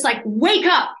it and just wake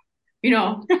up,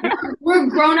 we're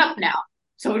grown up now.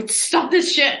 So stop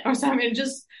this shit or something.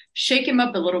 Just shake him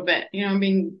up a little bit.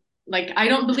 I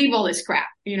don't believe all this crap.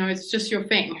 It's just your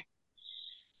thing.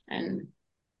 And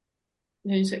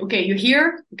then you say, okay, you're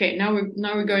here. Okay, now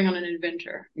we're going on an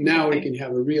adventure. Now we can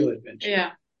have a real adventure.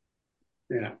 Yeah.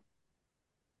 Yeah.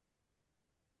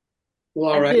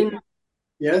 Well, all right.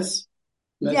 Yes.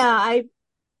 I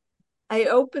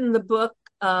opened the book,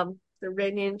 the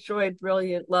Radiant Joy,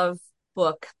 Brilliant Love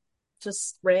book,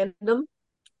 just random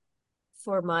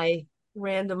for my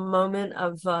random moment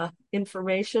of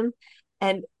information,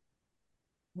 and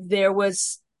there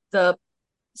was the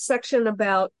section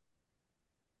about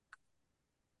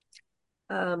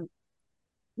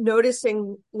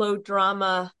noticing low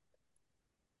drama,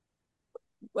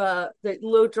 the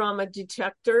low drama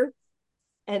detector,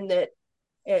 and that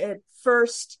at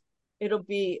first it'll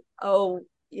be,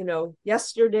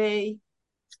 yesterday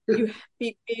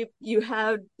you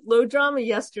had low drama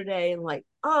yesterday, and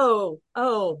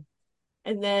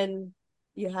and then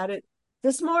you had it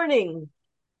this morning,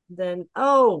 then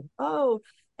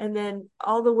and then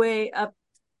all the way up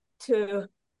to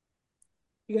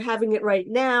you're having it right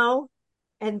now,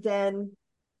 and then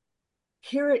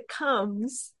here it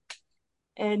comes.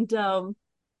 And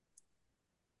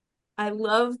I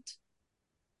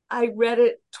read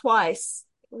it twice,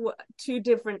 2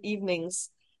 different evenings,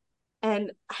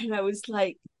 and I was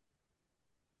like,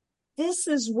 this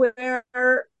is where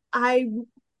I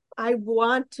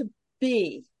want to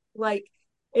be.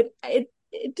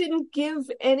 It didn't give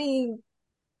any,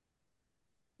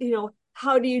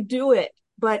 how do you do it?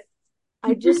 But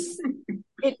I just,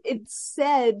 it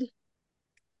said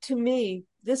to me,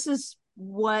 this is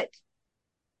what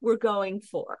we're going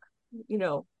for,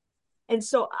 And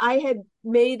so I had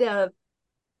made a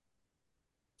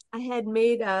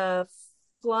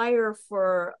flyer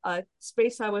for a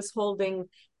space I was holding,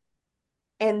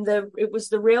 and it was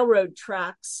the railroad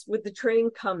tracks with the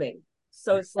train coming.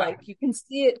 So it's like, you can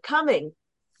see it coming.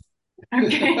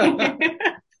 Okay.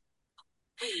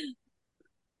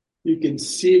 You can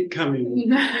see it coming.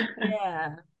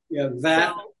 Yeah.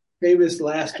 Yeah, famous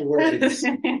last words. Those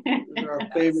are our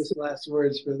famous last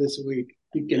words for this week.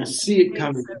 You can see it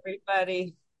coming. Thanks,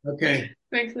 everybody. Okay.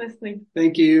 Thanks, Leslie.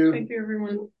 Thank you. Thank you,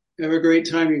 everyone. Have a great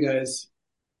time, you guys.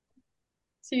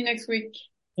 See you next week.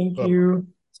 Thank you.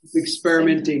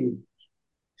 Experimenting.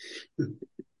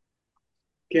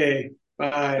 Okay. Bye.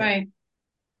 Bye.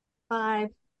 Bye.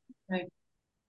 Bye.